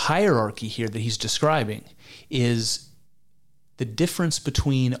that the hierarchy here that he's describing is the difference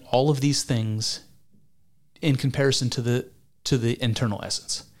between all of these things in comparison to the internal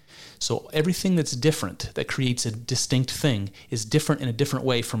essence. So everything that's different, that creates a distinct thing, is different in a different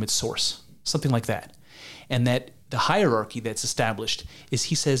way from its source. Something like that. And that the hierarchy that's established is,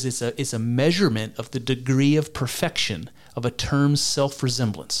 he says, it's a measurement of the degree of perfection of a term's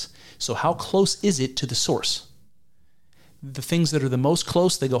self-resemblance. So how close is it to the source? The things that are the most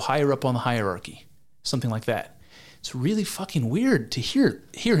close, they go higher up on the hierarchy. Something like that. It's really fucking weird to hear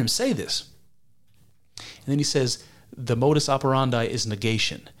him say this. And then he says, the modus operandi is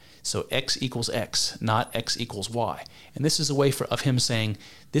negation. So X equals X, not X equals Y. And this is a way of him saying,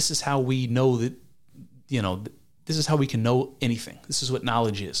 this is how we know that, this is how we can know anything. This is what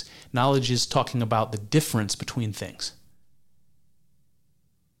knowledge is. Knowledge is talking about the difference between things.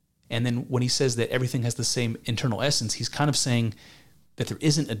 And then when he says that everything has the same internal essence, he's kind of saying that there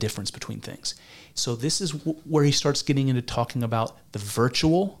isn't a difference between things. So this is where he starts getting into talking about the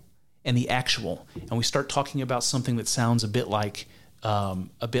virtual and the actual. And we start talking about something that sounds a bit like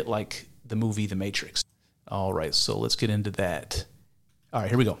the movie The Matrix. All right, so let's get into that. All right,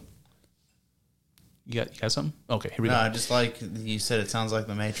 here we go. You got something? Okay, here we go. No, just like you said, it sounds like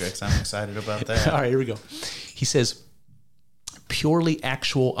The Matrix. I'm excited about that. All right, here we go. He says, purely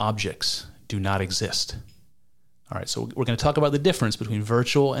actual objects do not exist. All right, so we're going to talk about the difference between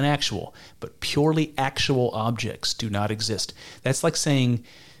virtual and actual, but purely actual objects do not exist. That's like saying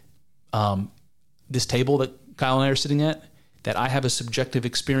this table that Kyle and I are sitting at, that I have a subjective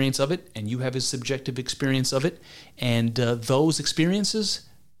experience of it and you have a subjective experience of it, and those experiences,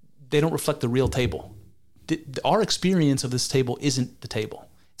 they don't reflect the real table. Our experience of this table isn't the table.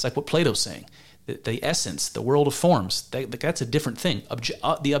 It's like what Plato's saying. The essence, the world of forms, that's a different thing.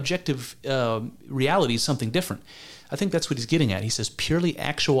 The objective reality is something different. I think that's what he's getting at. He says purely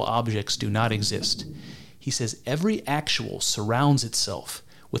actual objects do not exist. He says every actual surrounds itself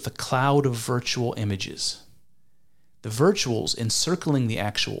with a cloud of virtual images. The virtuals encircling the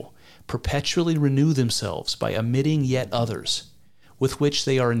actual perpetually renew themselves by emitting yet others, with which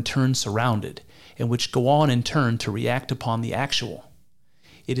they are in turn surrounded, and which go on in turn to react upon the actual.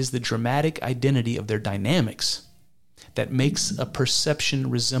 It is the dramatic identity of their dynamics that makes a perception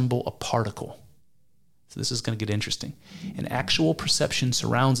resemble a particle. So this is going to get interesting. An actual perception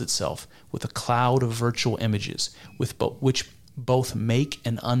surrounds itself with a cloud of virtual images, which both make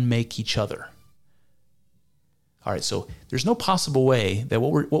and unmake each other. All right, so there's no possible way that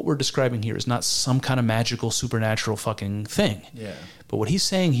what we're describing here is not some kind of magical, supernatural fucking thing. Yeah. But what he's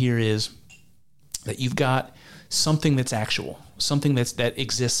saying here is that you've got something that's actual, something that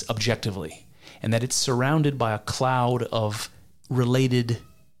exists objectively, and that it's surrounded by a cloud of related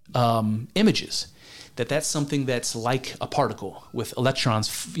images. That's something that's like a particle with electrons,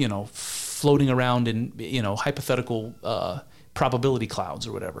 floating around in, hypothetical probability clouds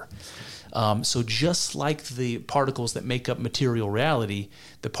or whatever. So just like the particles that make up material reality,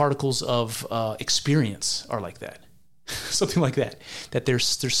 the particles of experience are like that. Something like that. That there's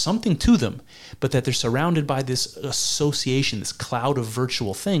something to them, but that they're surrounded by this association, this cloud of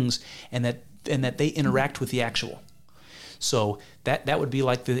virtual things, and that they interact with the actual. So that would be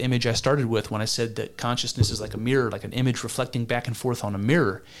like the image I started with when I said that consciousness is like a mirror, like an image reflecting back and forth on a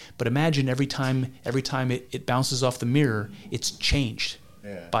mirror. But imagine every time it bounces off the mirror, it's changed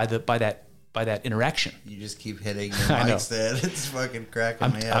by that interaction. You just keep hitting your mics there. It's fucking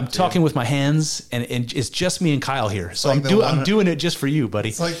cracking me up. I'm talking with my hands, and it's just me and Kyle here. So like I'm doing it just for you, buddy.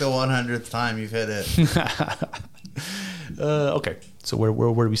 It's like the 100th time you've hit it. Okay, so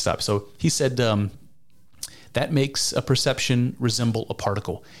where do we stop? So he said that makes a perception resemble a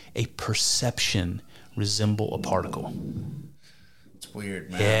particle. A perception resemble a particle. It's weird,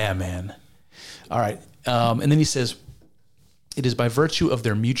 man. Yeah, man. All right, and then he says, it is by virtue of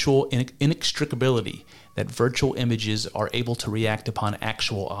their mutual inextricability that virtual images are able to react upon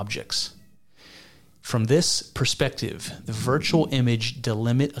actual objects. From this perspective, the virtual image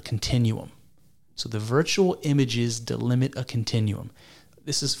delimit a continuum. So the virtual images delimit a continuum.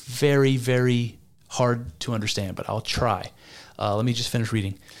 This is very, very hard to understand, but I'll try. Let me just finish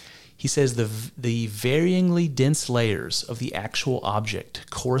reading. He says the varyingly dense layers of the actual object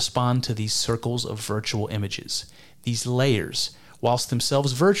correspond to these circles of virtual images. These layers, whilst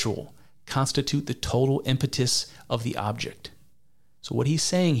themselves virtual, constitute the total impetus of the object. So what he's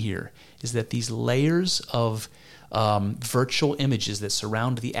saying here is that these layers of virtual images that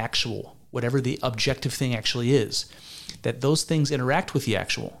surround the actual, whatever the objective thing actually is, that those things interact with the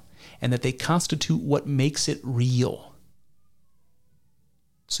actual, and that they constitute what makes it real.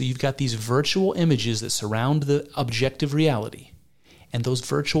 So you've got these virtual images that surround the objective reality, and those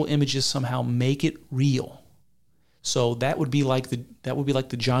virtual images somehow make it real. So that would be like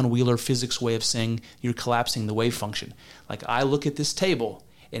the John Wheeler physics way of saying you're collapsing the wave function. Like I look at this table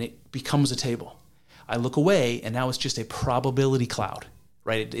and it becomes a table. I look away and now it's just a probability cloud.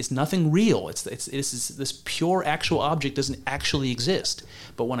 right? It's nothing real. It's this pure actual object doesn't actually exist.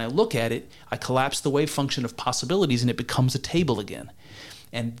 But when I look at it, I collapse the wave function of possibilities and it becomes a table again.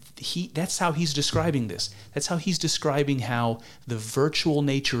 And that's how he's describing this. That's how he's describing how the virtual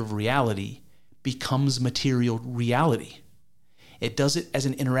nature of reality becomes material reality. It does it as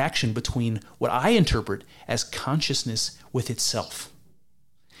an interaction between what I interpret as consciousness with itself.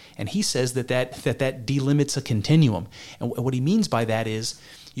 And he says that delimits a continuum. And what he means by that is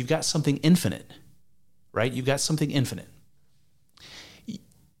you've got something infinite, right? You've got something infinite.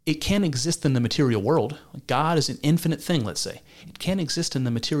 It can't exist in the material world. God is an infinite thing, let's say. It can't exist in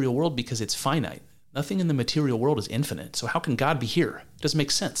the material world because it's finite. Nothing in the material world is infinite. So how can God be here? It doesn't make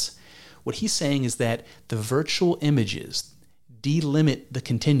sense. What he's saying is that the virtual images delimit the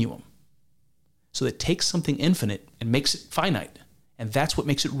continuum. So it takes something infinite and makes it finite. And that's what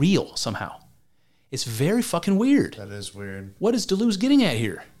makes it real somehow. It's very fucking weird. That is weird. What is Deleuze getting at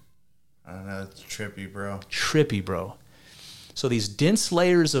here? I don't know. It's trippy, bro. Trippy, bro. So these dense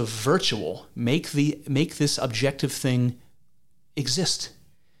layers of virtual make this objective thing exist.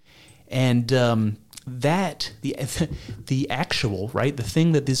 And the actual, right, the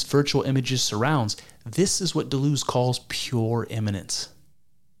thing that this virtual images surrounds, this is what Deleuze calls pure immanence.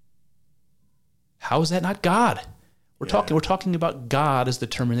 How is that not God? We're talking about God as the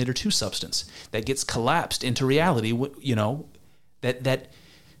Terminator 2 substance that gets collapsed into reality, that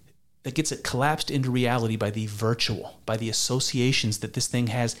gets it collapsed into reality by the virtual, by the associations that this thing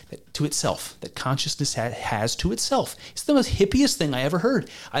has to itself, that consciousness has to itself. It's the most hippiest thing I ever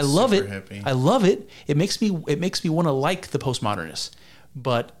heard. I love it. Hippie. I love it. It makes me want to like the postmodernists,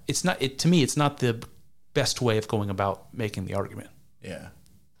 but it's not. To me, it's not the best way of going about making the argument. Yeah.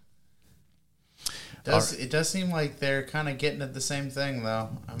 It does seem like they're kind of getting at the same thing, though.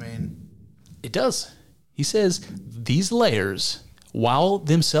 I mean, it does. He says these layers, while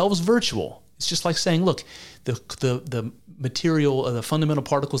themselves virtual, it's just like saying, look, the material, the fundamental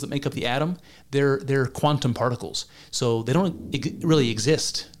particles that make up the atom, they're quantum particles. So they don't really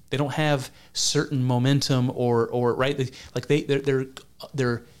exist. They don't have certain momentum or right, like they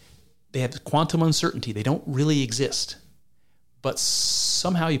have quantum uncertainty. They don't really exist. But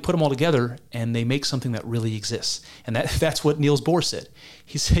somehow you put them all together and they make something that really exists. And that's what Niels Bohr said.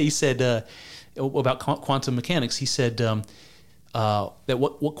 He said about quantum mechanics, he said that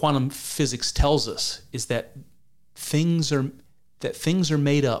what quantum physics tells us is that things are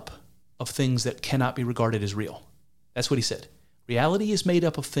made up of things that cannot be regarded as real. That's what he said. Reality is made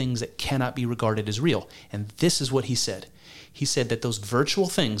up of things that cannot be regarded as real. And this is what he said. He said that those virtual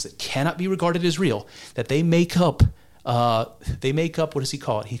things that cannot be regarded as real, that they make up, what does he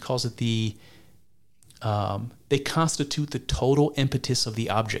call it? He calls it they constitute the total impetus of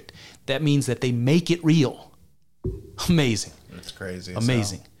the object. That means that they make it real. Amazing. It's crazy.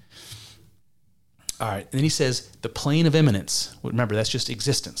 Amazing. All right. And then he says the plane of immanence. Remember, that's just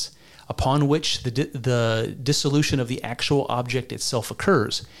existence, upon which the dissolution of the actual object itself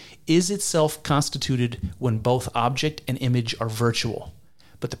occurs, is itself constituted when both object and image are virtual.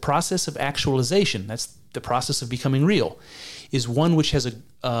 But the process of actualization, that's the process of becoming real, is one which has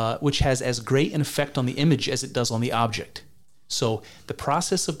as great an effect on the image as it does on the object. So the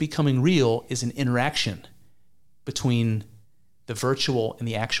process of becoming real is an interaction between the virtual and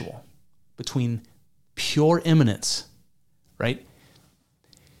the actual, between pure immanence, right?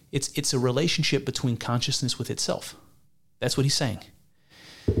 It's a relationship between consciousness with itself. That's what he's saying.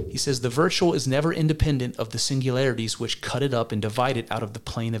 He says the virtual is never independent of the singularities which cut it up and divide it out of the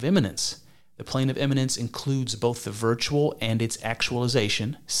plane of immanence. The plane of immanence includes both the virtual and its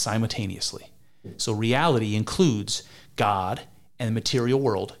actualization simultaneously. So reality includes God and the material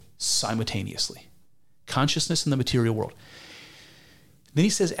world simultaneously. Consciousness and the material world. Then he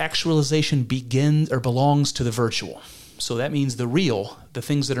says actualization begins or belongs to the virtual. So that means the real, the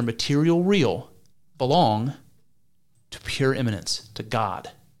things that are material real, belong to pure immanence, to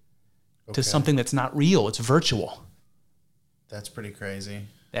God, to something that's not real. It's virtual. That's pretty crazy.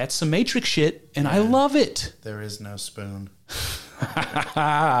 That's some Matrix shit, and I love it. There is no spoon.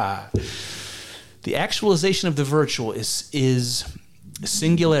 The actualization of the virtual is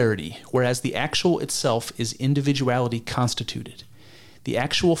singularity, whereas the actual itself is individuality constituted. The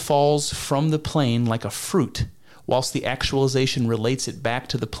actual falls from the plane like a fruit, whilst the actualization relates it back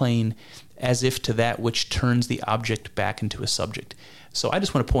to the plane as if to that which turns the object back into a subject. So I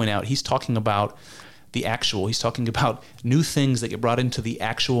just want to point out, he's talking about the actual. He's talking about new things that get brought into the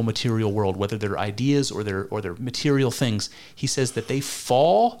actual material world, whether they're ideas or they're material things. He says that they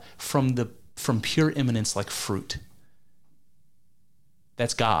fall from pure immanence like fruit.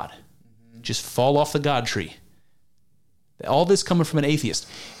 That's God. Just fall off the God tree. All this coming from an atheist.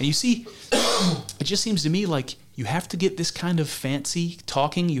 And you see, it just seems to me like you have to get this kind of fancy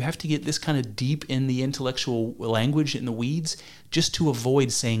talking, you have to get this kind of deep in the intellectual language, in the weeds, just to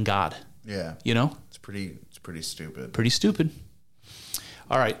avoid saying God. Yeah. You know? It's pretty stupid. Pretty stupid.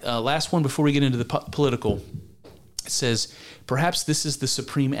 All right, last one before we get into the political. It says, perhaps this is the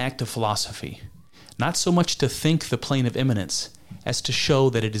supreme act of philosophy, not so much to think the plane of immanence as to show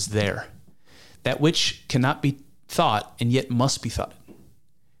that it is there, that which cannot be thought and yet must be thought,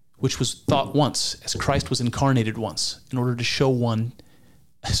 which was thought once, as Christ was incarnated once, in order to show one.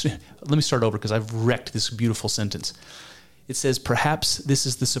 Let me start over because I've wrecked this beautiful sentence. It says, perhaps this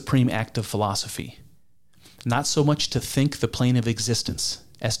is the supreme act of philosophy, not so much to think the plane of existence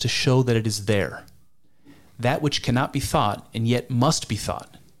as to show that it is there, that which cannot be thought and yet must be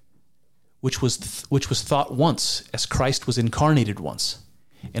thought, which was thought once, as Christ was incarnated once,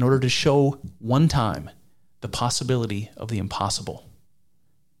 in order to show one time the possibility of the impossible.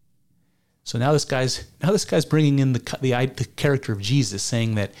 So now this guy's bringing in the character of Jesus,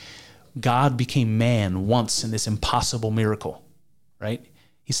 saying that God became man once in this impossible miracle, right?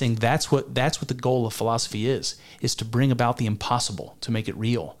 He's saying that's what the goal of philosophy is to bring about the impossible, to make it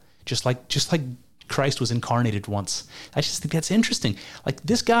real, just like Christ was incarnated once. I just think that's interesting. Like,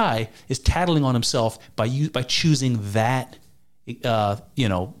 this guy is tattling on himself by choosing that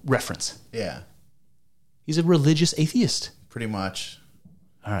reference. Yeah. He's a religious atheist. Pretty much.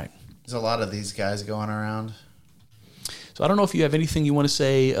 All right. There's a lot of these guys going around. So I don't know if you have anything you want to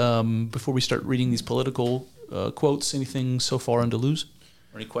say before we start reading these political quotes. Anything so far on Deleuze?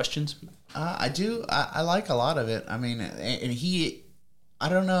 Or any questions? I do. I like a lot of it. I mean, and I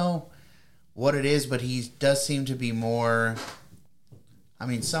don't know what it is, but he does seem to be more, I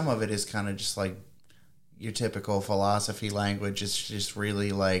mean, some of it is kind of just like your typical philosophy language. It's just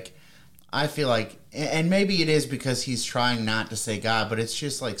really like, I feel like, and maybe it is because he's trying not to say God, but it's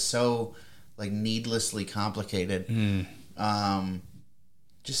just like so like needlessly complicated.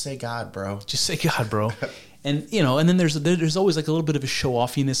 Just say God, bro. Just say God, bro. And and then there's always like a little bit of a show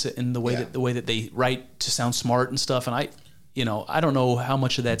offiness in the way that they write to sound smart and stuff. And I don't know how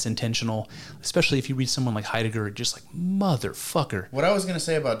much of that's intentional, especially if you read someone like Heidegger, just like, motherfucker. What I was going to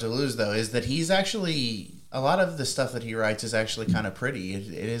say about Deleuze, though, is that he's actually, a lot of the stuff that he writes is actually kind of pretty.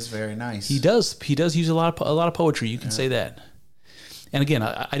 It is very nice. He does use a lot of poetry. You can say that. And again,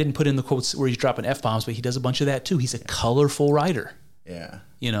 I didn't put in the quotes where he's dropping F-bombs, but he does a bunch of that too. He's a colorful writer. Yeah.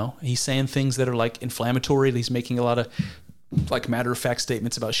 He's saying things that are like inflammatory. He's making a lot of like matter-of-fact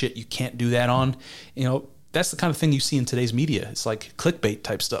statements about shit you can't do that on. That's the kind of thing you see in today's media. It's like clickbait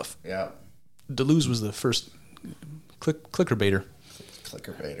type stuff. Yeah. Deleuze was the first clicker baiter.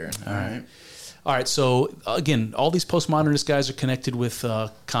 Clicker baiter. All right. So again, all these postmodernist guys are connected with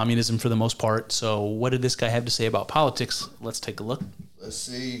communism for the most part. So what did this guy have to say about politics? Let's take a look. Let's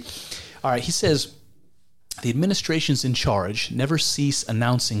see. All right. He says, the administrations in charge never cease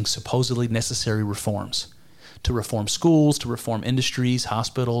announcing supposedly necessary reforms to reform schools, to reform industries,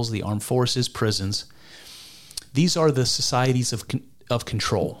 hospitals, the armed forces, prisons. These are the societies of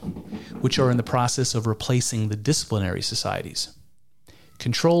control, which are in the process of replacing the disciplinary societies.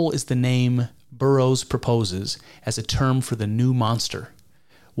 Control is the name Burroughs proposes as a term for the new monster,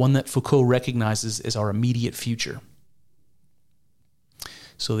 one that Foucault recognizes as our immediate future.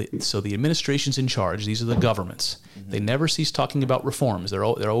 So the administrations in charge, these are the governments. They never cease talking about reforms. They're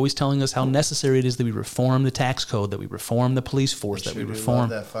always telling us how necessary it is that we reform the tax code, that we reform the police force, that we reform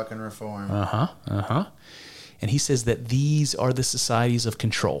that fucking reform. And he says that these are the societies of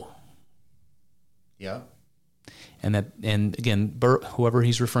control. Yeah. And again, whoever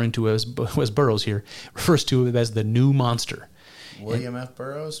he's referring to as Burroughs here refers to it as the new monster. William F.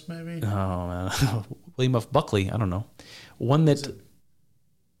 Burroughs, maybe? Oh, man. William F. Buckley, I don't know. One that...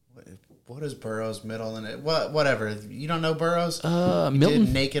 What is Burroughs' middle in it? Whatever. You don't know Burroughs? Milton?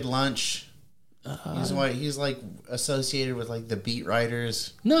 Did Naked Lunch. He's like associated with like the beat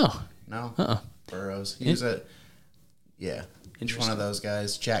writers. No. Burroughs. He was he's one of those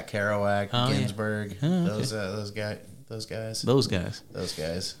guys. Jack Kerouac, Ginsberg. Yeah. Those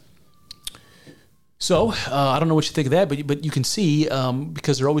guys. So I don't know what you think of that, but you can see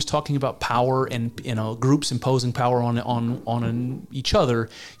because they're always talking about power and groups imposing power on each other.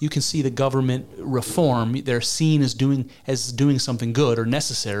 You can see the government reform. They're seen as doing something good or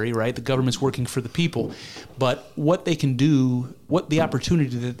necessary, right? The government's working for the people, but what they can do, what the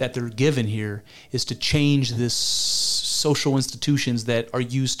opportunity that they're given here is to change this social institutions that are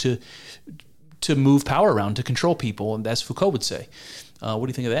used to move power around, to control people, and as Foucault would say. What do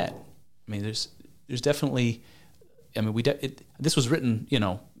you think of that? I mean, there's definitely, I mean, this was written,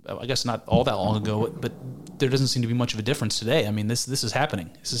 I guess not all that long ago, but there doesn't seem to be much of a difference today. I mean, this is happening.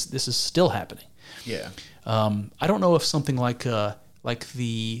 This is still happening. Yeah. I don't know if something like the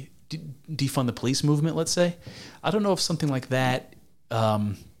defund the police movement, let's say, I don't know if something like that.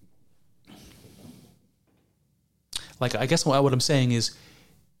 Like, I guess what I'm saying is,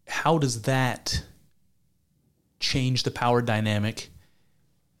 how does that change the power dynamic?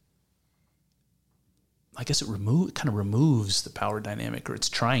 I guess it kind of removes the power dynamic, or it's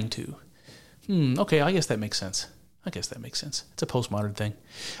trying to. Okay, I guess that makes sense. It's a postmodern thing.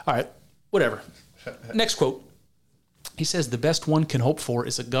 All right, whatever. Next quote. He says, the best one can hope for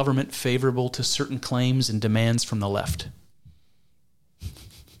is a government favorable to certain claims and demands from the left.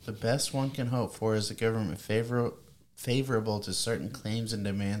 The best one can hope for is a government favorable to certain claims and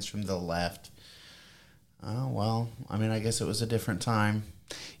demands from the left. Oh, well, I mean, I guess it was a different time.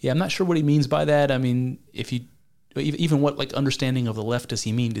 Yeah, I'm not sure what he means by that. I mean, even what like understanding of the left does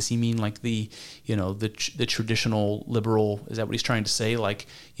he mean? Does he mean like the traditional liberal? Is that what he's trying to say? Like,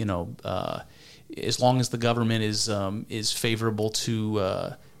 as long as the government is favorable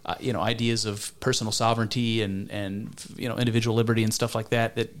to ideas of personal sovereignty and individual liberty and stuff like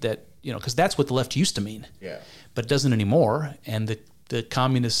that because that's what the left used to mean. Yeah. But it doesn't anymore, and the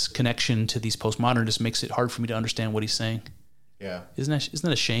communist connection to these postmodernists makes it hard for me to understand what he's saying. Yeah. Isn't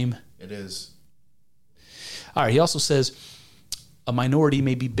that a shame? It is. All right, he also says a minority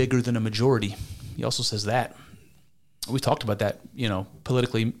may be bigger than a majority. He also says that. We talked about that,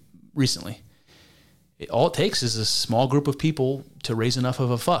 politically recently. All it takes is a small group of people to raise enough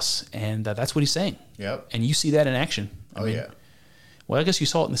of a fuss, and that's what he's saying. Yep. And you see that in action. I mean, well, I guess you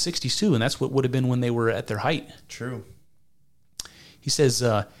saw it in the 60s too, and that's what would have been when they were at their height. True. He says,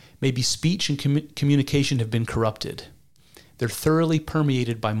 maybe speech and communication have been corrupted. They're thoroughly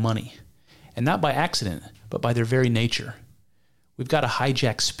permeated by money, and not by accident, but by their very nature. We've got to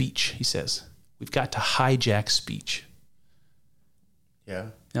hijack speech, he says. We've got to hijack speech. Yeah.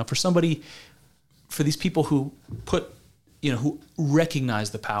 Now, for these people who who recognize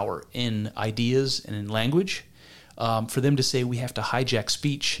the power in ideas and in language, for them to say we have to hijack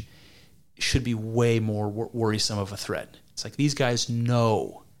speech should be way more worrisome of a threat. It's like these guys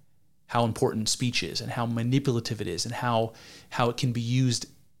know how important speech is and how manipulative it is and how it can be used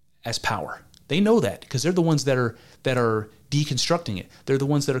as power. They know that because they're the ones that are deconstructing it. They're the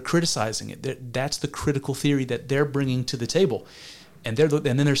ones that are criticizing it. That's the critical theory that they're bringing to the table. And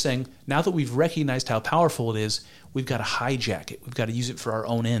then they're saying, now that we've recognized how powerful it is, we've got to hijack it. We've got to use it for our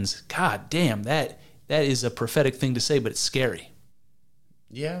own ends. God damn, that is a prophetic thing to say, but it's scary.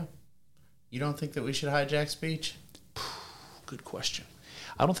 Yeah. You don't think that we should hijack speech? Good question.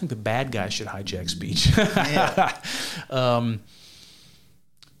 I don't think the bad guys should hijack speech. Yeah.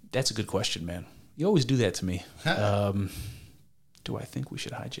 That's a good question, man. You always do that to me. Do I think we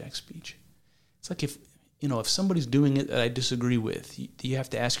should hijack speech? It's like if somebody's doing it that I disagree with, you have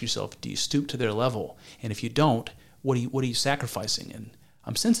to ask yourself, do you stoop to their level? And if you don't, what are you sacrificing? And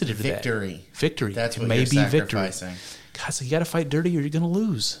I'm sensitive to that. Victory. That's what you're sacrificing. Victory. God, so you got to fight dirty or you're going to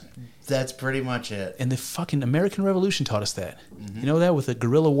lose. That's pretty much it. And the fucking American Revolution taught us that. Mm-hmm. You know that, with the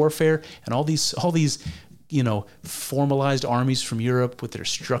guerrilla warfare and all these formalized armies from Europe with their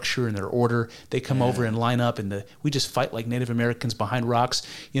structure and their order. They come over and line up, and we just fight like Native Americans behind rocks,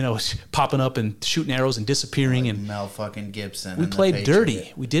 popping up and shooting arrows and disappearing. Like and Mel fucking Gibson. We played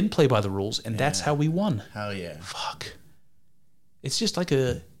dirty. We didn't play by the rules, and that's how we won. Hell yeah. Fuck. It's just like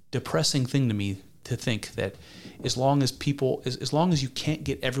a depressing thing to me to think that as long as you can't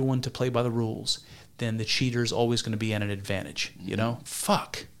get everyone to play by the rules, then the cheater's always going to be at an advantage.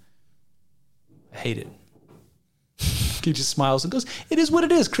 Fuck. I hate it. He just smiles and goes, "It is what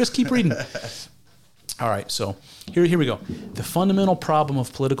it is." Chris, keep reading. All right, so here we go. The fundamental problem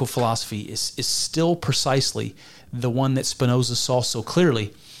of political philosophy is still precisely the one that Spinoza saw so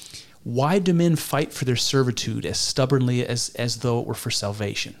clearly. Why do men fight for their servitude as stubbornly as though it were for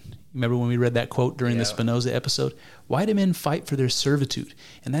salvation? Remember when we read that quote during the Spinoza episode? Why do men fight for their servitude?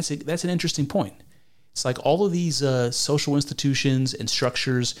 And that's an interesting point. It's like all of these social institutions and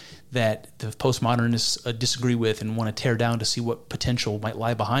structures that the postmodernists disagree with and want to tear down to see what potential might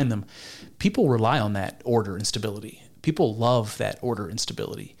lie behind them. People rely on that order and stability. People love that order and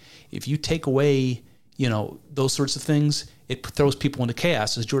stability. If you take away, those sorts of things, it throws people into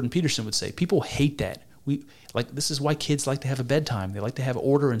chaos, as Jordan Peterson would say. People hate that. This is why kids like to have a bedtime. They like to have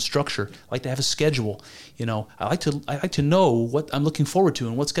order and structure, like to have a schedule. I like to know what I'm looking forward to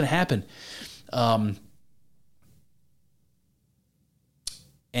and what's going to happen.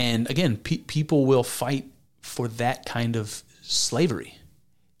 And again, people will fight for that kind of slavery.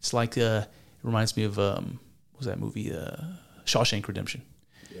 It's like it reminds me of what was that movie, Shawshank Redemption.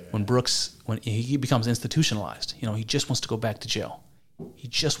 When Brooks, when he becomes institutionalized, he just wants to go back to jail. He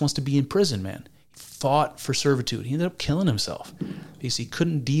just wants to be in prison, man. He fought for servitude. He ended up killing himself because he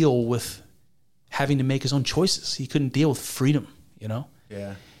couldn't deal with having to make his own choices. He couldn't deal with freedom,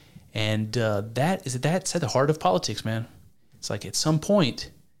 Yeah. And that's at the heart of politics, man. It's like at some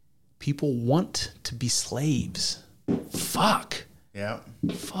point, people want to be slaves. Fuck. Yeah.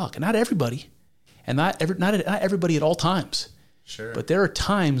 Fuck. Not everybody, and not everybody at all times. Sure. But there are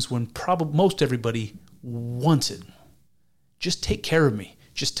times when probably most everybody wants it. Just take care of me.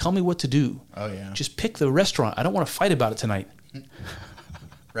 Just tell me what to do. Oh yeah. Just pick the restaurant. I don't want to fight about it tonight.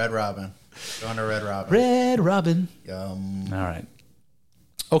 Red Robin. Going to Red Robin. Red Robin. Yum. All right.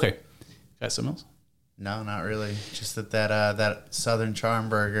 Okay. Got something else? No, not really. Just that Southern Charm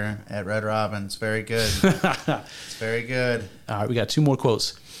Burger at Red Robin. It's very good. It's very good. All right. We got 2 more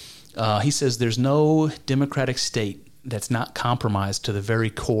quotes. He says, "There's no democratic state that's not compromised to the very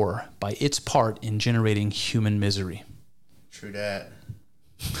core by its part in generating human misery." True that.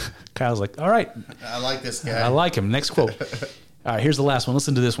 Kyle's like, all right. I like this guy. I like him. Next quote. All right, here's the last one.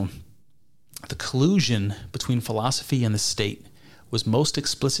 Listen to this one. "The collusion between philosophy and the state was most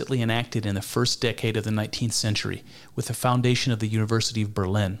explicitly enacted in the first decade of the 19th century with the foundation of the University of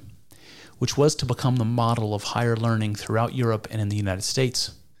Berlin, which was to become the model of higher learning throughout Europe and in the United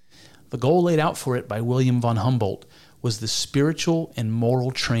States. The goal laid out for it by William von Humboldt was the spiritual and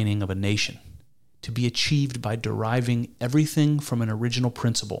moral training of a nation, to be achieved by deriving everything from an original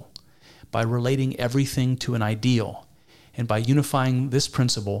principle, by relating everything to an ideal, and by unifying this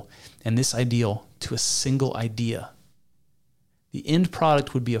principle and this ideal to a single idea. The end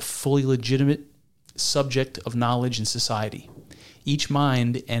product would be a fully legitimate subject of knowledge in society, each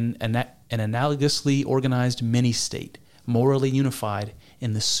mind an analogously organized mini-state, morally unified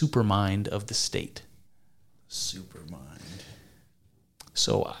in the supermind of the state." Supermind.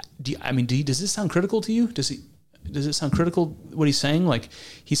 So, does this sound critical to you? Does it sound critical what he's saying? Like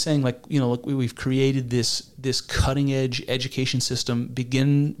he's saying, look, we've created this cutting edge education system,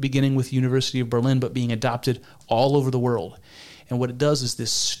 beginning with the University of Berlin, but being adopted all over the world. And what it does is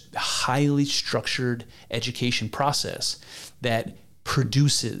this highly structured education process that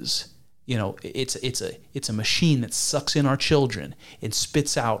produces, it's a machine that sucks in our children and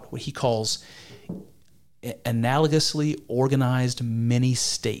spits out what he calls analogously organized mini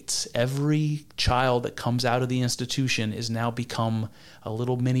states. Every child that comes out of the institution is now become a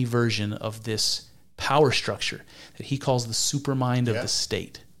little mini version of this power structure that he calls the supermind of the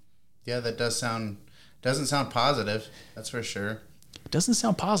state. Yeah, that doesn't sound positive. That's for sure. It doesn't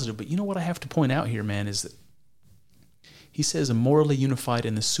sound positive, but you know what I have to point out here, man, is that he says a morally unified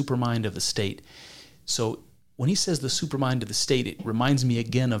in the supermind of the state. So when he says the supermind of the state, it reminds me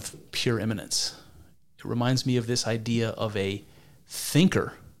again of pure immanence. It reminds me of this idea of a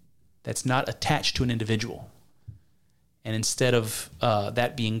thinker that's not attached to an individual. And instead of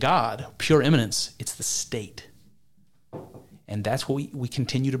that being God, pure immanence, it's the state. And that's what we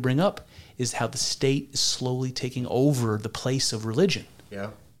continue to bring up, is how the state is slowly taking over the place of religion.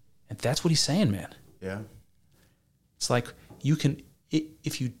 Yeah. And that's what he's saying, man. Yeah. It's like you can,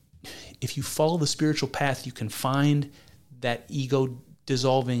 if you follow the spiritual path, you can find that ego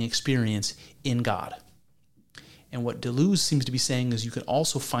dissolving experience in God. And what Deleuze seems to be saying is you can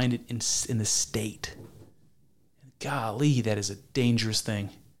also find it in the state. Golly, that is a dangerous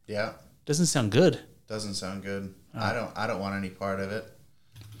thing. Yeah. Doesn't sound good. Doesn't sound good. I don't want any part of it.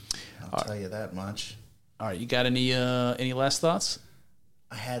 I'll tell you that much. All right, you got any last thoughts?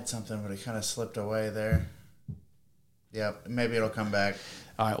 I had something, but it kind of slipped away there. Yeah, maybe it'll come back.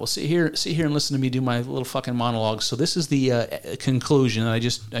 All right, well, sit here and listen to me do my little fucking monologue. So this is the conclusion that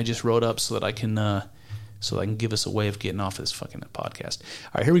I just wrote up so that I can give us a way of getting off of this fucking podcast.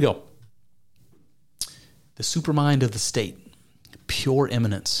 All right, here we go. The supermind of the state, pure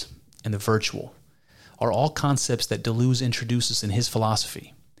immanence, and the virtual are all concepts that Deleuze introduces in his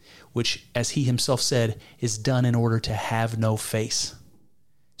philosophy, which, as he himself said, is done in order to have no face.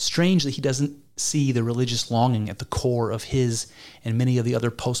 Strange that he doesn't see the religious longing at the core of his and many of the other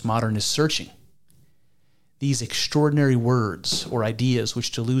postmodernists searching. These extraordinary words or ideas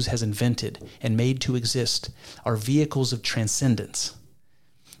which Deleuze has invented and made to exist are vehicles of transcendence.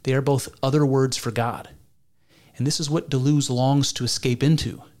 They are both other words for God. And this is what Deleuze longs to escape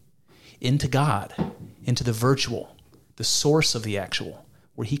into God, into the virtual, the source of the actual,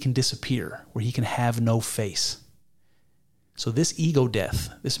 where he can disappear, where he can have no face. So this ego death,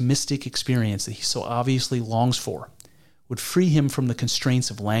 this mystic experience that he so obviously longs for, would free him from the constraints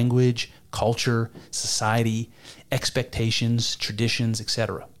of language, culture, society, expectations, traditions,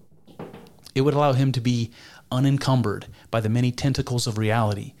 etc. It would allow him to be unencumbered by the many tentacles of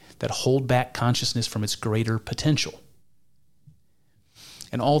reality that hold back consciousness from its greater potential.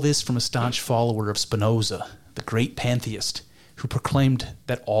 And all this from a staunch follower of Spinoza, the great pantheist, who proclaimed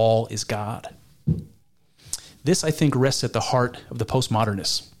that all is God. This, I think, rests at the heart of the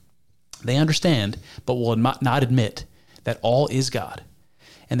postmodernists. They understand, but will not admit, that all is God,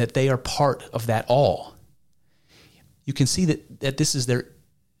 and that they are part of that all. You can see that this is their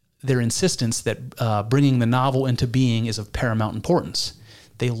insistence that bringing the novel into being is of paramount importance.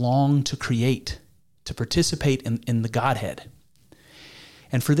 They long to create, to participate in the Godhead.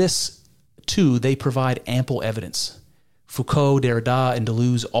 And for this, too, they provide ample evidence. Foucault, Derrida, and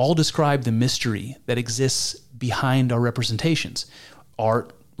Deleuze all describe the mystery that exists behind our representations: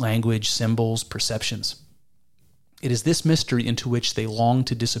 art, language, symbols, perceptions. It is this mystery into which they long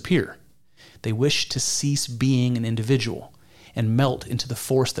to disappear. They wish to cease being an individual and melt into the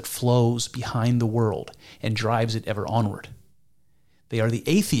force that flows behind the world and drives it ever onward. They are the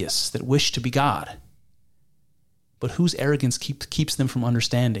atheists that wish to be God, but whose arrogance keeps them from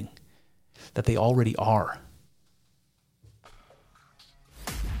understanding that they already are.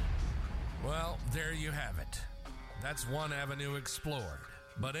 Well, there you have it. That's one avenue explored,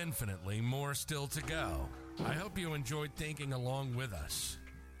 but infinitely more still to go. I hope you enjoyed thinking along with us.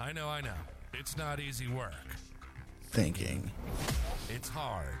 I know. It's not easy work. Thinking. It's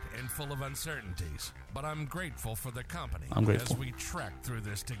hard and full of uncertainties, but I'm grateful for the company I'm grateful. as we trek through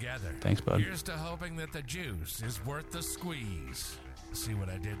this together. Thanks, bud. Here's to hoping that the juice is worth the squeeze. See what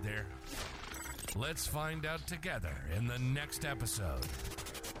I did there? Let's find out together in the next episode.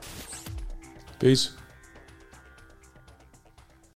 Peace.